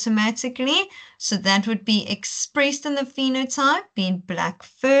see automatically. So that would be expressed in the phenotype being black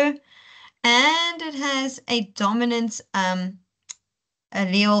fur. And it has a dominant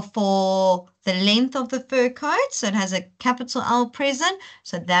allele for the length of the fur coat, so it has a capital L present,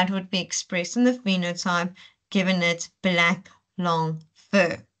 so that would be expressed in the phenotype, giving it black long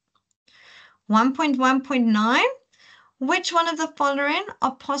fur. 1.1.9, which one of the following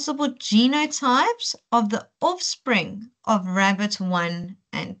are possible genotypes of the offspring of rabbit 1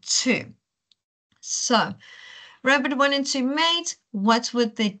 and 2? So, rabbit 1 and 2 mate, what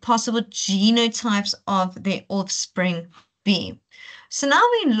would the possible genotypes of their offspring be? So now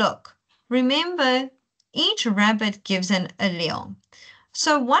we look. Remember, each rabbit gives an allele.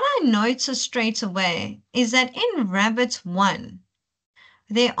 So what I notice straight away is that in rabbit 1,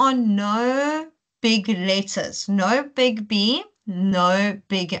 there are no big letters, no big B, no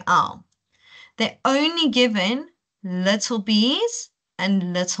big L. They're only given little b's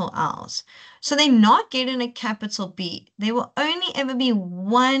and little l's. So they're not getting a capital B. There will only ever be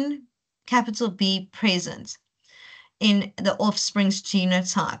one capital B present in the offspring's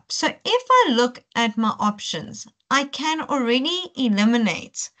genotype. So if I look at my options, I can already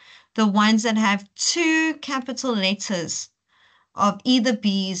eliminate the ones that have 2 capital letters of either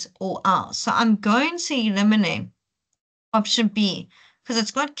B's or L's. So I'm going to eliminate option B because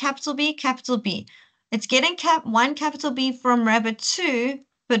it's got capital B, capital B. It's getting one capital B from rabbit 2,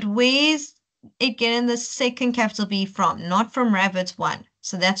 but where's it getting the second capital B from? Not from rabbit 1.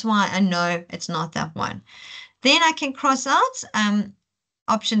 So that's why I know it's not that one. Then I can cross out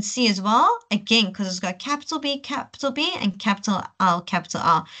option C as well, again, because it's got capital B, and capital L, capital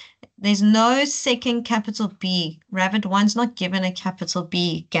R. There's no second capital B. Rabbit 1's not given a capital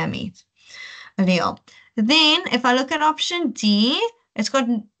B gamete allele. Then, if I look at option D, it's got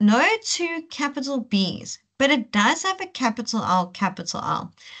no two capital B's, but it does have a capital L, capital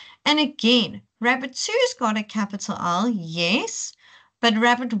L. And again, rabbit 2's got a capital L, yes, but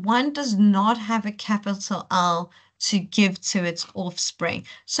rabbit 1 does not have a capital L to give to its offspring.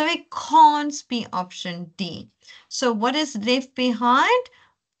 So it can't be option D. So what is left behind?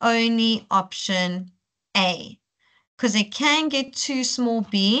 Only option A. Because it can get two small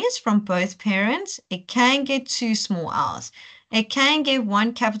b's from both parents. It can get two small l's. It can get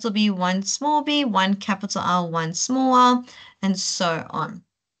one capital B, one small b, one capital L, one small l, and so on.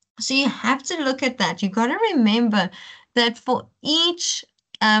 So you have to look at that. You got to remember that for each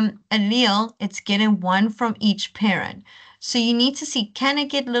allele, it's getting one from each parent. So you need to see, can it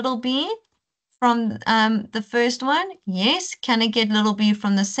get little b from the first one? Yes. Can it get little b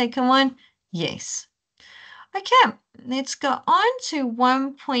from the second one? Yes. Okay, let's go on to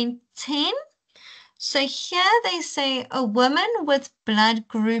 1.10. So here they say a woman with blood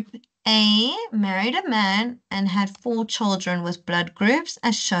group A married a man and had 4 children with blood groups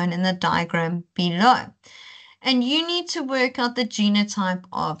as shown in the diagram below. And you need to work out the genotype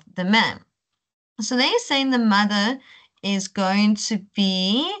of the man. So they're saying the mother is going to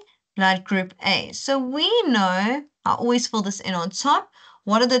be blood group A. So we know, I always fill this in on top,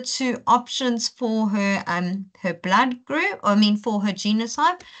 what are the two options for her blood group, for her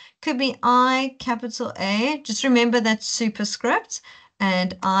genotype? Could be I capital A, just remember that superscript,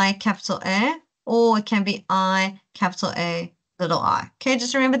 and I capital A, or it can be I capital A little I. Okay,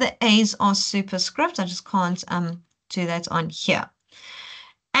 just remember the A's are superscript. I just can't do that on here.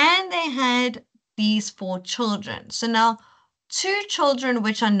 And they had these 4 children. So now 2 children,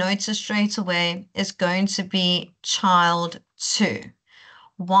 which I notice straight away, is going to be child 2.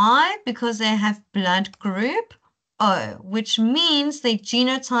 Why? Because they have blood group O, which means their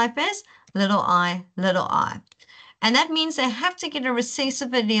genotype is little I, little I. And that means they have to get a recessive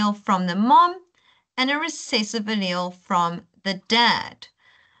allele from the mom and a recessive allele from the dad.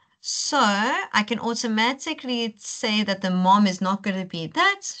 So I can automatically say that the mom is not going to be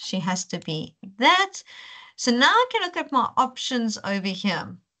that. She has to be that. So now I can look at my options over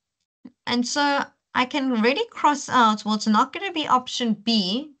here. And so I can really cross out, well, it's not going to be option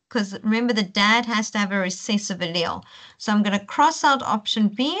B, because remember the dad has to have a recessive allele. So I'm going to cross out option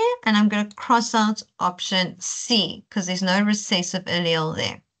B, and I'm going to cross out option C, because there's no recessive allele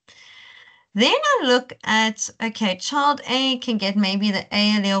there. Then I look at, okay, child A can get maybe the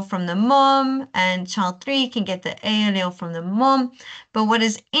A allele from the mom, and child 3 can get the A allele from the mom. But what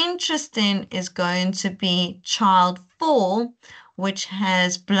is interesting is going to be child 4, which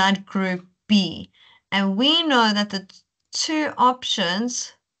has blood group B. And we know that the two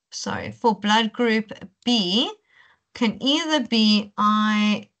options, for blood group B can either be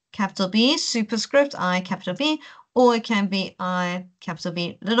I capital B, superscript I capital B, or it can be I capital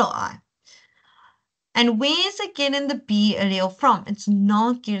B, little I. And where is it getting the B allele from? It's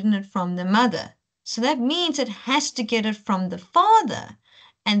not getting it from the mother. So that means it has to get it from the father.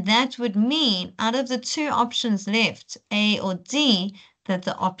 And that would mean out of the 2 options left, A or D, that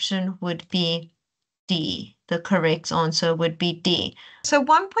the option would be D. The correct answer would be D. So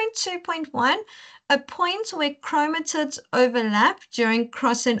 1.2.1, a point where chromatids overlap during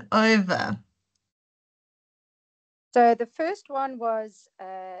crossing over. So the first one was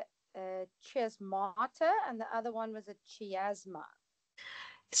chiasmata, and the other one was a chiasma.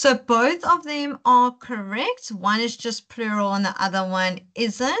 So both of them are correct. One is just plural and the other one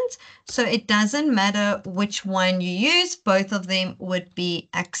isn't. So it doesn't matter which one you use. Both of them would be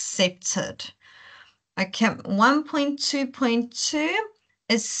accepted. Okay, 1.2.2,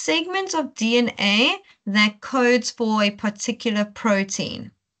 a segment of DNA that codes for a particular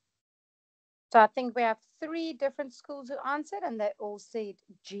protein. So I think we have 3 different schools who answered, and they all said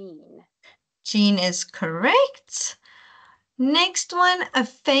gene. Gene is correct. Next one, a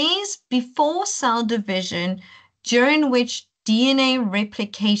phase before cell division during which DNA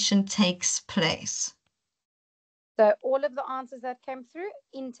replication takes place. So all of the answers that came through,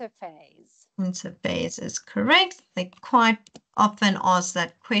 interphase. Interphase is correct. They quite often ask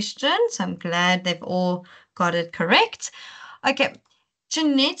that question, so I'm glad they've all got it correct. Okay,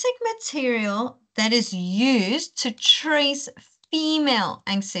 genetic material that is used to trace female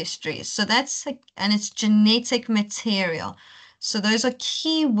ancestry. So that's, and it's genetic material. So those are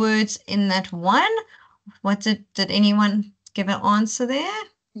key words in that one. What did anyone give an answer there?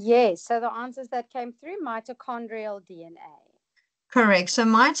 Yes, so the answers that came through, mitochondrial DNA. Correct. So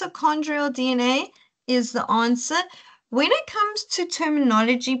mitochondrial DNA is the answer. When it comes to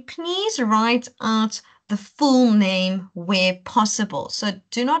terminology, please write out the full name where possible. So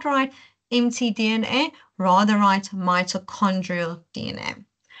do not write mtDNA, rather write mitochondrial DNA.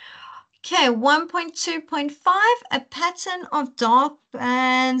 Okay, 1.2.5, a pattern of dark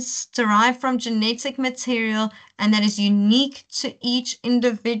bands derived from genetic material and that is unique to each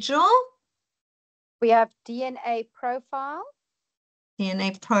individual. We have DNA profile.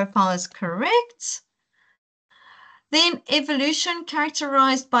 DNA profile is correct. Then evolution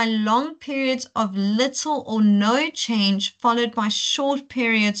characterized by long periods of little or no change, followed by short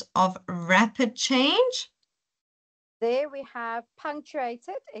periods of rapid change. There we have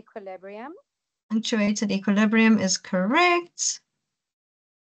punctuated equilibrium. Punctuated equilibrium is correct.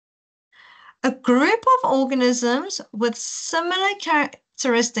 A group of organisms with similar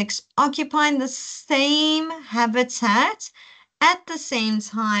characteristics occupying the same habitat at the same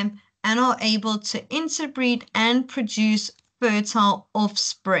time and are able to interbreed and produce fertile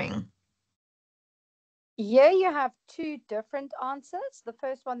offspring. Here you have two different answers. The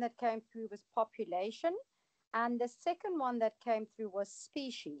first one that came through was population, and the second one that came through was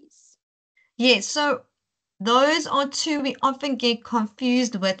species. Yes, so those are two we often get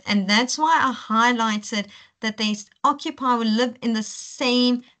confused with, and that's why I highlighted that they occupy or live in the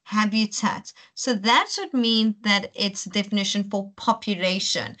same habitat. So that would mean that it's a definition for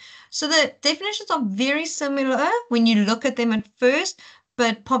population. So the definitions are very similar when you look at them at first,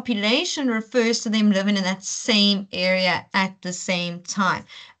 but population refers to them living in that same area at the same time.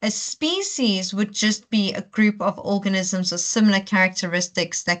 A species would just be a group of organisms with similar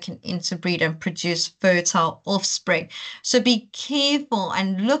characteristics that can interbreed and produce fertile offspring. So be careful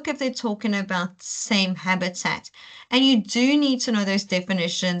and look if they're talking about the same habitat. And you do need to know those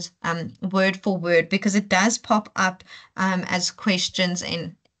definitions word for word because it does pop up as questions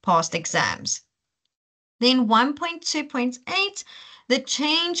in past exams. Then 1.2.8, the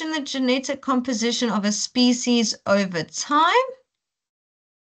change in the genetic composition of a species over time.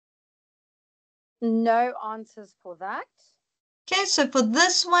 No answers for that. Okay, so for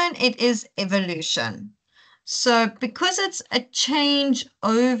this one, it is evolution. So because it's a change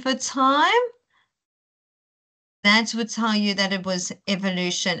over time, that would tell you that it was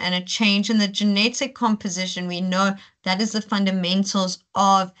evolution and a change in the genetic composition. We know that is the fundamentals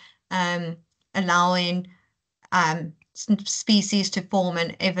of allowing species to form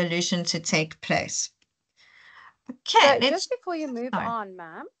and evolution to take place. Okay, so just before you move on,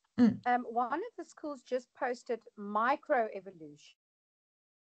 ma'am, one of the schools just posted microevolution.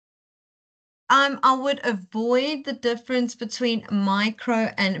 I would avoid the difference between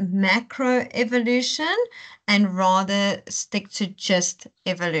micro and macro evolution and rather stick to just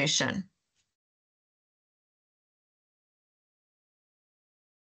evolution.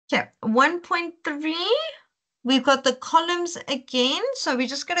 Okay, 1.3, we've got the columns again. So we're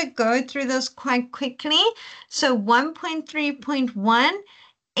just going to go through this quite quickly. So 1.3.1,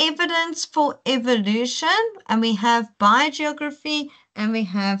 evidence for evolution, and we have biogeography and we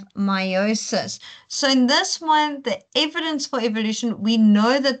have meiosis. So in this one, the evidence for evolution, we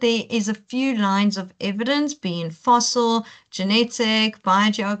know that there is a few lines of evidence, being fossil, genetic,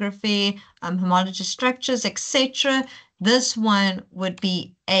 biogeography, homologous structures, etc. This one would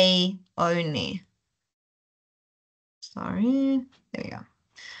be A only. Sorry, there we go.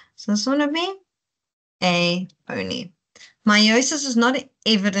 So this one would be A only. Meiosis is not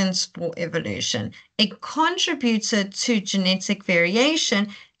evidence for evolution. It contributed to genetic variation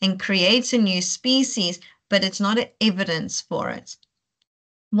and creates a new species, but it's not evidence for it.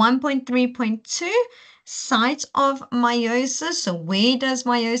 1.3.2, site of meiosis. So where does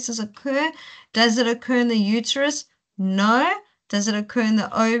meiosis occur? Does it occur in the uterus? No. Does it occur in the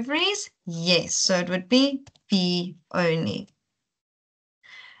ovaries? Yes. So it would be B only.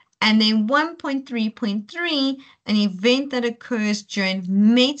 And then 1.3.3, an event that occurs during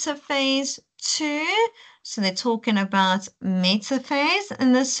metaphase 2. So they're talking about metaphase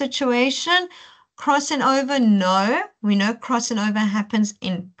in this situation. Crossing over, no. We know crossing over happens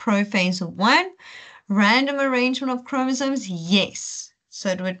in prophase 1. Random arrangement of chromosomes, yes. So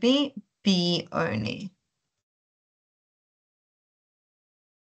it would be B only.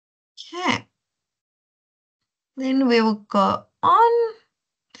 Okay. Then we will go on.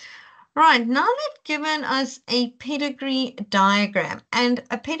 Right, now they've given us a pedigree diagram, and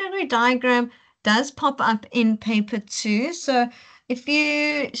a pedigree diagram does pop up in paper 2. So if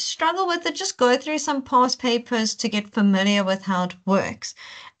you struggle with it, just go through some past papers to get familiar with how it works.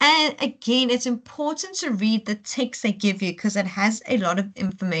 And again, it's important to read the text they give you because it has a lot of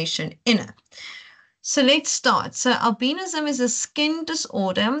information in it. So let's start. So albinism is a skin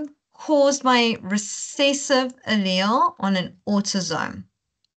disorder caused by a recessive allele on an autosome.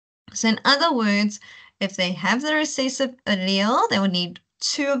 So in other words, if they have the recessive allele, they would need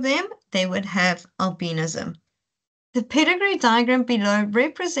 2 of them, they would have albinism. The pedigree diagram below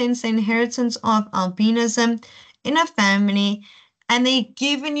represents the inheritance of albinism in a family, and they've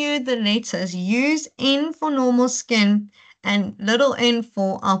given you the letters. Use N for normal skin and little n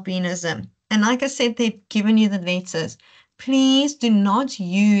for albinism. And like I said, they've given you the letters. Please do not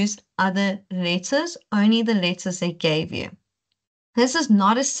use other letters, only the letters they gave you. This is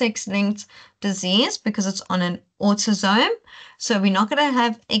not a sex-linked disease because it's on an autosome, so we're not going to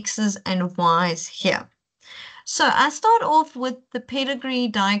have X's and Y's here. So I start off with the pedigree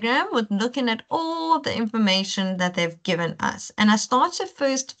diagram with looking at all the information that they've given us. And I start to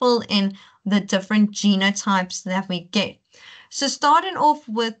first fill in the different genotypes that we get. So starting off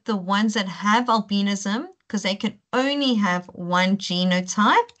with the ones that have albinism, because they can only have one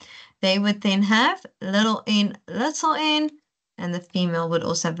genotype, they would then have little n, and the female would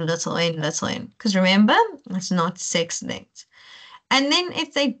also have little n. Because remember, it's not sex-linked. And then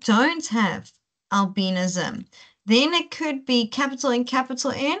if they don't have albinism, then it could be capital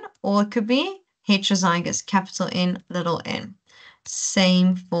N, or it could be heterozygous, capital N, little n.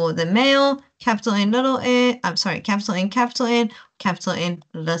 Same for the male, capital N, little n, capital N, capital N,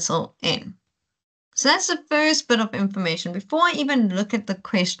 little n. So that's the first bit of information before I even look at the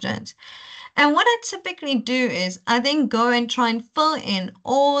questions. And what I typically do is I then go and try and fill in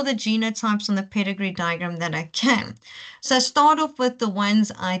all the genotypes on the pedigree diagram that I can. So I start off with the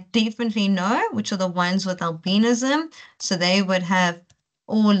ones I definitely know, which are the ones with albinism. So they would have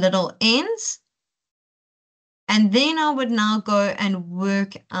all little n's. And then I would now go and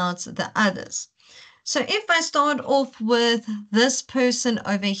work out the others. So if I start off with this person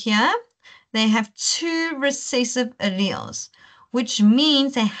over here, they have 2 recessive alleles, which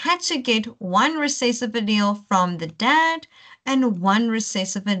means they had to get 1 recessive allele from the dad and 1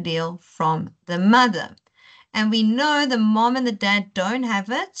 recessive allele from the mother. And we know the mom and the dad don't have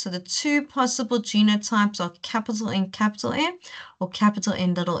it, so the 2 possible genotypes are capital N, or capital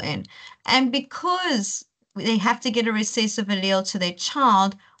N, little n. And because they have to get a recessive allele to their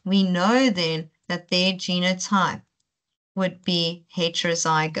child, we know then that their genotype would be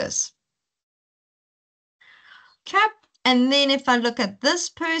heterozygous. Okay, and then if I look at this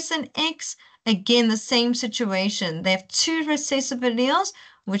person, X, again, the same situation. They have 2 recessive alleles,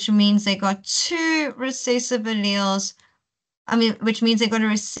 which means they got 2 recessive alleles, which means they got a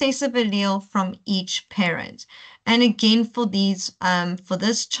recessive allele from each parent. And again, for these, for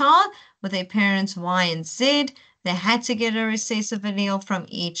this child, with their parents Y and Z, they had to get a recessive allele from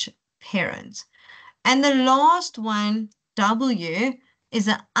each parent. And the last one, W, is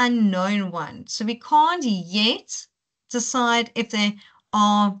an unknown one. So we can't yet decide if they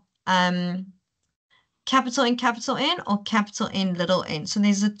are capital N or capital N, little n. So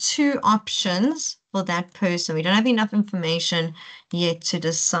there's the 2 options for that person. We don't have enough information yet to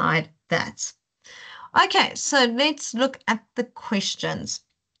decide that. Okay, so let's look at the questions.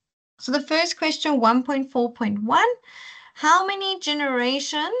 So the first question, 1.4.1, how many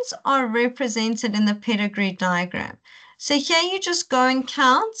generations are represented in the pedigree diagram? So here you just go and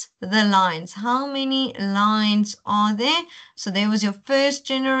count the lines. How many lines are there? So there was your first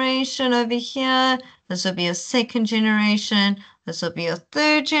generation over here. This would be your second generation. This would be your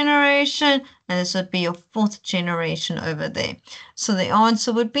third generation. And this would be your fourth generation over there. So the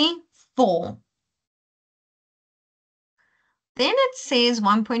answer would be 4. Then it says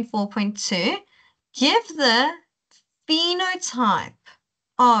 1.4.2, give the phenotype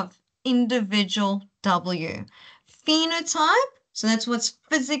of individual W. Phenotype, so that's what's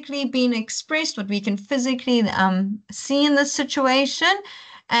physically being expressed, what we can physically see in this situation.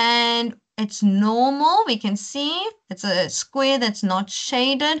 And it's normal. We can see it's a square that's not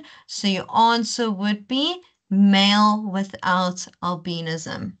shaded. So your answer would be male without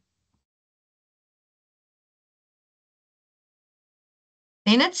albinism.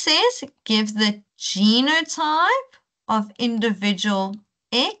 Then it says, give the genotype of individual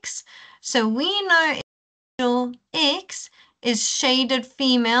X. So we know individual X is shaded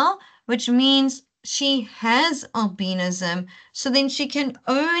female, which means she has albinism. So then she can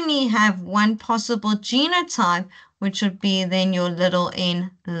only have one possible genotype, which would be then your little n,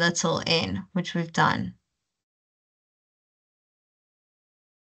 which we've done.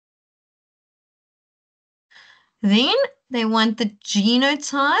 Then they want the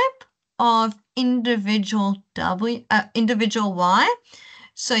genotype of individual Y.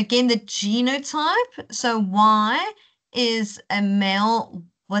 So again, the genotype, so Y is a male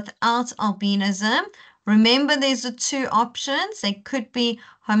without albinism. Remember, there's the two options. They could be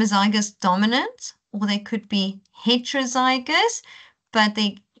homozygous dominant or they could be heterozygous, but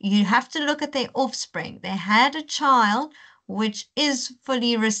you have to look at their offspring. They had a child which is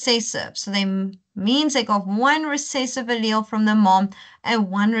fully recessive. So they means they got one recessive allele from the mom and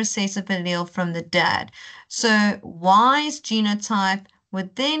one recessive allele from the dad. So Y's genotype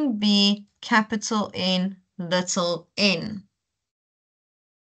would then be capital N, little n.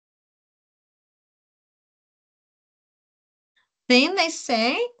 Then they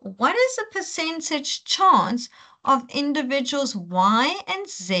say, what is the percentage chance of individuals Y and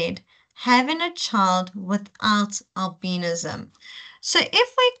Z having a child without albinism? So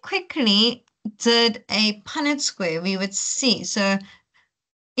if we quickly did a Punnett square, we would see, so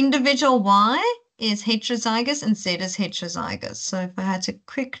individual Y is heterozygous and Z is heterozygous. So if I had to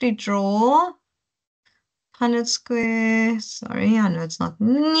quickly draw Punnett square, sorry, I know it's not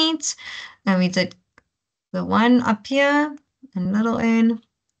neat, and we did the one up here and little n.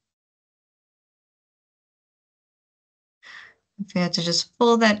 If we had to just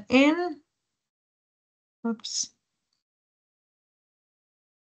fill that in, oops.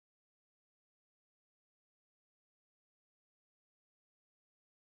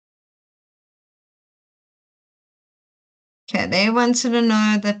 Okay, they wanted to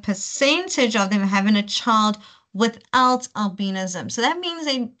know the percentage of them having a child without albinism. So that means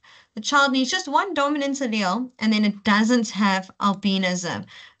the child needs just one dominant allele and then it doesn't have albinism.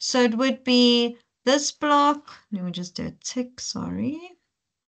 So it would be this block. Let me just do a tick, sorry.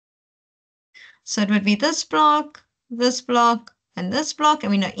 So it would be this block, and this block,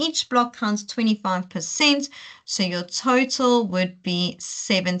 and we know each block counts 25%, so your total would be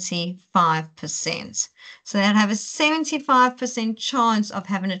 75%. So they'd have a 75% chance of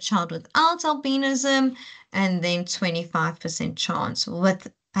having a child without albinism, and then 25% chance with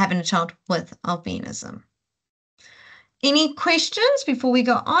having a child with albinism. Any questions before we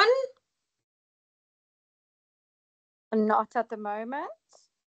go on? Not at the moment.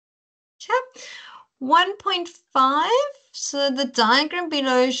 Okay. 1.5, so the diagram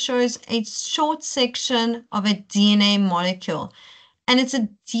below shows a short section of a DNA molecule. And it's a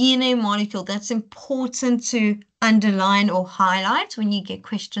DNA molecule that's important to underline or highlight when you get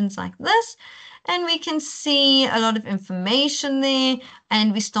questions like this. And we can see a lot of information there.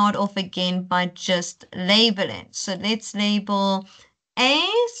 And we start off again by just labeling. So let's label A.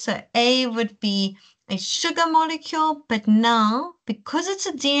 So A would be a sugar molecule. But now, because it's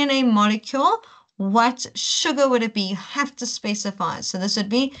a DNA molecule, what sugar would it be? You have to specify. So this would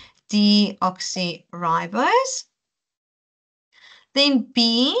be deoxyribose. Then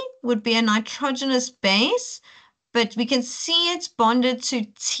B would be a nitrogenous base, but we can see it's bonded to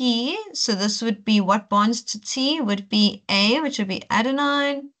T. So this would be what bonds to T would be A, which would be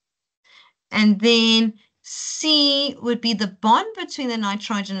adenine. And then C would be the bond between the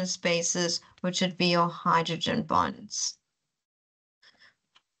nitrogenous bases, which would be your hydrogen bonds.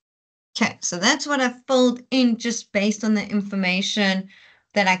 Okay, so that's what I filled in just based on the information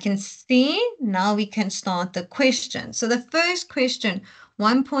that I can see. Now we can start the question. So the first question,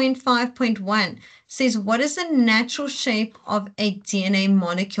 1.5.1, says, what is the natural shape of a DNA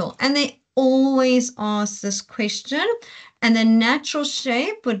molecule? And they always ask this question. And the natural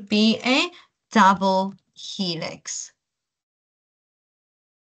shape would be a double helix.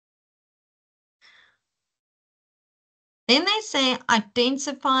 Then they say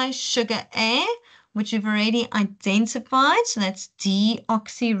identify sugar A, which we've already identified. So that's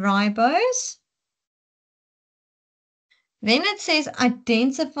deoxyribose. Then it says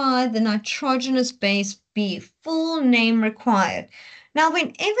identify the nitrogenous base B, full name required. Now,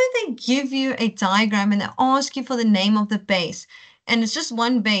 whenever they give you a diagram and they ask you for the name of the base, and it's just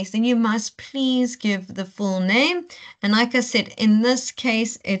one base, then you must please give the full name. And like I said, in this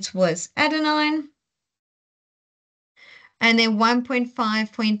case, it was adenine. And then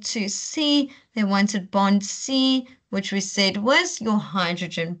 1.5.2C, they wanted bond C, which we said was your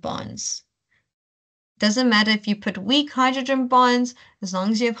hydrogen bonds. Doesn't matter if you put weak hydrogen bonds, as long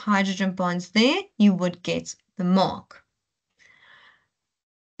as you have hydrogen bonds there, you would get the mark.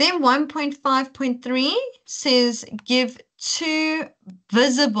 Then 1.5.3 says give 2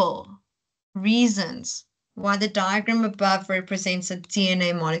 visible reasons why the diagram above represents a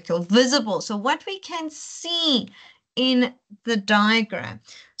DNA molecule. Visible, so what we can see in the diagram.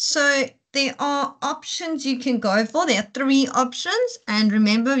 So there are options you can go for. There are 3 options. And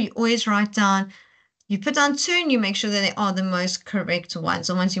remember, you always write down, you put down 2 and you make sure that they are the most correct ones,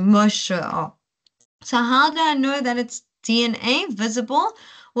 the ones you're most sure of. So how do I know that it's DNA visible?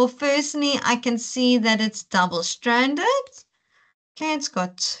 Well, firstly, I can see that it's double-stranded. Okay, it's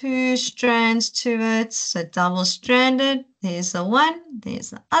got 2 strands to it, so double-stranded. There's the one,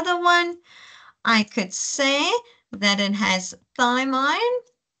 there's the other one. I could say that it has thymine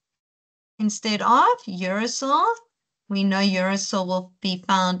instead of uracil. We know uracil will be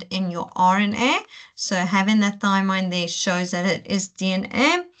found in your RNA, so having that thymine there shows that it is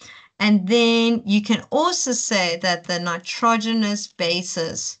DNA. And then you can also say that the nitrogenous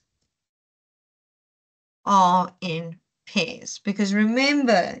bases are in pairs, because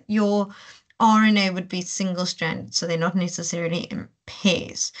remember, your RNA would be single-stranded, so they're not necessarily in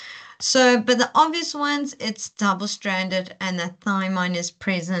pairs. So, but the obvious ones, it's double-stranded, and the thymine is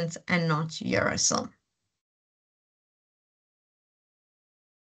present and not uracil.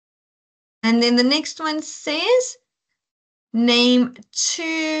 And then the next one says, name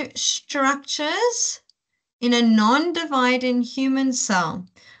 2 structures in a non-dividing human cell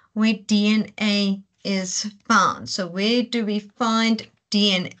where DNA is found. So where do we find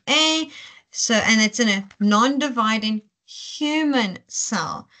DNA? So, and it's in a non-dividing human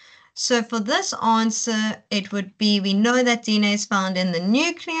cell. So for this answer, it would be, we know that DNA is found in the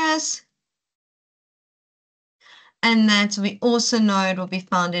nucleus, and that we also know it will be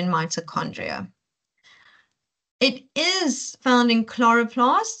found in mitochondria. It is found in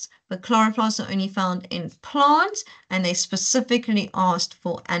chloroplasts, but chloroplasts are only found in plants, and they specifically asked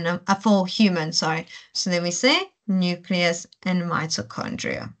for humans, sorry. So then we say nucleus and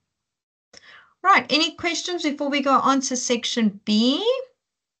mitochondria. Right, any questions before we go on to section B?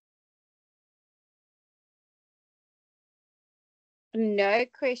 No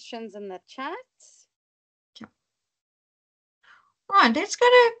questions in the chat. Okay. Right, let's go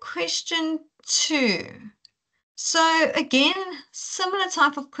to question 2. So again, similar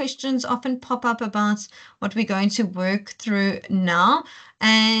type of questions often pop up about what we're going to work through now.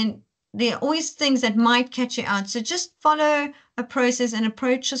 And there are always things that might catch you out. So just follow a process and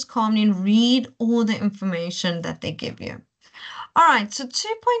approach this calmly and read all the information that they give you. All right, so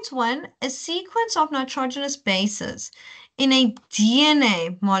 2.1, a sequence of nitrogenous bases in a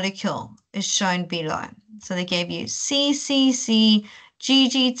DNA molecule is shown below. So they gave you CCC,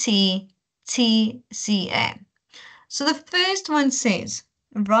 GGT, TCA. So the first one says,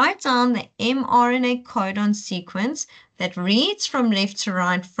 write down the mRNA codon sequence that reads from left to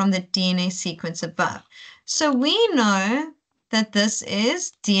right from the DNA sequence above. So we know that this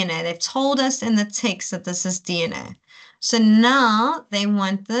is DNA. They've told us in the text that this is DNA. So now they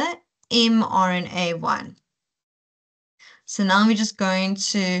want the mRNA one. So now we're just going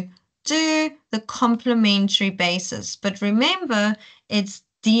to do the complementary bases. But remember, it's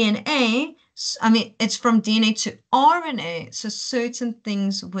DNA. I mean, it's from DNA to RNA, so certain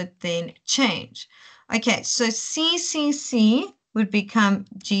things would then change. Okay, so CCC would become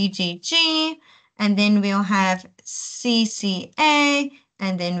GGG, and then we'll have CCA,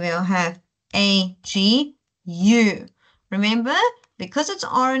 and then we'll have AGU. Remember, because it's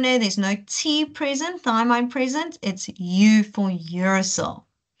RNA, there's no T present, thymine present, it's U for uracil.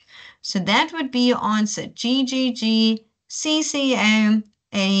 So that would be your answer, GGG, CCA,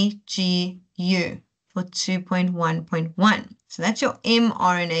 AGU for 2.1.1. So that's your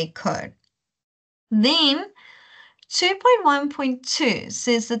mRNA code. Then 2.1.2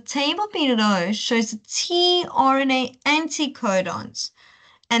 says the table below shows the tRNA anticodons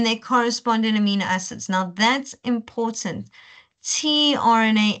and their corresponding amino acids. Now that's important,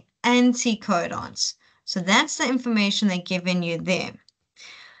 tRNA anticodons. So that's the information they're giving you there.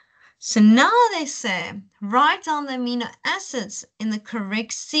 So now they say, write down the amino acids in the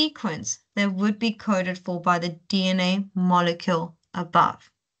correct sequence that would be coded for by the DNA molecule above.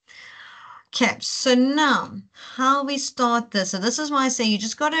 Okay, so now how we start this. So this is why I say you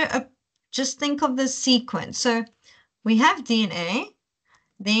just got to just think of the sequence. So we have DNA,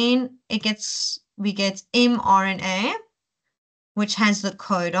 then we get mRNA, which has the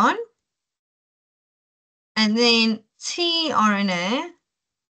codon, and then tRNA,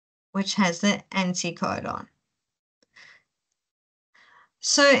 which has the anticodon.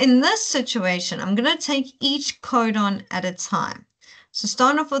 So in this situation, I'm going to take each codon at a time. So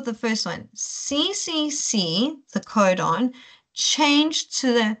starting off with the first one, CCC, the codon,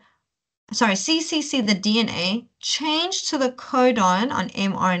 CCC, the DNA, changed to the codon on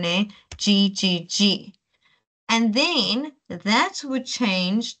mRNA, GGG. And then that would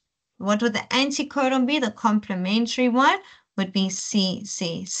change, what would the anticodon be? The complementary one would be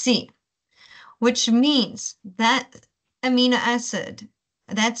CCC, which means that amino acid,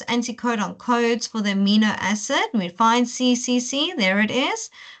 that's anticodon codes for the amino acid. We find CCC, there it is,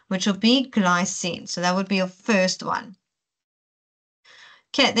 which will be glycine. So that would be your first one.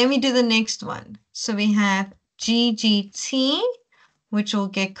 Okay, then we do the next one. So we have GGT, which will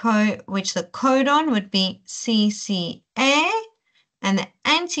get which the codon would be CCA, and the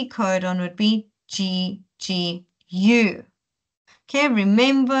anticodon would be GGU. Okay,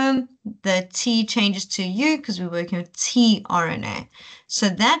 remember the T changes to U because we're working with tRNA. So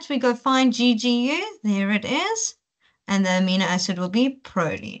that we go find GGU, there it is, and the amino acid will be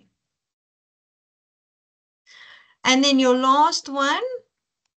proline. And then your last one,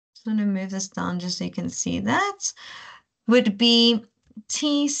 just want to move this down just so you can see that, would be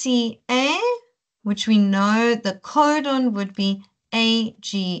TCA, which we know the codon would be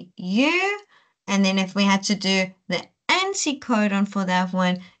AGU. And then if we had to do the anticodon for that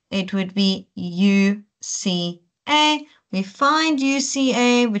one, it would be UCA. We find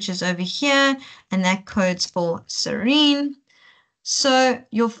UCA, which is over here, and that codes for serine. So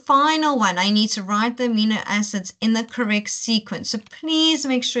your final one, I need to write the amino acids in the correct sequence. So please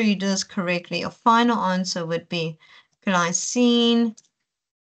make sure you do this correctly. Your final answer would be glycine,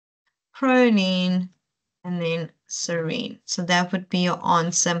 proline, and then serine. So that would be your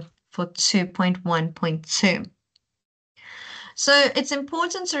answer for 2.1.2. So it's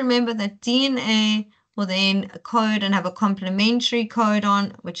important to remember that DNA will then code and have a complementary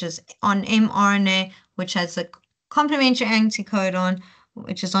codon, which is on mRNA, which has a complementary anticodon,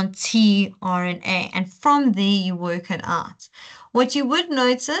 which is on tRNA. And from there, you work it out. What you would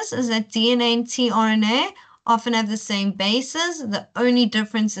notice is that DNA and tRNA often have the same bases. The only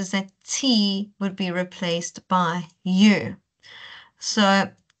difference is that T would be replaced by U. So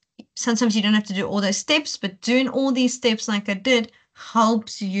sometimes you don't have to do all those steps, but doing all these steps like I did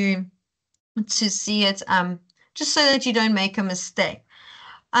helps you to see it just so that you don't make a mistake.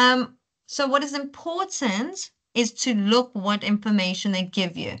 So what is important is to look what information they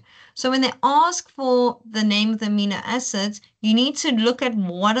give you. So when they ask for the name of the amino acids, you need to look at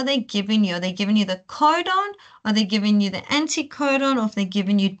what are they giving you. Are they giving you the codon? Are they giving you the anticodon? Or if they're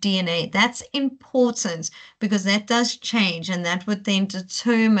giving you DNA? That's important because that does change, and that would then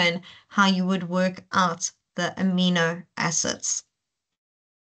determine how you would work out the amino acids.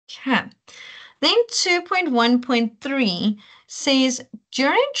 Okay. Then 2.1.3 says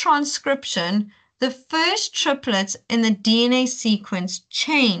during transcription, the first triplet in the DNA sequence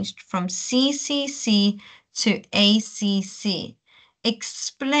changed from CCC to ACC.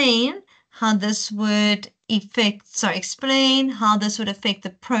 Explain how this would affect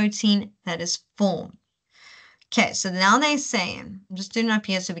the protein that is formed. Okay, so now they're saying, I'm just doing it up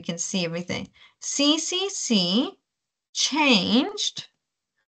here so we can see everything. CCC changed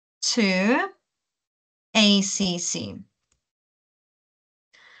to ACC.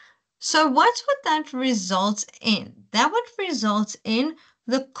 So what would that result in? That would result in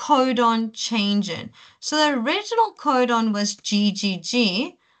the codon changing. So the original codon was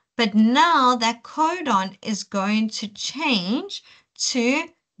GGG, but now that codon is going to change to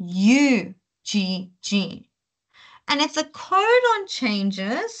UGG. And if the codon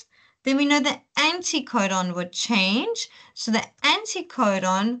changes, then we know the anticodon would change. So the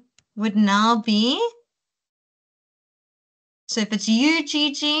anticodon would now be, so if it's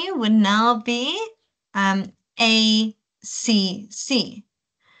UGG, would now be ACC.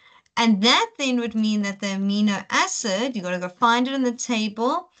 And that then would mean that the amino acid, you got to go find it in the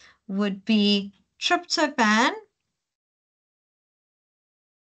table, would be tryptophan.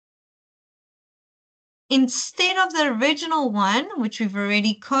 Instead of the original one, which we've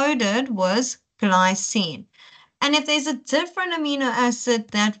already coded, was glycine. And if there's a different amino acid,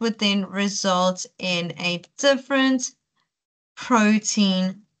 that would then result in a different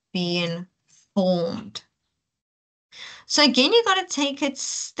protein being formed. So again, you got to take it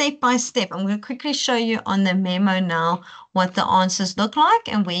step by step. I'm going to quickly show you on the memo now what the answers look like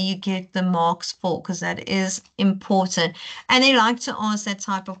and where you get the marks for, because that is important. And they like to ask that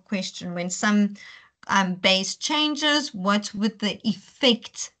type of question when some base changes, what would the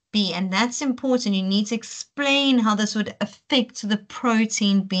effect be? And that's important. You need to explain how this would affect the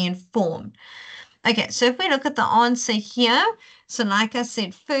protein being formed. Okay, so if we look at the answer here, so like I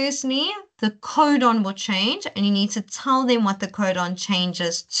said, firstly, the codon will change, and you need to tell them what the codon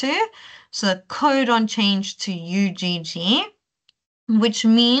changes to. So the codon changed to UGG, which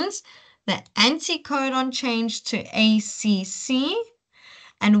means the anticodon changed to ACC.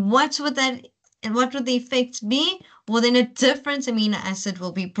 And what would the effect be? Well, then a different amino acid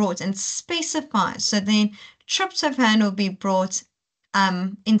will be brought and specified. So then tryptophan will be brought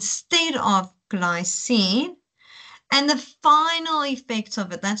instead of glycine. And the final effect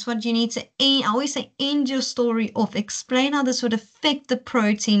of it, that's what you need to end. I always say end your story off. Explain how this would affect the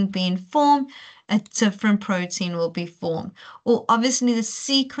protein being formed. A different protein will be formed. Or obviously the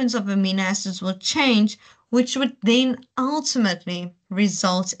sequence of amino acids will change, which would then ultimately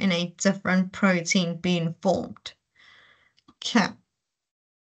results in a different protein being formed. Okay.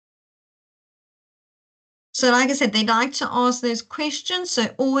 So like I said, they like to ask those questions. So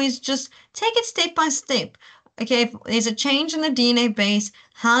always just take it step by step. Okay, if there's a change in the DNA base,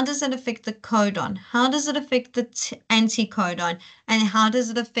 how does it affect the codon? How does it affect the anticodon? And how does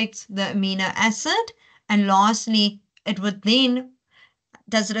it affect the amino acid? And lastly, it would then,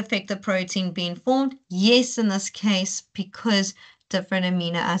 does it affect the protein being formed? Yes, in this case, because different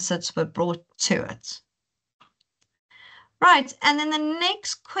amino acids were brought to it. Right, and then the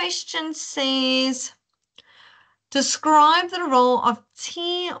next question says, describe the role of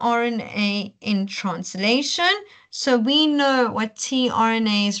tRNA in translation. So we know what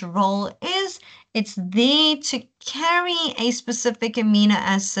tRNA's role is. It's there to carry a specific amino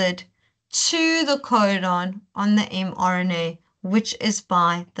acid to the codon on the mRNA, which is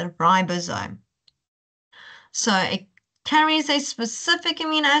by the ribosome. So it carries a specific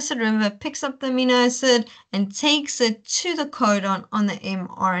amino acid, remember, it picks up the amino acid and takes it to the codon on the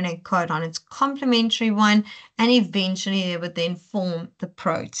mRNA codon. It's complementary one, and eventually they would then form the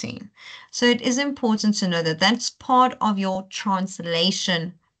protein. So it is important to know that that's part of your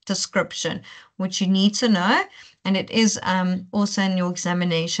translation description, which you need to know, and it is also in your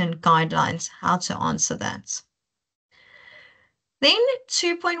examination guidelines how to answer that. Then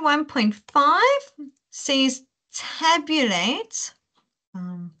 2.1.5 says tabulate.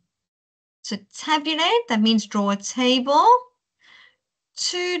 So tabulate, that means draw a table.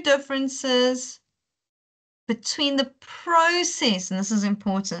 Two differences between the process, and this is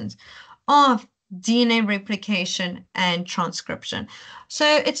important, of DNA replication and transcription. So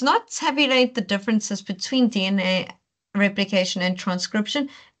it's not tabulate the differences between DNA replication and transcription.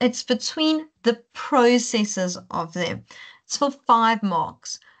 It's between the processes of them. It's for 5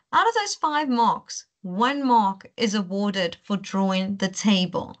 marks. Out of those 5 marks, 1 mark is awarded for drawing the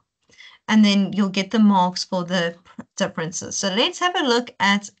table. And then you'll get the marks for the differences. So let's have a look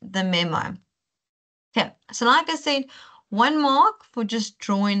at the memo. Okay, so like I said, 1 mark for just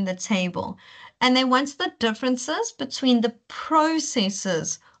drawing the table. And then what's the differences between the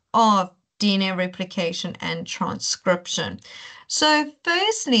processes of DNA replication and transcription? So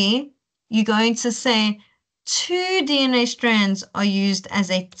firstly, you're going to say 2 DNA strands are used as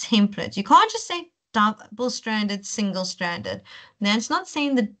a template. You can't just say double-stranded, single-stranded. That's not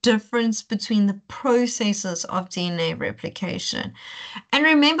saying the difference between the processes of DNA replication. And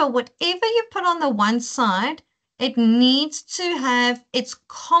remember, whatever you put on the one side, it needs to have its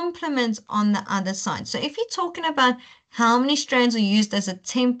complement on the other side. So if you're talking about how many strands are used as a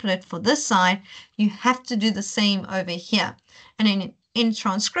template for this side, you have to do the same over here. And in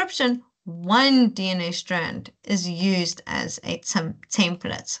transcription, 1 DNA strand is used as a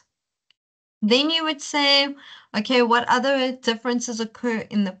template. Then you would say, okay, what other differences occur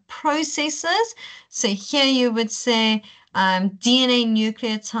in the processes? So here you would say DNA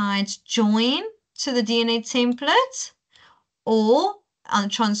nucleotides join to the DNA template, or on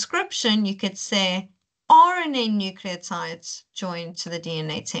transcription, you could say RNA nucleotides join to the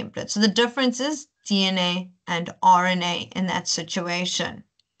DNA template. So the difference is DNA and RNA in that situation.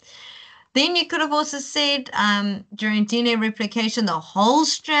 Then you could have also said during DNA replication, the whole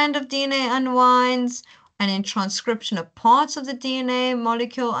strand of DNA unwinds, and in transcription, a part of the DNA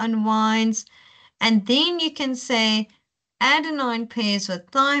molecule unwinds. And then you can say adenine pairs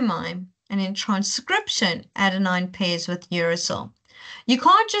with thymine, and in transcription, adenine pairs with uracil. You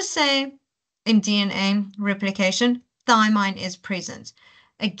can't just say in DNA replication, thymine is present.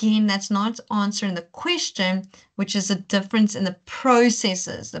 Again, that's not answering the question, which is a difference in the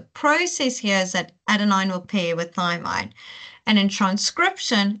processes. The process here is that adenine will pair with thymine. And in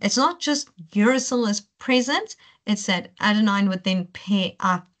transcription, it's not just uracil is present, it's that adenine would then pair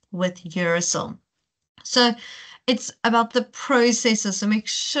up with uracil. So it's about the processes. So make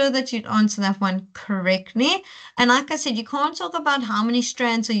sure that you answer that one correctly. And like I said, you can't talk about how many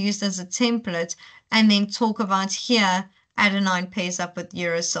strands are used as a template and then talk about here adenine pairs up with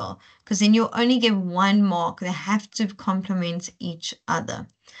uracil, because then you'll only get 1 mark. They have to complement each other.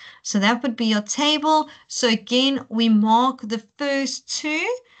 So that would be your table. So again, we mark the first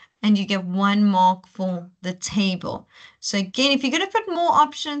 2 and you get 1 mark for the table. So again, if you're going to put more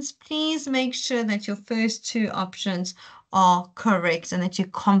options, please make sure that your first 2 options are correct and that you're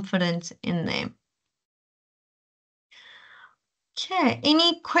confident in them. Okay,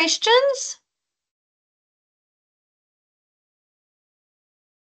 any questions?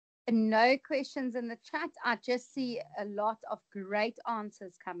 No questions in the chat. I just see a lot of great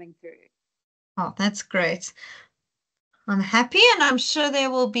answers coming through. Oh, that's great. I'm happy, and I'm sure they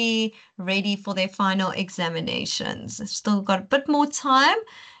will be ready for their final examinations. They've still got a bit more time,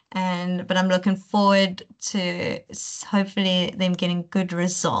 but I'm looking forward to hopefully them getting good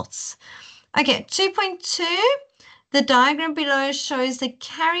results. Okay, 2.2. The diagram below shows the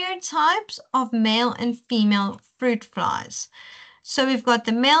karyotypes of male and female fruit flies. So we've got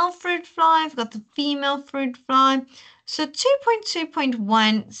the male fruit fly, we've got the female fruit fly. So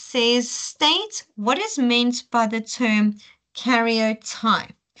 2.2.1 says, state what is meant by the term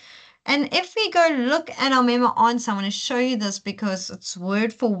karyotype. And if we go look at our memo answer, I want to show you this because it's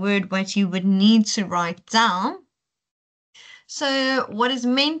word for word what you would need to write down. So what is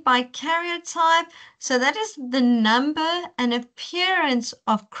meant by karyotype? So that is the number and appearance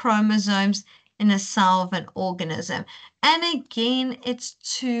of chromosomes in a cell of an organism. And again, it's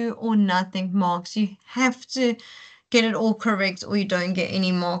 2 or nothing marks. You have to get it all correct or you don't get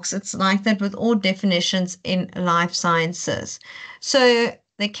any marks. It's like that with all definitions in life sciences. So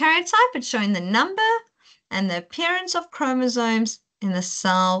the karyotype, it's showing the number and the appearance of chromosomes in the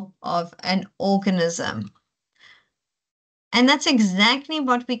cell of an organism. And that's exactly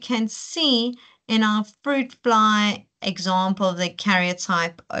what we can see in our fruit fly example, the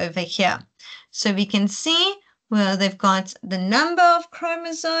karyotype over here. So we can see where they've got the number of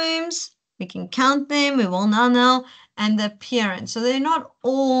chromosomes, we can count them, we will now know, and the appearance. So they're not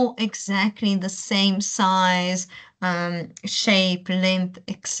all exactly the same size, shape, length,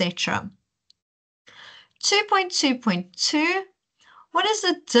 etc. 2.2.2. What is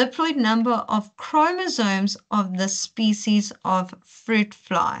the diploid number of chromosomes of the species of fruit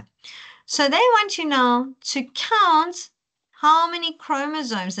fly? So they want you now to count how many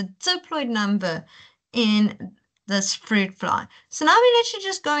chromosomes, the diploid number in this fruit fly. So now we let you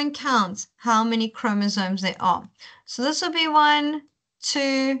just go and count how many chromosomes there are. So this will be 1,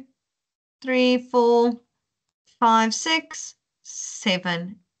 2, 3, 4, 5, 6,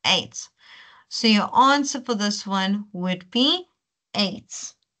 7, 8. So your answer for this one would be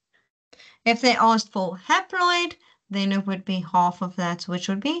 8. If they asked for haploid, then it would be half of that, which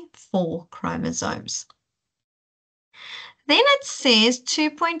would be 4 chromosomes. Then it says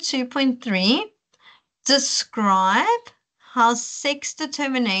 2.2.3, describe how sex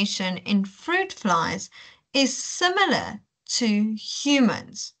determination in fruit flies is similar to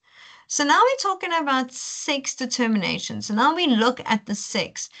humans. So now we're talking about sex determination. So now we look at the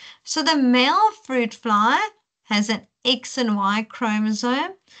sex. So the male fruit fly has an X and Y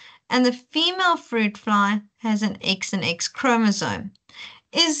chromosome, and the female fruit fly has an X and X chromosome.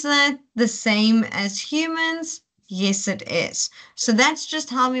 Is that the same as humans? Yes, it is. So that's just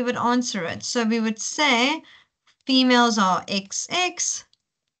how we would answer it. So we would say females are XX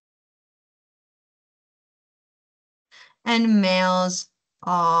and males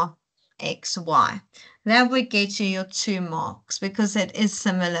are XY. That would get you your 2 marks because it is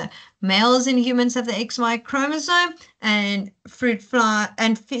similar. Males and humans have the XY chromosome, and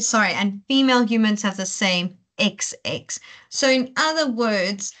female humans have the same XX. So in other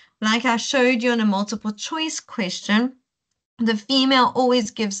words, like I showed you on a multiple choice question, the female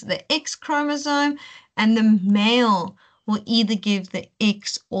always gives the X chromosome, and the male will either give the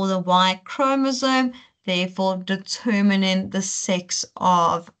X or the Y chromosome, therefore determining the sex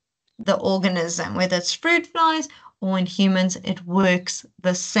of the organism. Whether it's fruit flies or in humans, it works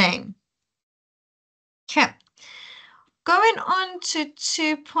the same. Okay, going on to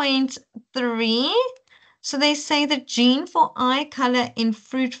 2.3. So they say the gene for eye color in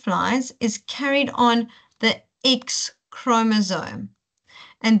fruit flies is carried on the X chromosome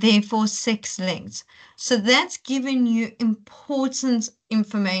and therefore sex-linked. So that's giving you important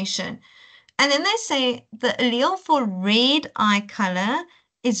information. And then they say the allele for red eye color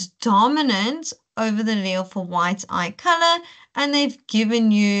is dominant over the allele for white eye color, and they've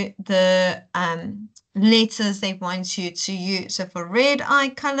given you the letters they want you to use. So for red eye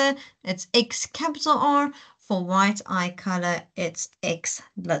color, it's X capital R. For white eye color, it's X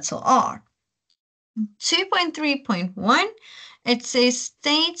little r. 2.3.1, it says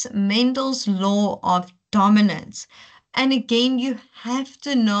state Mendel's law of dominance. And again, you have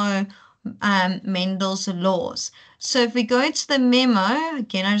to know Mendel's laws. So if we go to the memo,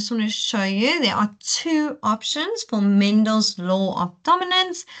 again, I just want to show you, there are 2 options for Mendel's law of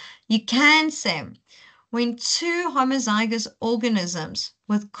dominance. You can say, when 2 homozygous organisms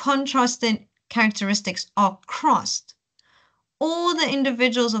with contrasting characteristics are crossed, all the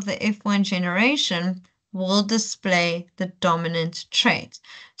individuals of the F1 generation will display the dominant trait.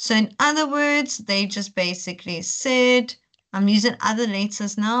 So in other words, they just basically said, I'm using other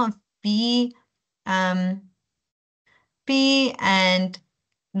letters now, B and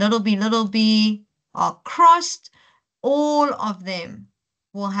little b are crossed, all of them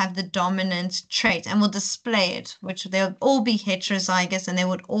will have the dominant trait and will display it, which they'll all be heterozygous and they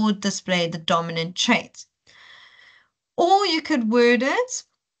would all display the dominant trait. Or you could word it,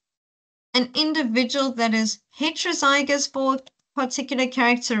 an individual that is heterozygous for a particular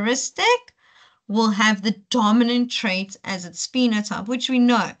characteristic will have the dominant trait as its phenotype, which we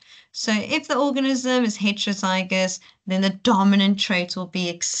know. So if the organism is heterozygous, then the dominant trait will be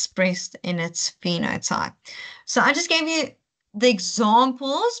expressed in its phenotype. So I just gave you the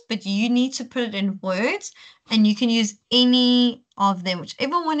examples, but you need to put it in words, and you can use any of them,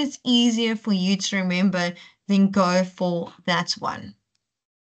 whichever one is easier for you to remember, then go for that one.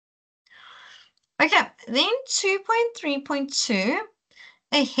 Okay, then 2.3.2,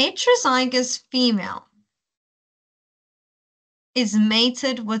 a heterozygous female is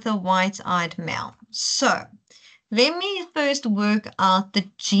mated with a white-eyed male. So let me first work out the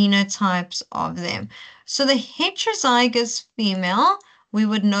genotypes of them. So the heterozygous female, we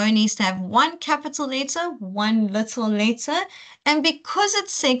would know needs to have one capital letter, one little letter, and because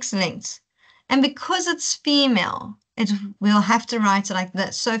it's sex-linked, and because it's female, we'll have to write it like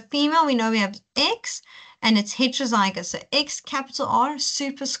this. So female, we know we have X, and it's heterozygous. So X capital R,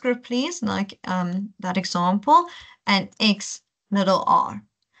 superscript please, like that example, and X little r,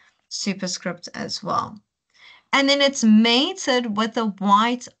 superscript as well. And then it's mated with a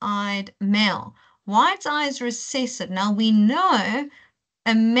white-eyed male. White-eye is recessive. Now we know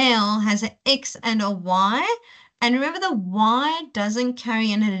a male has an X and a Y, and remember the Y doesn't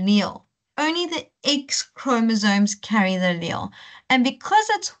carry an allele. Only the X chromosomes carry the allele. And because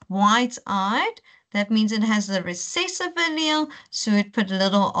it's white-eyed, that means it has the recessive allele, so it put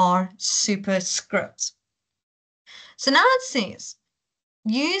little r superscript. So now it says,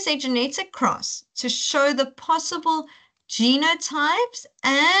 use a genetic cross to show the possible genotypes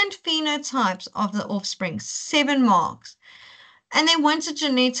and phenotypes of the offspring, 7 marks. And they want a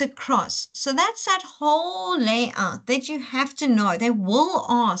genetic cross. So that's that whole layout that you have to know. They will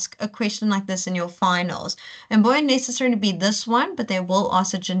ask a question like this in your finals. And won't necessarily be this one, but they will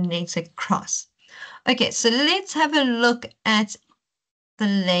ask a genetic cross. Okay, so let's have a look at the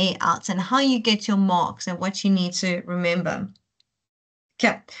layouts and how you get your marks and what you need to remember.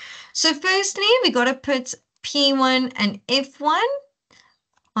 Okay, so firstly, we got to put P1 and F1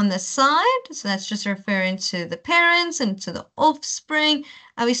 on the side. So that's just referring to the parents and to the offspring.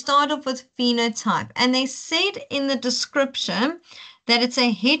 And we start off with phenotype. And they said in the description that it's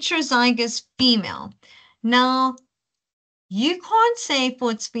a heterozygous female. Now, you can't say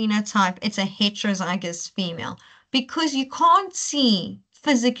for its phenotype it's a heterozygous female because you can't see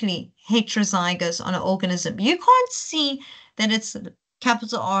physically heterozygous on an organism. You can't see that it's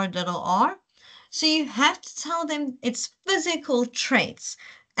capital R, little r. So you have to tell them its physical traits.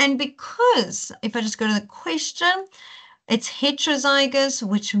 And because, if I just go to the question, it's heterozygous,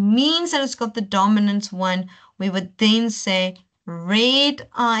 which means that it's got the dominant one, we would then say red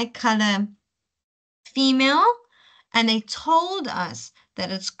eye color female. And they told us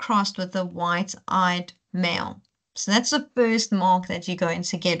that it's crossed with a white-eyed male. So that's the first mark that you're going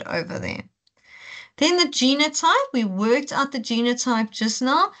to get over there. Then the genotype, we worked out the genotype just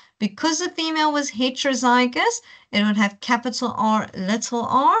now. Because the female was heterozygous, it would have capital R, little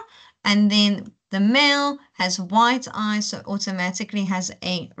r, and then the male has white eyes, so automatically has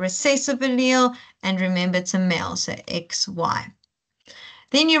a recessive allele, and remember it's a male, so XY.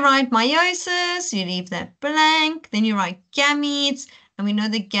 Then you write meiosis, you leave that blank. Then you write gametes, and we know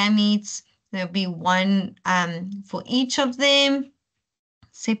the gametes, there'll be one for each of them,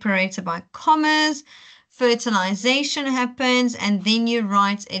 separated by commas. Fertilization happens, and then you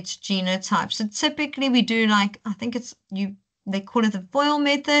write its genotype. So typically we do like, I think it's, they call it the FOIL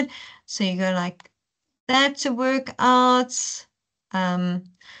method. So you go like that to work out the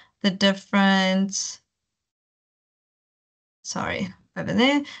different, over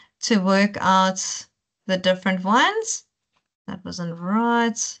there, to work out the different ones. That wasn't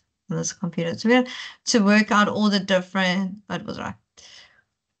right. This computer's weird. To work out all the different, that was right.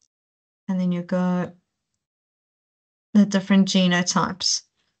 And then you go the different genotypes.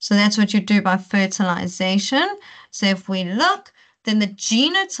 So that's what you do by fertilization. So if we look, then the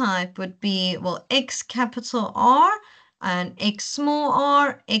genotype would be, well, X capital R and X small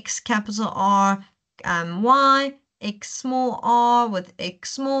r, X capital R, Y, X small r with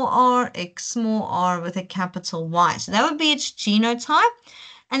X small r, X small r with a capital Y. So that would be its genotype.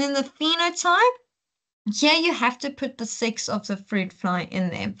 And then the phenotype, here you have to put the sex of the fruit fly in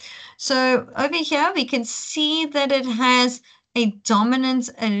there. So over here, we can see that it has a dominant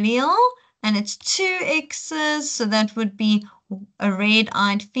allele, and it's 2 X's. So that would be a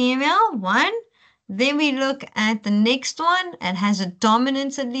red-eyed female, 1. Then we look at the next one. It has a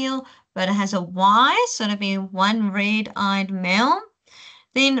dominant allele, but it has a Y, so it'll be one red-eyed male.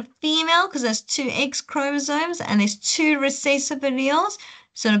 Then female, because there's two X chromosomes and there's two recessive alleles,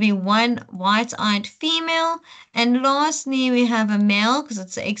 so it'll be one white-eyed female. And lastly, we have a male, because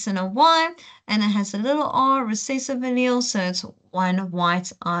it's an X and a Y, and it has a little R recessive allele, so it's one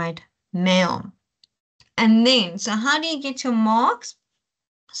white-eyed male. And then, so how do you get your marks?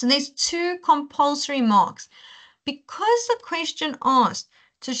 So there's two compulsory marks. Because the question asked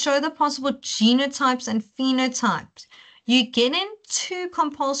to show the possible genotypes and phenotypes, you get in 2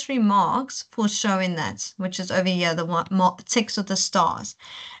 compulsory marks for showing that, which is over here, the one ticks with the stars.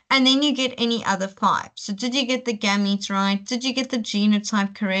 And then you get any other 5. So did you get the gametes right? Did you get the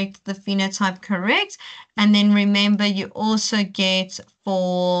genotype correct, the phenotype correct? And then remember, you also get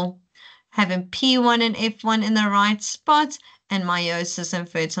for having P1 and F1 in the right spot, and meiosis and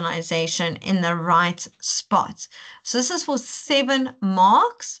fertilization in the right spot. So this is for 7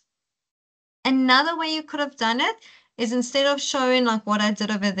 marks. Another way you could have done it is instead of showing like what I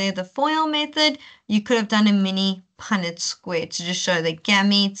did over there, the FOIL method, you could have done a mini Punnett square to just show the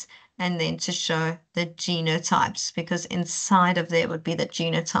gametes and then to show the genotypes, because inside of there would be the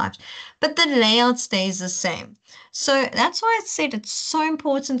genotypes. But the layout stays the same. So that's why I said it's so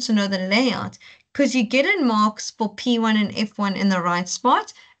important to know the layout, because you get in marks for P1 and F1 in the right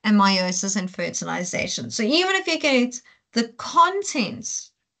spot and meiosis and fertilization. So even if you get the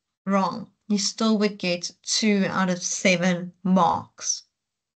contents wrong, you still would get 2 out of 7 marks.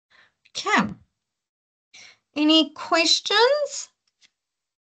 Okay. Any questions?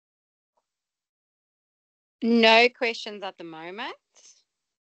 No questions at the moment.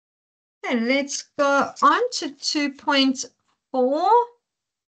 Okay, let's go on to 2.4.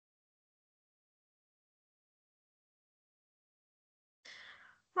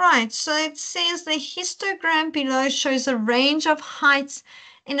 Right, so it says the histogram below shows a range of heights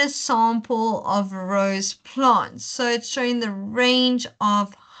in a sample of rose plants. So it's showing the range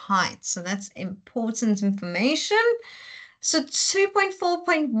of heights. So that's important information. So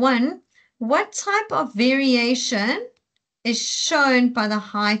 2.4.1, what type of variation is shown by the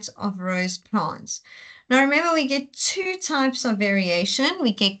height of rose plants? Now remember, we get 2 types of variation.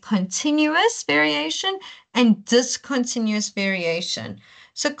 We get continuous variation and discontinuous variation.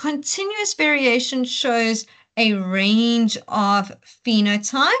 So continuous variation shows a range of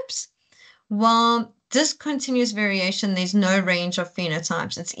phenotypes, while discontinuous variation, there's no range of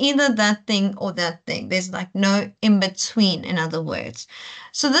phenotypes. It's either that thing or that thing. There's like no in between, in other words.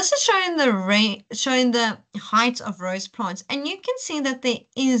 So this is showing the height of rose plants, and you can see that there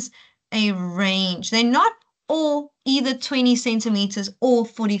is a range. They're not all either 20 centimeters or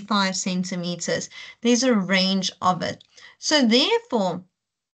 45 centimeters. There's a range of it. So therefore,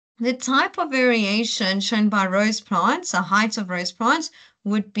 the type of variation shown by rose plants, the height of rose plants,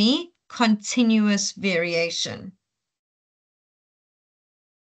 would be continuous variation.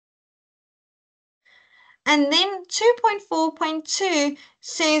 And then 2.4.2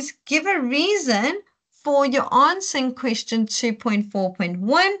 says, give a reason for your answer in question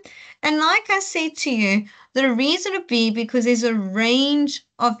 2.4.1. And like I said to you, the reason would be because there's a range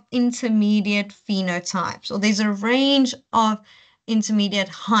of intermediate phenotypes, or there's a range of intermediate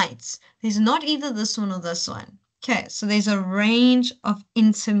heights. There's not either this one or this one. Okay, so there's a range of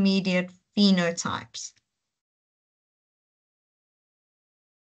intermediate phenotypes.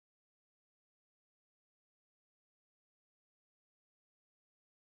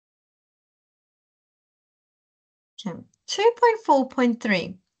 Okay.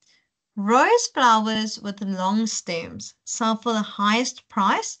 2.4.3. Rose flowers with long stems sell for the highest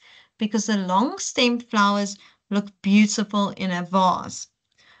price because the long stemmed flowers look beautiful in a vase.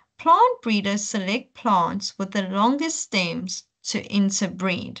 Plant breeders select plants with the longest stems to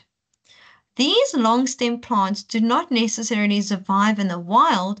interbreed. These long-stemmed plants do not necessarily survive in the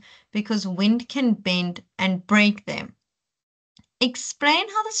wild because wind can bend and break them. Explain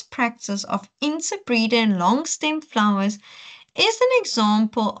how this practice of interbreeding long-stemmed flowers is an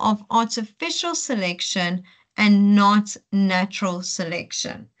example of artificial selection and not natural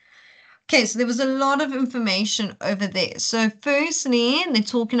selection. Okay, so there was a lot of information over there. So firstly, they're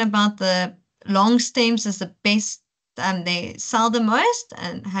talking about the long stems as the best, they sell the most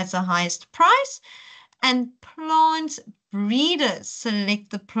and has the highest price. And plant breeders select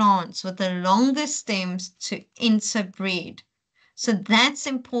the plants with the longest stems to interbreed. So that's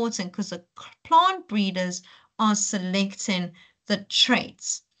important because the plant breeders are selecting the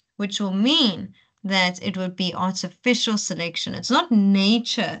traits, which will mean that it would be artificial selection. It's not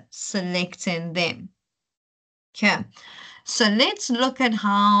nature selecting them. Okay, so let's look at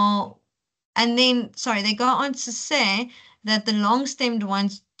how And then, sorry, they go on to say that the long-stemmed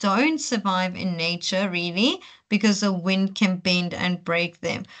ones don't survive in nature, really, because the wind can bend and break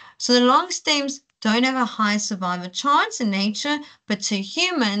them. So the long stems don't have a high survival chance in nature, but to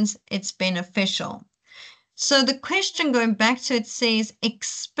humans, it's beneficial. So the question going back to it says,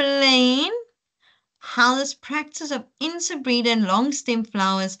 explain how this practice of interbreeding long stem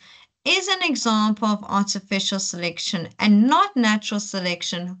flowers is an example of artificial selection and not natural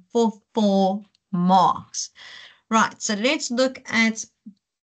selection for 4 marks. Right, so let's look at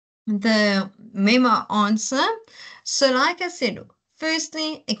the memo answer. So like I said,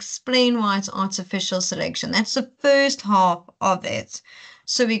 firstly, explain why it's artificial selection. That's the first half of it.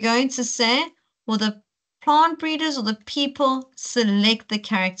 So we're going to say, well, the plant breeders or the people select the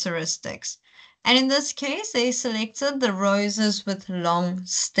characteristics. And in this case, they selected the roses with long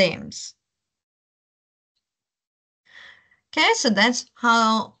stems. Okay, so that's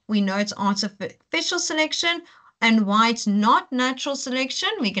how we know it's artificial selection. And why it's not natural selection,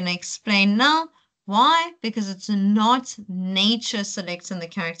 we're going to explain now. Why? Because it's not nature selecting the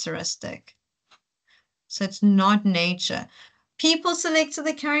characteristic. So it's not nature. People selected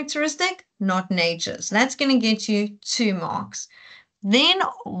the characteristic, not nature. So that's going to get you 2 marks. Then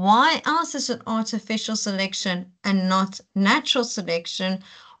why else is it artificial selection and not natural selection?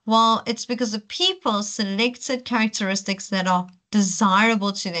 Well, it's because the people selected characteristics that are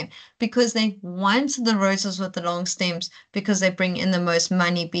desirable to them because they want the roses with the long stems because they bring in the most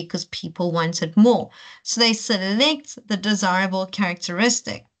money because people wanted more. So they select the desirable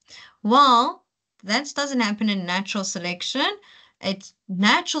characteristic. Well, that doesn't happen in natural selection. It's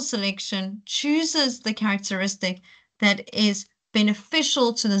natural selection chooses the characteristic that is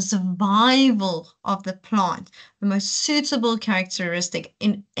beneficial to the survival of the plant, the most suitable characteristic,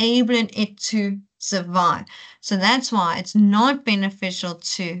 enabling it to survive. So that's why it's not beneficial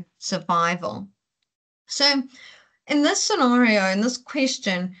to survival. So in this scenario, in this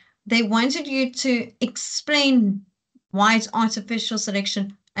question, they wanted you to explain why it's artificial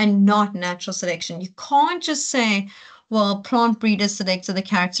selection and not natural selection. You can't just say, well, plant breeders selected the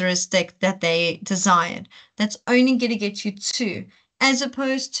characteristic that they desired. That's only going to get you 2, as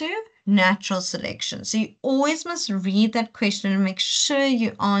opposed to natural selection. So you always must read that question and make sure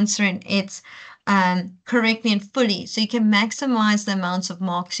you're answering it correctly and fully so you can maximize the amount of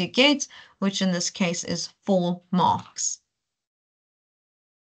marks you get, which in this case is 4 marks.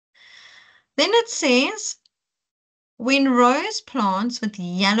 Then it says, when rose plants with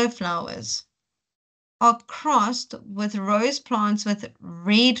yellow flowers are crossed with rose plants with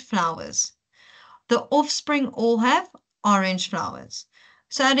red flowers, the offspring all have orange flowers.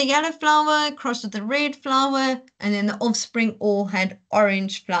 So I had a yellow flower crossed with a red flower, and then the offspring all had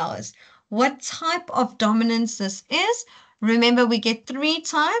orange flowers. What type of dominance this is? Remember, we get 3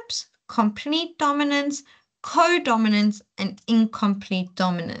 types: complete dominance, codominance, and incomplete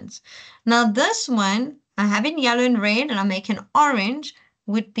dominance. Now this one, I have in yellow and red, and I make an orange,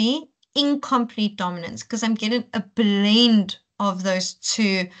 would be incomplete dominance because I'm getting a blend of those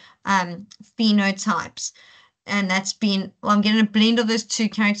 2 phenotypes. And that's been, well, I'm getting a blend of those 2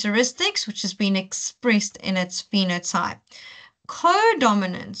 characteristics, which has been expressed in its phenotype.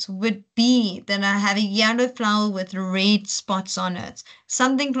 Codominance would be that I have a yellow flower with red spots on it,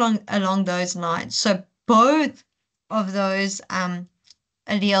 something along those lines. So both of those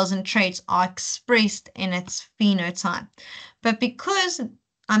alleles and traits are expressed in its phenotype. But because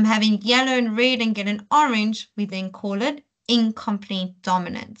I'm having yellow and red and get an orange, we then call it incomplete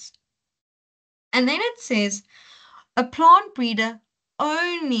dominance. And then it says, a plant breeder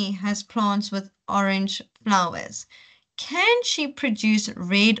only has plants with orange flowers. Can she produce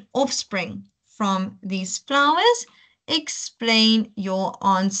red offspring from these flowers? Explain your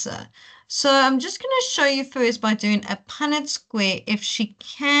answer. So I'm just going to show you first by doing a Punnett square if she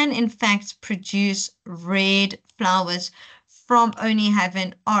can in fact produce red flowers from only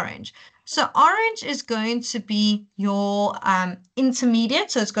having orange. So orange is going to be your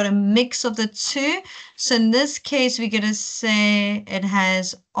intermediate. So it's got a mix of the 2. So in this case, we're going to say it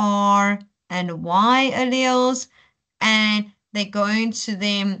has R and Y alleles, and they're going to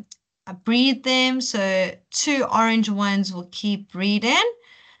then breed them. So 2 orange ones will keep breeding.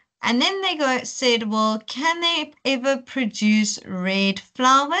 And then they said, well, can they ever produce red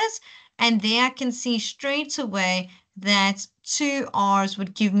flowers? And there I can see straight away that 2 R's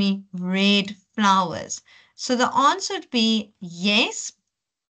would give me red flowers. So the answer would be yes,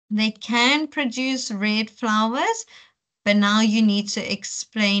 they can produce red flowers, but now you need to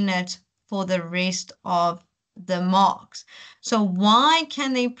explain it for the rest of the marks. So why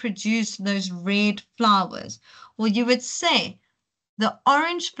can they produce those red flowers? Well, you would say the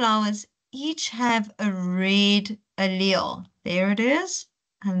orange flowers each have a red allele. There it is,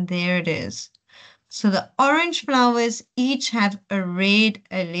 and there it is. So the orange flowers each have a red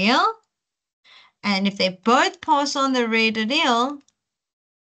allele. And if they both pass on the red allele,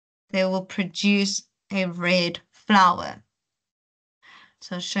 they will produce a red flower.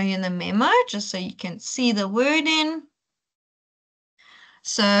 So I'll show you in the memo just so you can see the wording.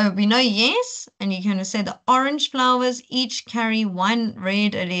 So we know yes, and you're going to say the orange flowers each carry one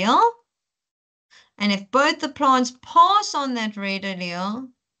red allele. And if both the plants pass on that red allele,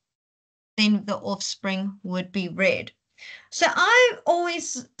 then the offspring would be red. So I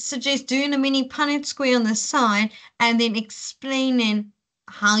always suggest doing a mini Punnett square on the side and then explaining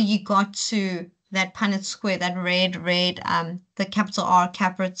how you got to that Punnett square, that red, the capital R,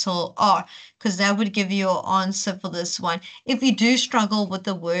 capital R, because that would give you your answer for this one. If you do struggle with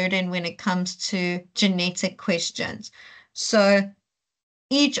the word and when it comes to genetic questions. So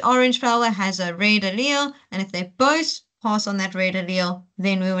each orange flower has a red allele, and if they both pass on that red allele,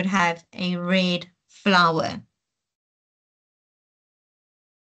 then we would have a red flower.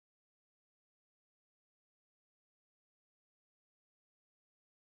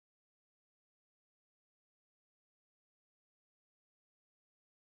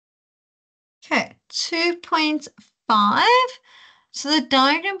 Okay, 2.5. So the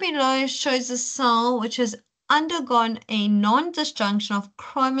diagram below shows a cell which has undergone a non-disjunction of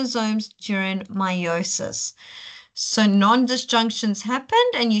chromosomes during meiosis. So non-disjunctions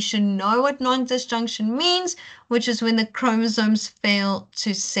happened, and you should know what non-disjunction means, which is when the chromosomes fail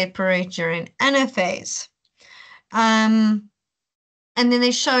to separate during anaphase. And then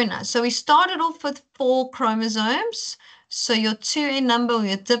they're shown us. So we started off with 4 chromosomes. So your 2n number or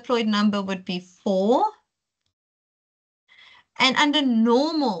your diploid number would be 4. And under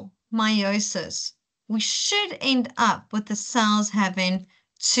normal meiosis, we should end up with the cells having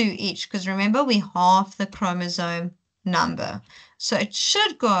 2 each, because remember, we half the chromosome number. So it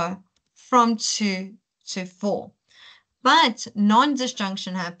should go from 2 to 4. But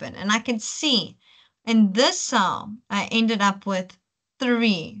non-disjunction happened, and I can see in this cell, I ended up with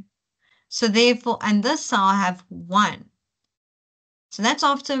 3. So therefore, and this cell I have 1. So that's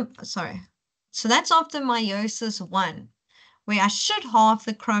after, So that's after meiosis 1. Where I should half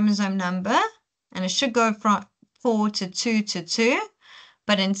the chromosome number, and it should go from 4 to 2 to 2,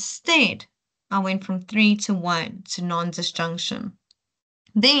 but instead I went from 3 to 1 to non-disjunction.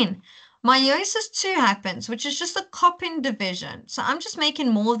 Then meiosis 2 happens, which is just a copying division. So I'm just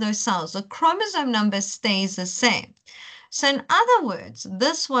making more of those cells. The chromosome number stays the same. So in other words,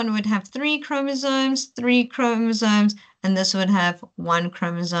 this one would have 3 chromosomes, and this would have 1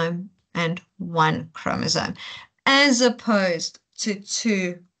 chromosome and 1 chromosome, as opposed to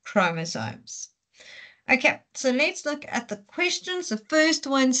 2 chromosomes. Okay, so let's look at the questions. The first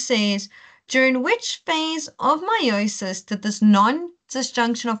one says, during which phase of meiosis did this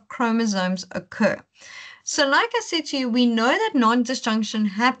non-disjunction of chromosomes occur? So like I said to you, we know that non-disjunction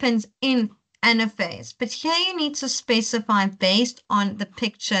happens in anaphase, but here you need to specify based on the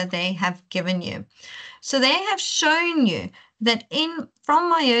picture they have given you. So they have shown you that in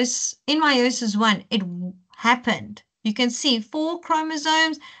meiosis 1, it happened. You can see 4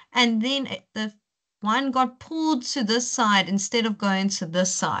 chromosomes, and then the one got pulled to this side instead of going to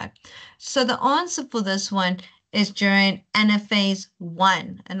this side. So the answer for this one is during anaphase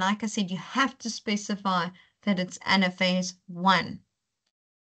 1. And like I said, you have to specify that it's anaphase 1.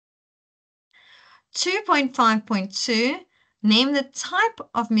 2.5.2, name the type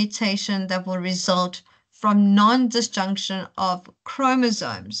of mutation that will result from non-disjunction of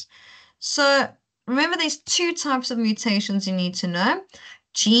chromosomes. So remember, there's 2 types of mutations you need to know: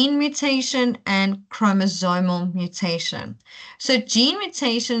 gene mutation and chromosomal mutation. So gene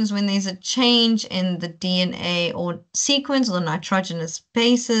mutations, when there's a change in the DNA or sequence or the nitrogenous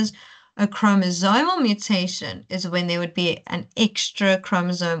bases. A chromosomal mutation is when there would be an extra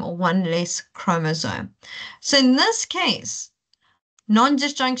chromosome or 1 less chromosome. So in this case,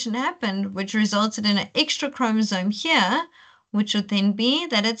 non-disjunction happened, which resulted in an extra chromosome here, which would then be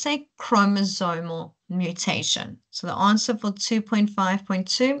that it's a chromosomal mutation. So the answer for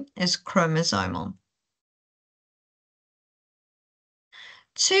 2.5.2 is chromosomal.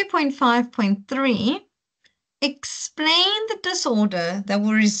 2.5.3, explain the disorder that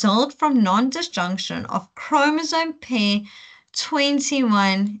will result from non-disjunction of chromosome pair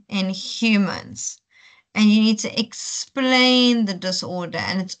 21 in humans. And you need to explain the disorder,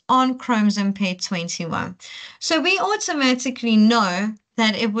 and it's on chromosome pair 21. So we automatically know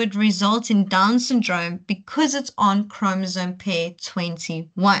that it would result in Down syndrome because it's on chromosome pair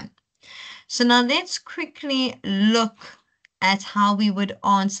 21. So now let's quickly look at how we would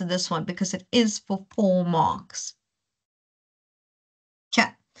answer this one because it is for 4 marks. Okay,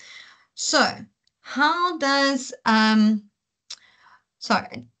 so how does,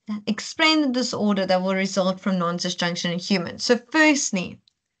 explain the disorder that will result from non-disjunction in humans. So firstly,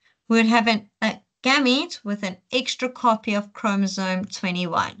 we would have a gamete with an extra copy of chromosome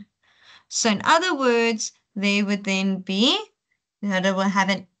 21. So in other words, there would then be, that it will have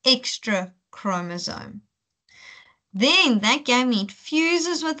an extra chromosome. Then that gamete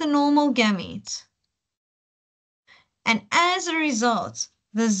fuses with a normal gamete. And as a result,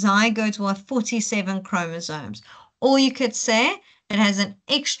 the zygote will have 47 chromosomes. Or you could say it has an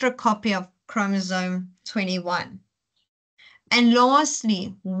extra copy of chromosome 21. And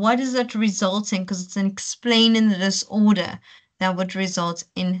lastly, what is it resulting? Because it's explaining the disorder that would result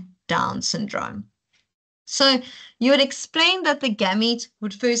in Down syndrome. So you would explain that the gamete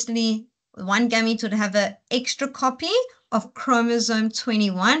would firstly, one gamete would have an extra copy of chromosome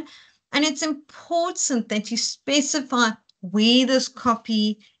 21. And it's important that you specify where this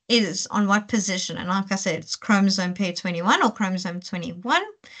copy is, on what position. And like I said, it's chromosome pair 21 or chromosome 21.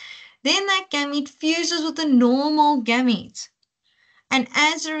 Then that gamete fuses with a normal gamete. And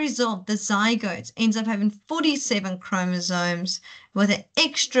as a result, the zygote ends up having 47 chromosomes with an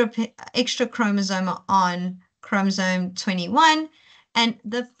extra chromosome on chromosome 21. And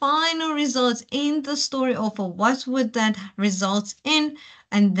the final result in the story, or for what would that result in?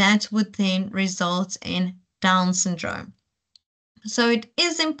 And that would then result in Down syndrome. So it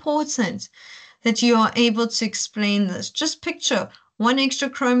is important that you are able to explain this. Just picture one extra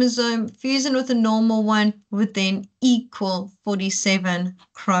chromosome fusing with a normal one would then equal 47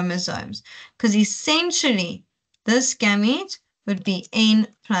 chromosomes. Because essentially, this gamete would be N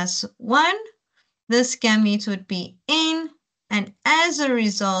plus 1. This gamete would be N. And as a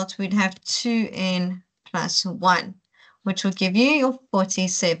result, we'd have 2N plus 1, which will give you your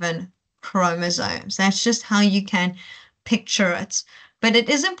 47 chromosomes. That's just how you can picture it. But it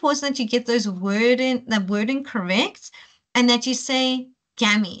is important that you get the wording correct, and that you say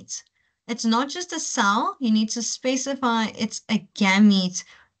gamete. It's not just a cell. You need to specify it's a gamete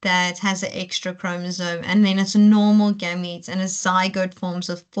that has an extra chromosome, and then it's a normal gamete, and a zygote forms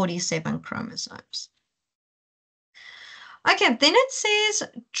of 47 chromosomes. Okay, then it says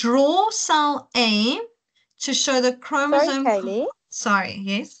draw cell A to show the chromosome. Sorry, Kaylee. Sorry,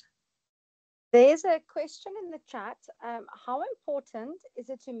 yes? There's a question in the chat. How important is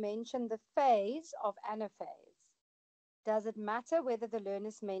it to mention the phase of anaphase? Does it matter whether the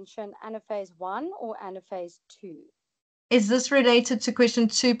learners mention anaphase 1 or anaphase 2? Is this related to question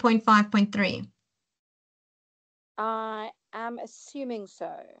 2.5.3? I am assuming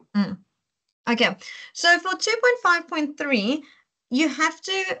so. Okay, so for 2.5.3, you have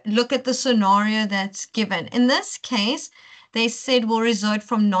to look at the scenario that's given. In this case, they said will result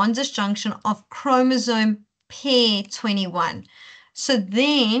from non-disjunction of chromosome pair 21. So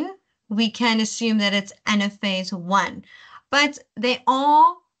then we can assume that it's anaphase 1. But they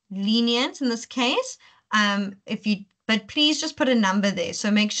are lenient in this case. But please just put a number there. So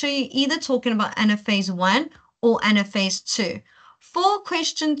make sure you're either talking about anaphase 1 or anaphase 2. For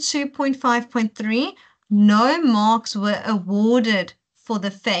question 2.5.3, no marks were awarded for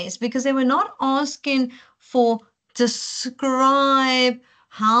the phase because they were not asking for describe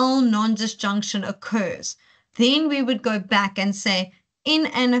how non-disjunction occurs. Then we would go back and say, in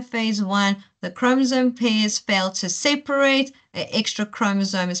anaphase 1, the chromosome pairs fail to separate, an extra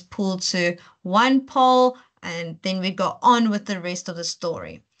chromosome is pulled to one pole, and then we go on with the rest of the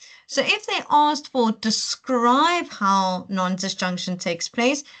story. So if they asked for describe how non-disjunction takes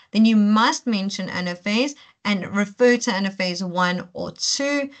place, then you must mention anaphase and refer to anaphase 1 or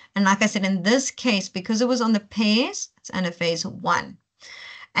 2. And like I said, in this case, because it was on the pairs, it's anaphase 1.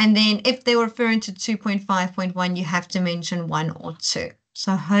 And then if they were referring to 2.5.1, you have to mention 1 or 2.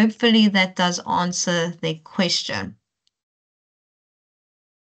 So hopefully that does answer their question.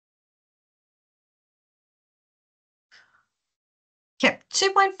 Okay,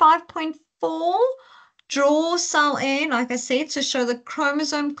 2.5.4, draw cell A, like I said, to show the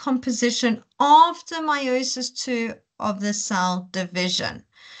chromosome composition after meiosis 2 of the cell division.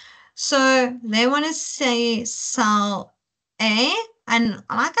 So they want to say cell A, and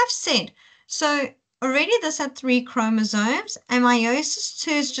like I've said, so already this had 3 chromosomes, and meiosis 2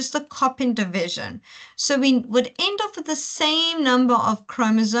 is just a copy division. So we would end up with the same number of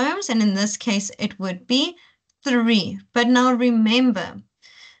chromosomes, and in this case, it would be 3. But now remember,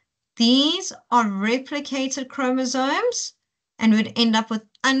 these are replicated chromosomes and would end up with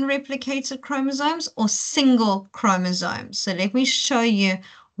unreplicated chromosomes or single chromosomes. So let me show you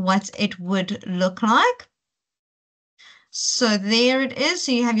what it would look like. So there it is.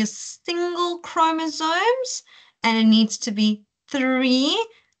 So you have your single chromosomes, and it needs to be 3.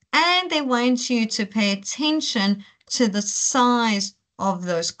 And they want you to pay attention to the size of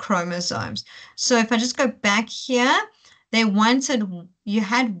those chromosomes. So if I just go back here, they wanted, you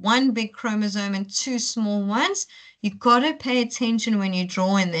had 1 big chromosome and 2 small ones. You got to pay attention when you're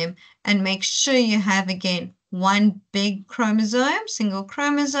drawing them and make sure you have, again, 1 big chromosome, single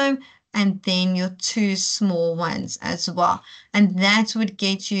chromosome, and then your 2 small ones as well. And that would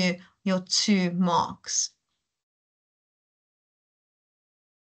get you your 2 marks.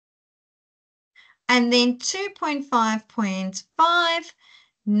 And then 2.5.5,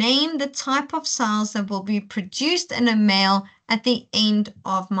 name the type of cells that will be produced in a male at the end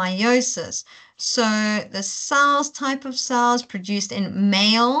of meiosis. So the cells, type of cells produced in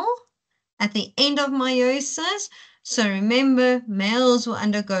male at the end of meiosis. So remember, males will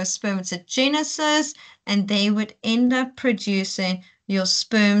undergo spermatogenesis, and they would end up producing your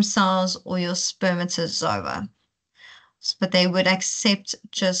sperm cells or your spermatozoa. But they would accept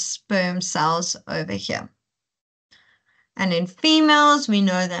just sperm cells over here. And in females, we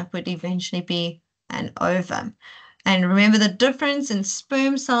know that would eventually be an ovum. And remember the difference in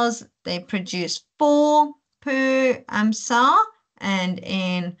sperm cells, they produce 4 per cell, and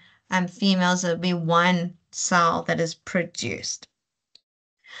in females, it'll be 1 cell that is produced.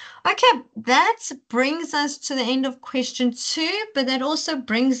 Okay, that brings us to the end of question 2, but that also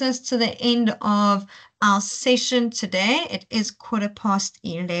brings us to the end of our session today. It is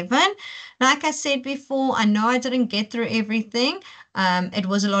 11:15. Like I said before, I know I didn't get through everything. It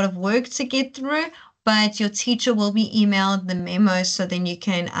was a lot of work to get through, but your teacher will be emailed the memo so then you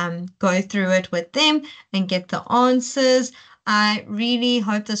can go through it with them and get the answers. I really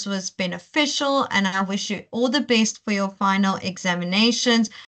hope this was beneficial, and I wish you all the best for your final examinations.